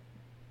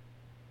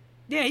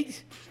 Yeah,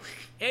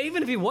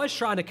 even if he was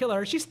trying to kill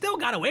her, she still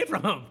got away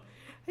from him.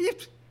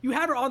 You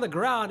have her on the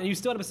ground, and you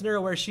still have a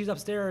scenario where she's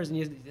upstairs,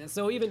 and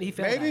so even he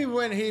failed. Maybe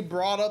when he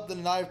brought up the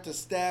knife to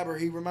stab her,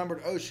 he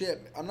remembered, oh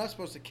shit, I'm not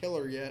supposed to kill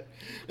her yet.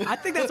 I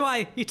think that's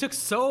why he took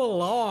so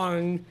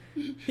long.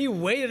 He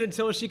waited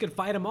until she could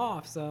fight him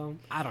off. So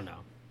I don't know.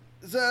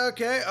 So,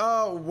 okay,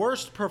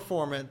 worst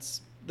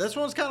performance. This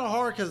one's kind of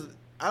hard because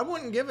I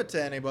wouldn't give it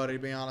to anybody, to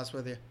be honest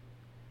with you.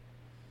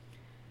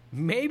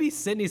 Maybe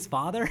Sydney's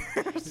father.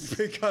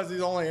 Because he's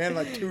only in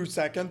like 2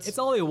 seconds. It's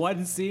only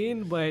one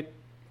scene, but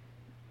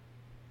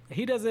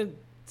he doesn't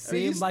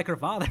seem like her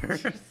father.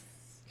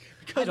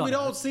 Because we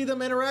don't see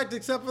them interact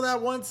except for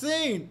that one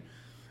scene.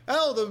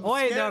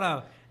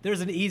 No.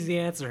 There's an easy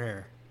answer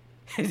here.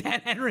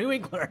 Henry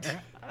Winkler.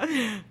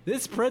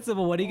 This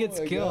principal, when he gets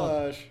killed.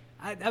 Gosh.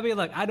 I mean,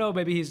 look, I know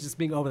maybe he's just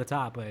being over the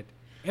top, but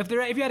if you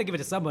had to give it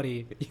to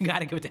somebody, you got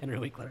to give it to Henry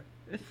Winkler.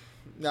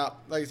 No,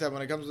 like I said,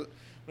 when it comes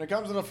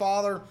to the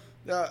father,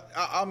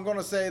 I'm going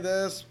to say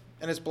this,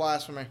 and it's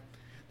blasphemy.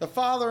 The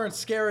father in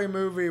Scary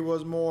Movie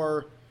was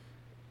more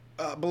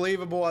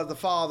believable as the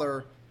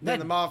father than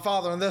the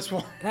father in this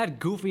one. That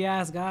goofy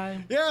ass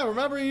guy. Yeah,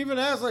 remember he even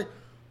asked like,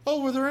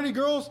 "Oh, were there any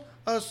girls?"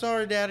 "Oh,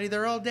 sorry, Daddy,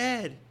 they're all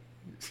dead."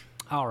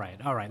 All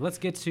right. Let's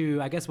get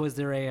to. I guess was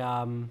there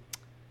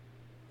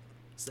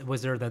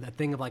the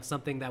thing of like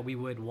something that we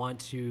would want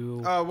to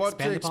what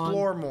to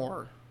explore upon?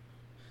 More?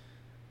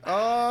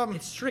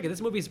 It's tricky.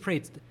 This movie is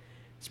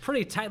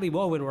pretty tightly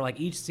woven, where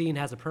like each scene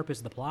has a purpose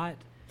of the plot.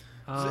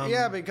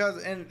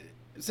 Because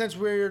since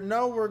we're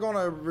going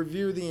to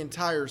review the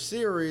entire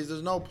series,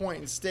 there's no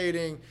point in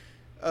stating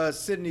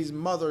Sydney's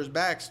mother's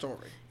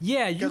backstory.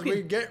 Yeah, you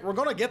Because can. we're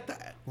gonna get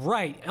that.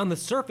 Right. On the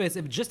surface,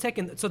 if just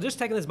taking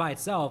this by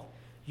itself,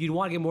 you'd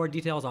want to get more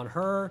details on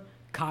her,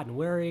 Cotton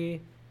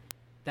Weary,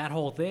 that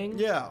whole thing.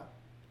 Yeah.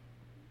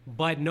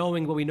 But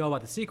knowing what we know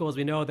about the sequels,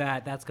 we know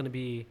that that's going to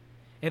be.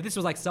 If this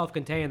was like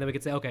self-contained, then we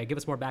could say, okay, give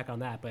us more back on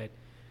that. But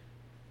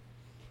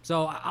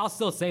so I'll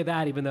still say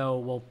that, even though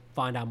we'll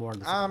find out more in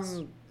the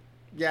sequels.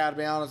 Yeah, to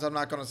be honest, I'm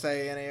not going to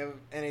say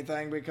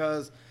anything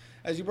because,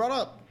 as you brought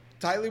up,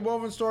 tightly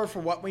woven story for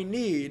what we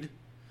need,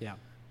 Yeah.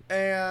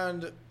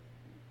 and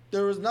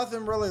there was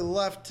nothing really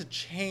left to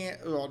change.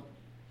 Well,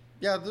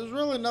 yeah, there's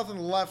really nothing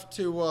left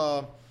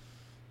to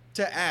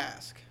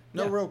ask.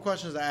 No Yeah. real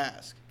questions to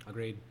ask.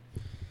 Agreed.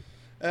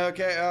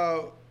 Okay,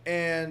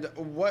 and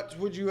what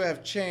would you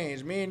have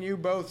changed? Me and you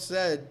both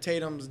said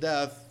Tatum's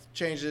death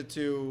changed it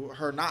to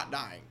her not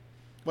dying.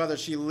 Whether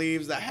she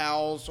leaves the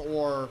house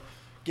or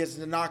gets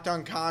knocked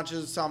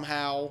unconscious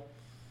somehow.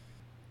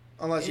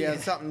 Unless you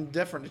had something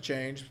different to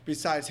change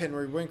besides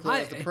Henry Winkler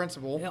as the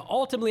principal.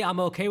 Ultimately, I'm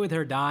okay with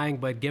her dying,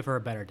 but give her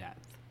a better death.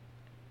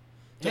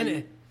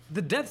 And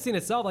the death scene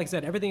itself, like I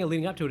said, everything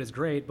leading up to it is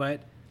great,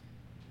 but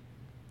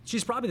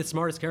she's probably the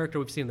smartest character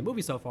we've seen in the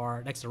movie so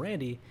far, next to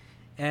Randy.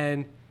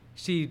 And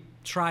she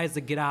tries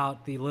to get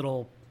out the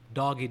little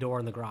doggy door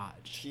in the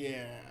garage.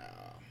 Yeah.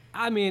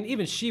 I mean,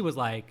 even she was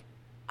like,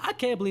 I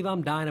can't believe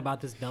I'm dying about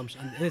this dumb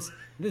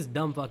this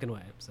dumb fucking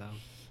way. So,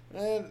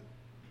 And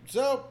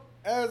so,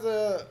 as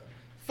a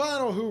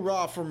final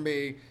hoorah from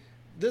me,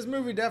 this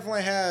movie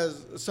definitely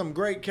has some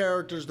great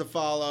characters to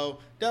follow.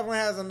 Definitely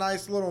has a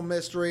nice little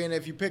mystery, and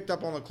if you picked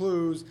up on the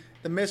clues,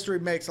 the mystery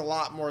makes a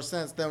lot more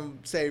sense than,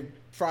 say,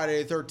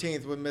 Friday the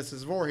 13th with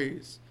Mrs.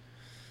 Voorhees.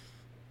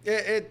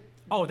 Friday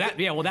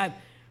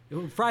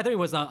 13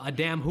 was a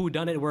damn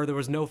whodunit where there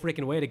was no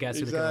freaking way to guess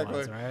who the killer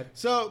was, right?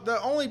 So the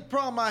only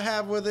problem I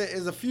have with it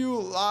is a few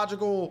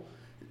logical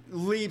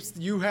leaps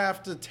you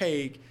have to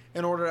take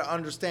in order to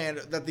understand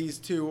that these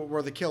two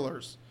were the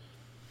killers.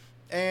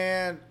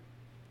 And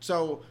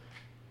so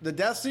the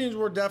death scenes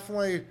were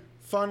definitely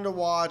fun to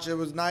watch. It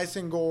was nice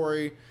and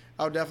gory.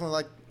 I would definitely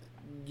like,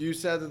 you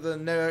said that the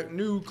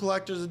new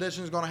collector's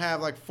edition is going to have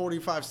like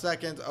 45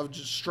 seconds of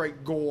just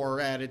straight gore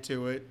added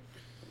to it.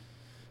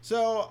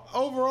 So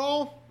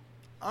overall,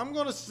 I'm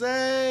going to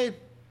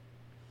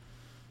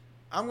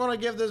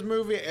give this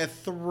movie a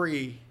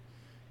 3.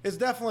 It's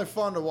definitely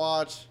fun to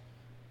watch.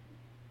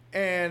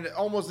 And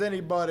almost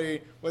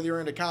anybody, whether you're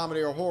into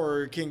comedy or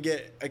horror, can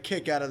get a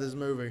kick out of this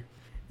movie.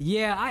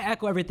 Yeah, I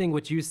echo everything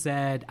what you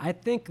said. I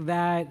think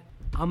that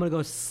I'm gonna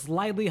go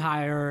slightly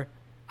higher.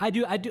 I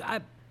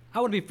want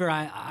to be fair.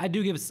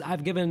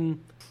 I've given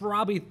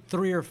probably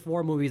 3 or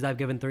 4 movies I've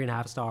given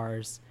 3.5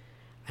 stars,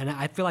 and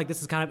I feel like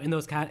this is kind of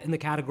in the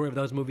category of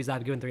those movies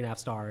I've given 3.5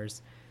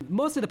 stars.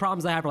 Mostly the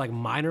problems I have are like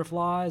minor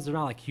flaws. They're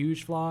not like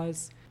huge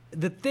flaws.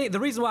 The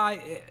reason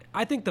why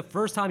I think the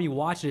first time you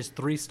watch it is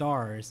 3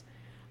 stars.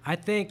 I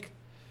think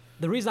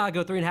the reason I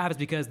go 3.5 is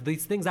because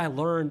these things I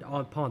learned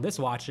upon this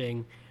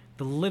watching,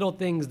 the little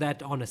things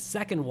that on a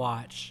second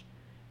watch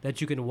that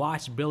you can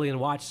watch Billy and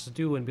watch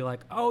Stu and be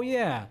like, oh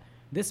yeah,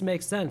 this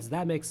makes sense,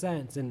 that makes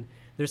sense. And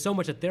there's so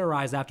much to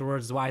theorize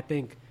afterwards is why I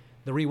think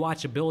the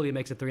rewatchability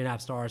makes it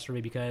 3.5 stars for me,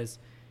 because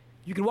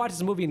you can watch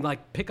this movie and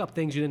like pick up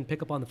things you didn't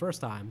pick up on the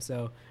first time.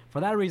 So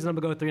for that reason, I'm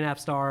gonna go 3.5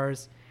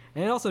 stars.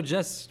 And also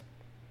just,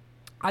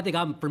 I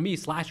think for me,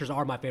 slashers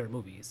are my favorite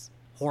movies,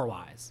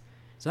 horror-wise.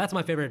 So that's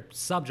my favorite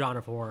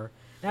subgenre for horror.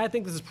 And I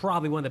think this is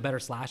probably one of the better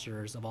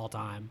slashers of all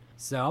time.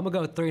 So I'm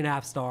gonna go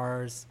 3.5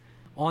 stars.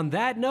 On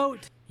that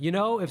note,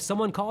 if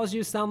someone calls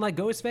you sound like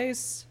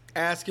Ghostface,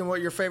 Ask him what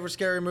your favorite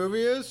scary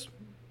movie is.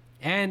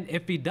 and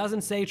if he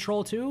doesn't say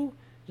Troll 2,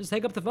 just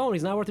hang up the phone.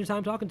 He's not worth your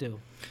time talking to.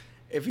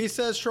 If he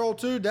says Troll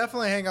 2,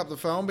 definitely hang up the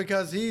phone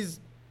because he's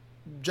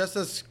just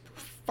as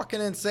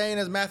fucking insane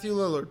as Matthew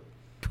Lillard.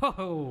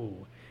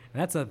 Oh,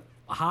 that's a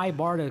high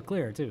bar to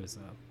clear too.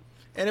 So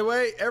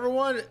Anyway,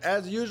 everyone,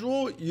 as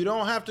usual, you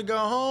don't have to go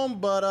home,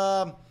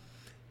 but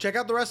check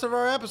out the rest of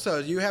our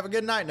episodes. You have a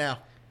good night now.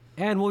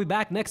 And we'll be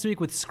back next week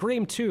with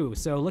Scream 2.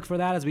 So look for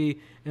that as we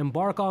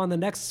embark on the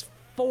next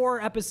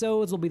 4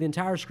 episodes. Will be the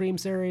entire Scream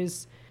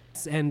series.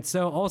 And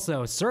so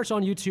also search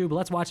on YouTube,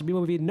 Let's Watch a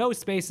B-Movie. No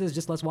spaces,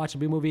 just Let's Watch a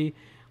B-Movie.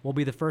 Will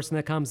be the first thing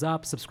that comes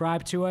up.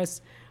 Subscribe to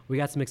us. We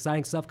got some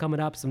exciting stuff coming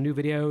up, some new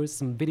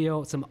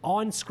videos, some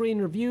on-screen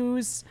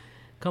reviews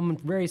coming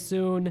very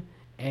soon.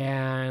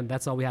 And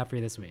that's all we have for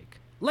you this week.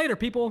 Later,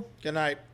 people. Good night.